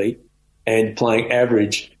brilliantly and playing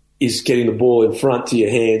average is getting the ball in front to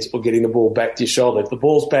your hands or getting the ball back to your shoulder. If the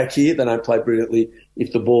ball's back here, they don't play brilliantly.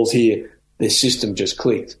 If the ball's here, their system just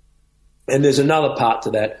clicked. And there's another part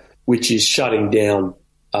to that, which is shutting down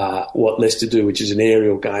what Leicester do, which is an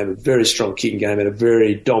aerial game, a very strong kicking game, and a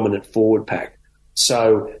very dominant forward pack.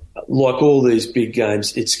 So, like all these big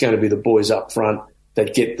games, it's going to be the boys up front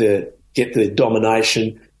that get the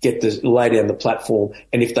domination, lay down the platform,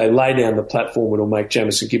 and if they lay down the platform, it'll make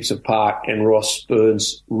Jamison Gibson Park and Ross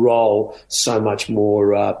Burns' role so much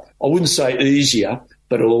more, I wouldn't say easier,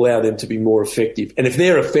 but it'll allow them to be more effective. And if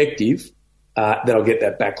they're effective, they'll get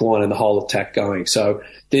that back line and the whole attack going. So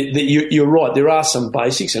you're right, there are some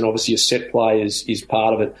basics, and obviously a set play is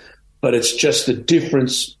part of it, but it's just the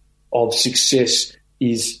difference of success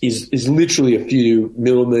is literally a few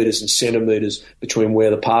millimetres and centimetres between where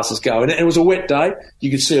the passes go. And it was a wet day. You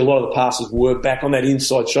could see a lot of the passes were back on that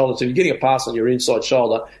inside shoulder. So if you're getting a pass on your inside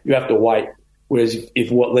shoulder, you have to wait. Whereas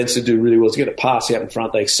if what Leinster do really well is get a pass out in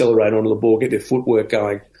front, they accelerate onto the ball, get their footwork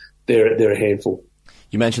going, they're a handful.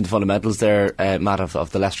 You mentioned the fundamentals there, Matt,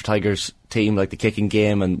 of the Leicester Tigers team, like the kicking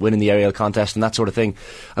game and winning the aerial contest and that sort of thing.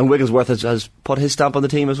 And Wigglesworth has put his stamp on the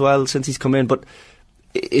team as well since he's come in. But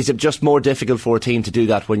is it just more difficult for a team to do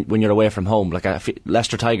that when you're away from home? Like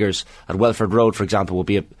Leicester Tigers at Welford Road, for example, would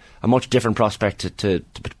be a much different prospect to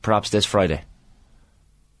perhaps this Friday.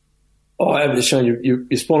 Oh, I have shown you're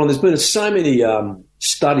spot on. There's been so many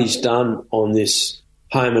studies done on this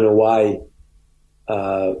home and away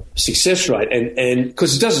success rate, and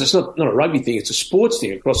because it's not a rugby thing, it's a sports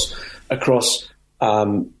thing across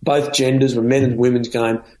both genders, a men and women's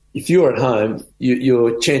game. If you're at home,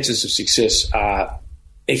 your chances of success are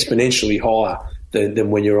exponentially higher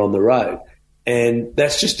than when you're on the road. And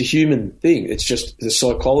that's just a human thing. It's just the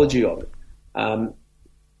psychology of it. And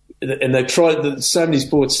they've tried, so many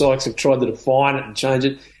sports psychs have tried to define it and change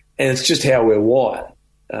it, and it's just how we're wired.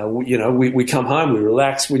 We come home, we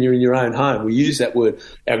relax when you're in your own home. We use that word,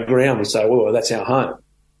 our ground, we say, well, that's our home.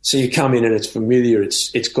 So you come in and it's familiar,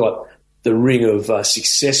 it's got the ring of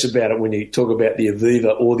success about it when you talk about the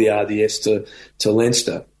Aviva or the RDS to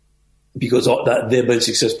Leinster, because they've been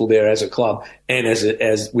successful there as a club and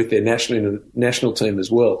as with their national team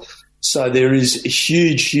as well. So there is a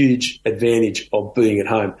huge advantage of being at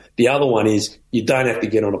home. The other one is you don't have to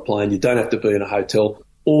get on a plane, you don't have to be in a hotel.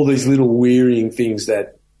 All these little wearying things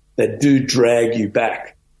that do drag you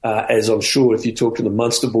back, as I'm sure if you talk to the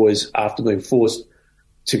Munster boys after being forced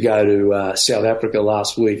to go to South Africa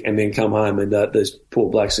last week and then come home, and those poor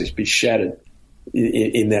blokes will be shattered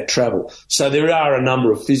in that travel. So there are a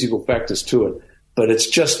number of physical factors to it, but it's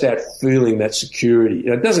just that feeling, that security.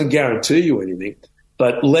 It doesn't guarantee you anything,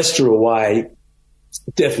 but Leicester away,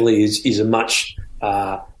 definitely is a much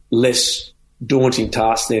less daunting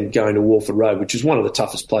task than going to Walford Road, which is one of the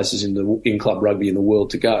toughest places in club rugby in the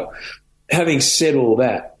world to go. Having said all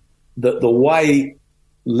that, the way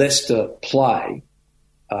Leicester play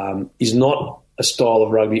is not a style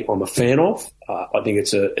of rugby I'm a fan of. I think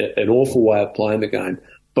it's an awful way of playing the game,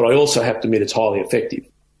 but I also have to admit it's highly effective.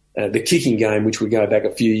 The kicking game, which we go back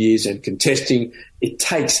a few years, and contesting, it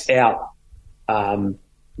takes out the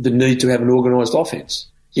need to have an organised offence.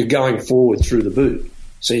 You're going forward through the boot.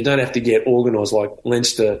 So you don't have to get organised like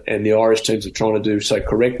Leinster and the Irish teams are trying to do so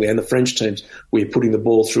correctly, and the French teams where you're putting the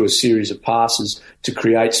ball through a series of passes to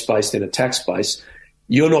create space, then attack space.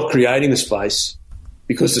 You're not creating the space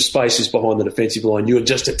because the space is behind the defensive line. You're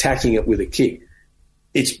just attacking it with a kick.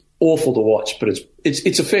 It's awful to watch, but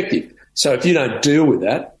it's effective. So if you don't deal with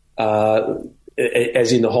that,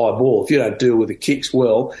 as in the high ball, if you don't deal with the kicks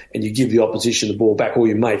well and you give the opposition the ball back or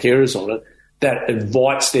you make errors on it, that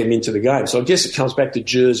invites them into the game. So I guess it comes back to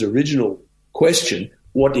Jer's original question,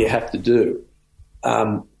 what do you have to do?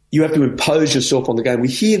 You have to impose yourself on the game. We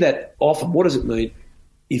hear that often. What does it mean?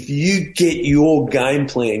 If you get your game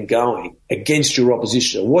plan going against your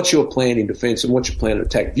opposition, what's your plan in defence and what's your plan in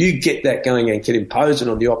attack? If you get that going and can impose it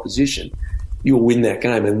on the opposition, you'll win that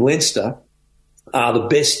game. And Leinster are the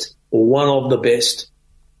best or one of the best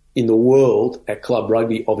in the world at club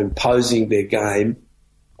rugby of imposing their game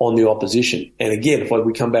on the opposition. And again, if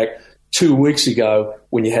we come back 2 weeks ago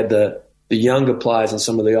when you had the younger players and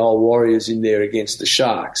some of the old Warriors in there against the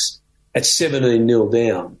Sharks at 17-0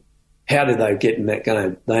 down, how did they get in that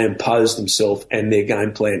game? They imposed themselves and their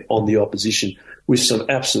game plan on the opposition with some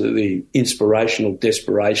absolutely inspirational,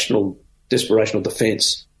 desperational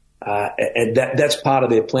defence. And that's part of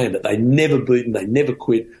their plan, that they never beaten, they never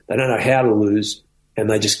quit, they don't know how to lose, and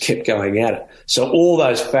they just kept going at it. So all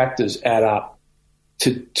those factors add up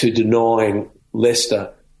to denying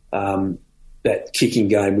Leicester that kicking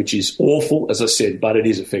game, which is awful, as I said, but it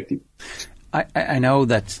is effective. I know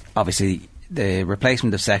that obviously the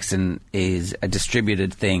replacement of Sexton is a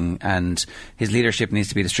distributed thing and his leadership needs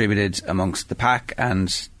to be distributed amongst the pack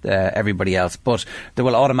and everybody else, but there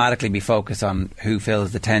will automatically be focus on who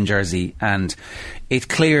fills the 10 jersey, and it's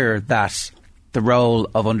clear that the role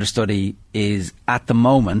of understudy is, at the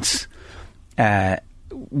moment,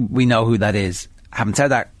 we know who that is. Having said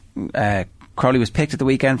that, Crowley was picked at the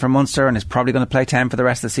weekend for Munster and is probably going to play 10 for the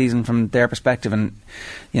rest of the season from their perspective, and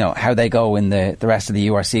how they go in the rest of the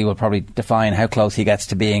URC will probably define how close he gets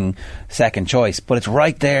to being second choice. But it's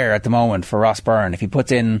right there at the moment for Ross Byrne. If he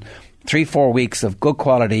puts in 3-4 weeks of good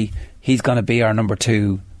quality, he's going to be our number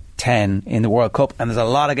 2 10 in the World Cup, and there's a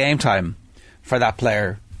lot of game time for that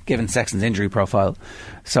player given Sexton's injury profile.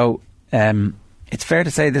 So it's fair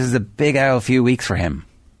to say this is a big few weeks for him.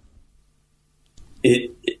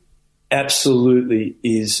 It absolutely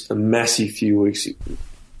is a massive few weeks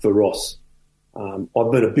for Ross.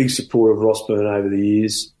 I've been a big supporter of Ross Byrne over the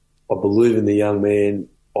years. I believe in the young man.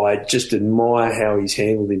 I just admire how he's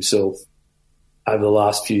handled himself over the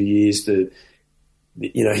last few years.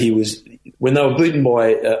 He was, when they were beaten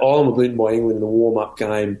by Ireland were beaten by England in the warm-up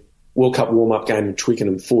game, World Cup warm-up game in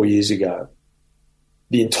Twickenham 4 years ago.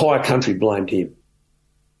 The entire country blamed him.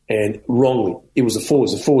 And wrongly, it was the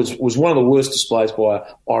forwards. The forwards was one of the worst displays by an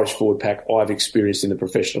Irish forward pack I've experienced in the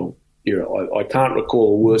professional era. I can't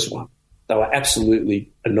recall a worse one. They were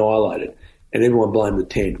absolutely annihilated, and everyone blamed the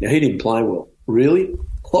 10. Now, he didn't play well. Really?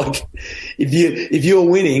 Like, if you're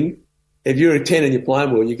winning, if you're a 10 and you're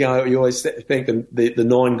playing well, you always think the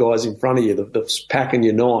 9 guys in front of you, the pack and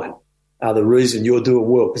your 9, are the reason you're doing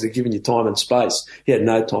well because they're giving you time and space. He had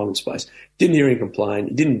no time and space. Didn't hear him complain.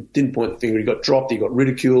 He didn't point the finger. He got dropped. He got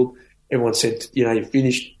ridiculed. Everyone said, you're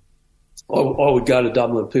finished. I would go to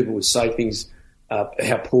Dublin and people would say things,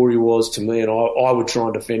 how poor he was to me, and I would try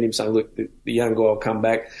and defend him, saying, look, the young guy will come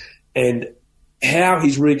back. And how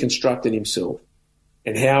he's reconstructed himself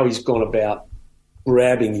and how he's gone about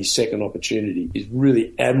grabbing his second opportunity is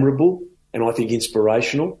really admirable and I think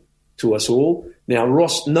inspirational to us all. Now,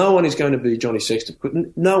 Ross, no one is going to be Johnny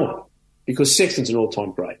Sexton. No one, because Sexton's an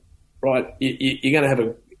all-time great, right? You're going to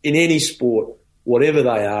have in any sport, whatever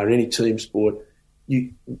they are, in any team sport,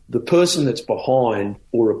 the person that's behind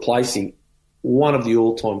or replacing one of the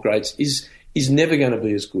all-time greats is never going to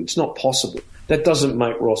be as good. It's not possible. That doesn't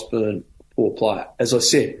make Ross Byrne a poor player. As I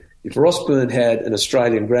said, if Ross Byrne had an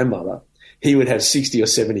Australian grandmother, he would have 60 or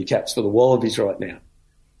 70 caps for the Wallabies right now.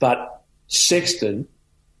 But Sexton,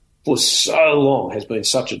 for so long, has been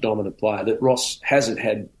such a dominant player that Ross hasn't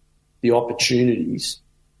had the opportunities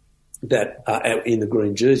that are in the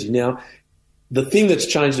green jersey. Now, the thing that's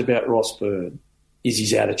changed about Ross Byrne is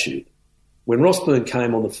his attitude. When Ross Byrne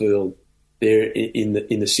came on the field, there in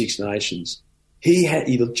the Six Nations,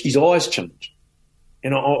 his eyes changed.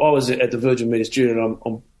 And I was at the Virgin Media studio, and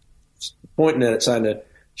I'm pointing at it, saying that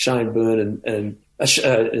Shane Byrne and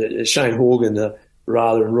Shane Horgan,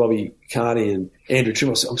 and Robbie Carney and Andrew Trim,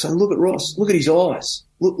 I'm saying, look at Ross, look at his eyes,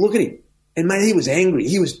 look at him. And mate, he was angry,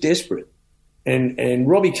 he was desperate. And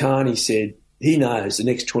Robbie Carney said he knows the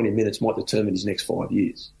next 20 minutes might determine his next 5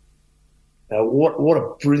 years. What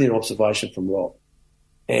a brilliant observation from Rob.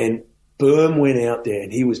 And Byrne went out there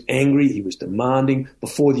and he was angry, he was demanding.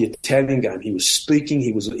 Before the Italian game, he was speaking,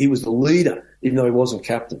 he was the leader, even though he wasn't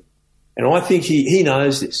captain. And I think he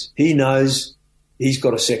knows this. He knows he's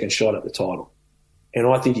got a second shot at the title. And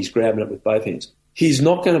I think he's grabbing it with both hands. He's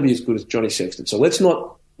not going to be as good as Johnny Sexton. So let's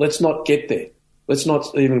not get there. Let's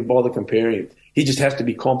not even bother comparing him. He just has to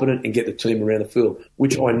be competent and get the team around the field,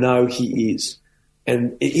 which I know he is.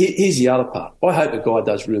 And here's the other part. I hope the guy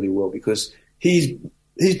does really well, because he's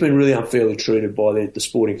been really unfairly treated by the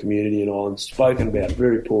sporting community in Ireland, spoken about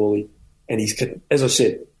very poorly, and as I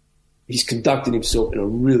said, he's conducted himself in a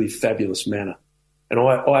really fabulous manner. And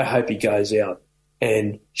I hope he goes out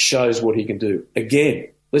and shows what he can do. Again,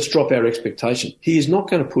 let's drop our expectation. He is not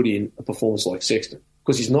going to put in a performance like Sexton,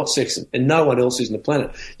 because he's not Sexton, and no one else is on the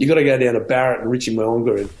planet. You've got to go down to Barrett and Richie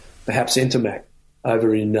Mo'unga and perhaps Entermac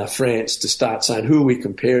over in France to start saying, who are we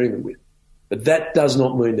comparing them with? But that does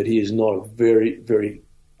not mean that he is not a very, very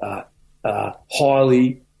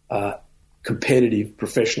highly competitive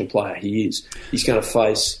professional player. He is. He's going to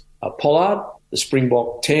face Pollard, the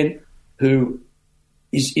Springbok 10, who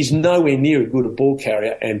is nowhere near as good a ball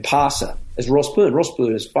carrier and passer as Ross Byrne. Ross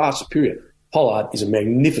Byrne is far superior. Pollard is a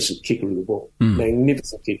magnificent kicker of the ball.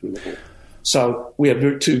 Magnificent kicker of the ball. So we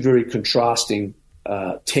have two very contrasting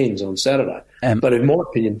 10s on Saturday. But in my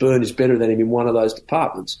opinion, Byrne is better than him in one of those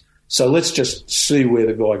departments. So let's just see where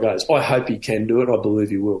the guy goes. I hope he can do it. I believe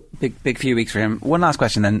he will. Big few weeks for him. One last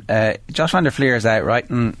question then. Josh van der Fleer is out, right?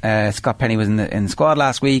 And Scott Penny was in the squad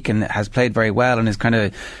last week and has played very well and is kind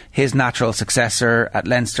of his natural successor at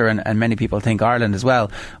Leinster, and many people think Ireland as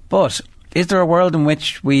well. But is there a world in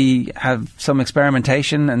which we have some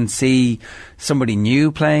experimentation and see somebody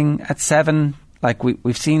new playing at 7? Like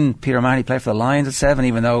we've seen Peter O'Mahony play for the Lions at 7,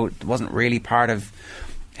 even though it wasn't really part of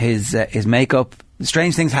his makeup.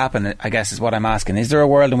 Strange things happen, I guess, is what I'm asking. Is there a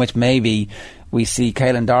world in which maybe we see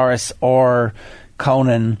Caelan Doris or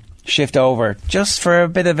Conan shift over just for a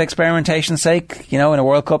bit of experimentation's sake? You know, in a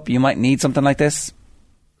World Cup, you might need something like this.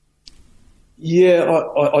 Yeah,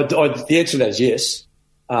 the answer to that is yes.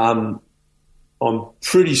 I'm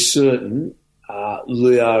pretty certain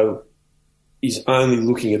Leo is only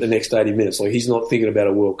looking at the next 80 minutes. Like, he's not thinking about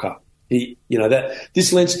a World Cup.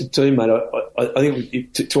 This Leinster team, mate, I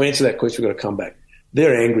think to answer that question, we've got to come back.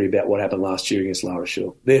 They're angry about what happened last year against La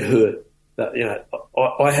Rochelle. They're hurt.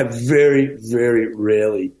 I have very, very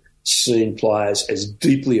rarely seen players as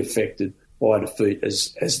deeply affected by a defeat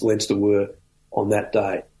as Leinster were on that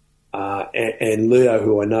day. And Leo,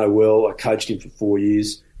 who I know well, I coached him for 4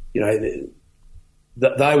 years. You know,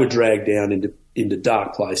 they were dragged down into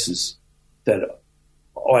dark places that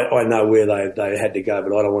I know where they had to go,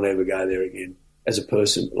 but I don't want to ever go there again as a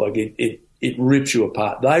person. Like, it rips you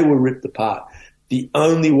apart. They were ripped apart. The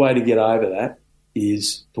only way to get over that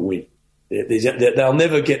is to win. They'll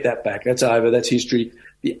never get that back. That's over. That's history.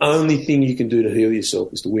 The only thing you can do to heal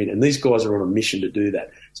yourself is to win. And these guys are on a mission to do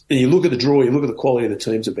that. And you look at the draw, you look at the quality of the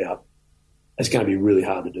teams about, it's going to be really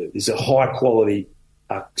hard to do. There's a high-quality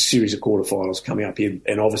series of quarterfinals coming up here,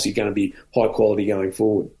 and obviously going to be high quality going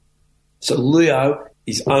forward. So Leo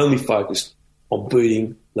is only focused on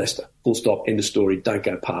beating Leicester. Full stop, end of story. Don't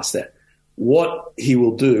go past that. What he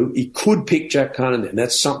will do, he could pick Jack Conan then.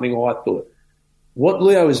 That's something I thought. What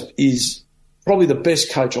Leo is probably the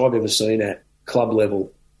best coach I've ever seen at club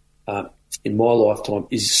level in my lifetime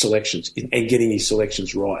is selections and getting his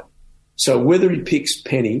selections right. So whether he picks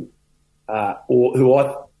Penny or who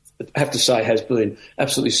I have to say has been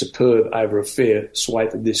absolutely superb over a fair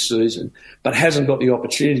swathe of this season, but hasn't got the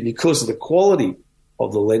opportunity because of the quality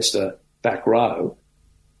of the Leinster back row,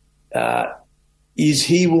 is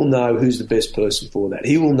he will know who's the best person for that.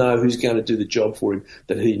 He will know who's going to do the job for him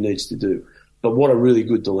that he needs to do. But what a really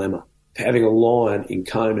good dilemma, having a Lion in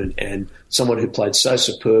Conan and someone who played so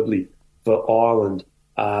superbly for Ireland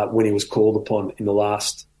when he was called upon in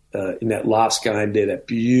that last game there, that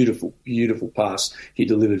beautiful, beautiful pass he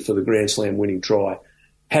delivered for the Grand Slam winning try.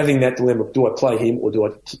 Having that dilemma, do I play him or do I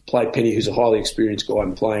play Penny, who's a highly experienced guy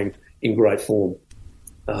and playing in great form?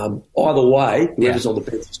 Either way, whoever's on the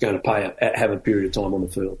bench is going to have a period of time on the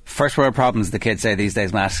field. First world problems, the kids say these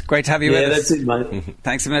days, Matt. Great to have you with us. Yeah, that's it, mate.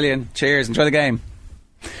 Thanks a million. Cheers. Enjoy the game.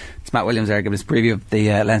 It's Matt Williams there giving us a preview of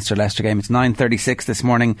the Leinster game. It's 9:36 this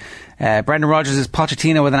morning. Brendan Rodgers is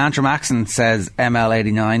Pochettino with an Antrim accent, says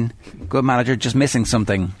ML89. Good manager, just missing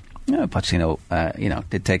something. Pochettino,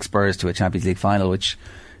 did take Spurs to a Champions League final, which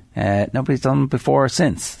nobody's done before or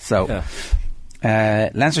since. So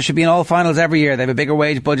Leinster should be in all finals every year. They have a bigger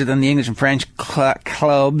wage budget than the English and French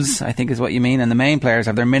clubs, I think is what you mean, and the main players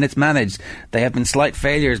have their minutes managed. They have been slight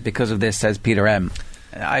failures because of this, says Peter M.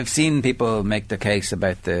 I've seen people make the case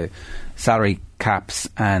about the salary caps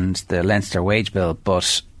and the Leinster wage bill,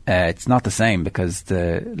 but it's not the same because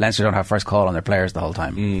the Leinster don't have first call on their players the whole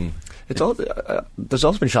time. It's all. There's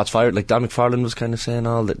also been shots fired. Like Dan McFarlane was kind of saying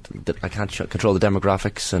that I can't control the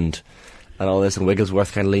demographics and all this, and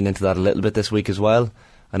Wigglesworth kind of leaned into that a little bit this week as well.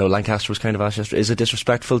 I know Lancaster was kind of asked yesterday, is it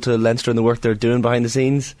disrespectful to Leinster and the work they're doing behind the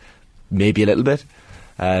scenes? Maybe a little bit.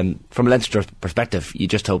 From a Leinster perspective, you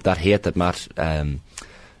just hope that hate that Matt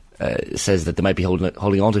says that they might be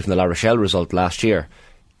holding on to from the La Rochelle result last year,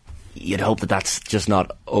 you'd hope that that's just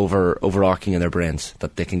not overarching in their brains,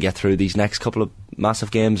 that they can get through these next couple of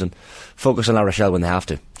massive games and focus on La Rochelle when they have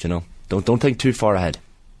to. Don't think too far ahead.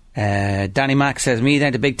 Danny Mack says, me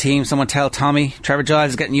down to big team, someone tell Tommy. Trevor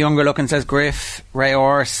Giles is getting younger looking, says Griff. Ray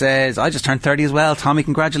Orr says, I just turned 30 as well. Tommy,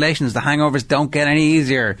 congratulations, the hangovers don't get any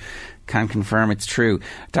easier. Can confirm it's true.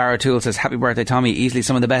 Dara O'Toole says, happy birthday Tommy, easily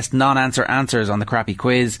some of the best non-answer answers on the crappy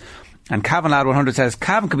quiz. And Cavan Lad 100 says,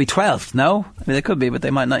 Cavan could be 12th. No? I mean, they could be, but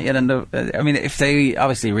they might not yet end up. If they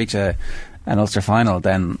obviously reach an Ulster final,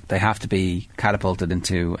 then they have to be catapulted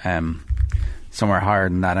into somewhere higher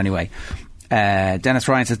than that anyway. Dennis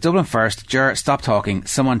Ryan says, Dublin first. Ger, stop talking.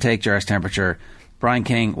 Someone take Ger's temperature. Brian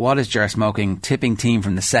King, what is Ger smoking? Tipping team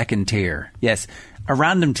from the second tier. Yes, a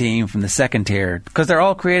random team from the second tier, because they're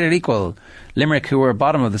all created equal. Limerick, who were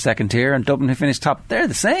bottom of the second tier, and Dublin, who finished top, they're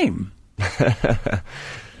the same.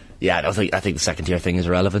 Yeah, I think the second tier thing is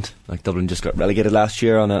irrelevant. Like, Dublin just got relegated last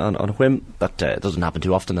year on a whim. That doesn't happen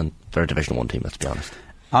too often, and they're a Division 1 team, let's be honest.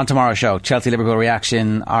 On tomorrow's show, Chelsea-Liverpool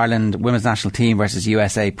reaction, Ireland women's national team versus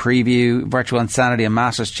USA preview, virtual insanity and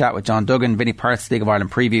Masters chat with John Duggan, Vinnie Perth's League of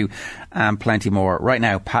Ireland preview, and plenty more. Right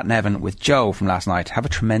now, Pat Nevin with Joe from last night. Have a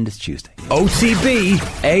tremendous Tuesday.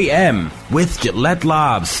 OTB AM with Gillette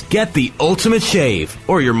Labs. Get the ultimate shave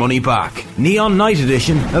or your money back. Neon Night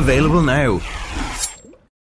Edition available now.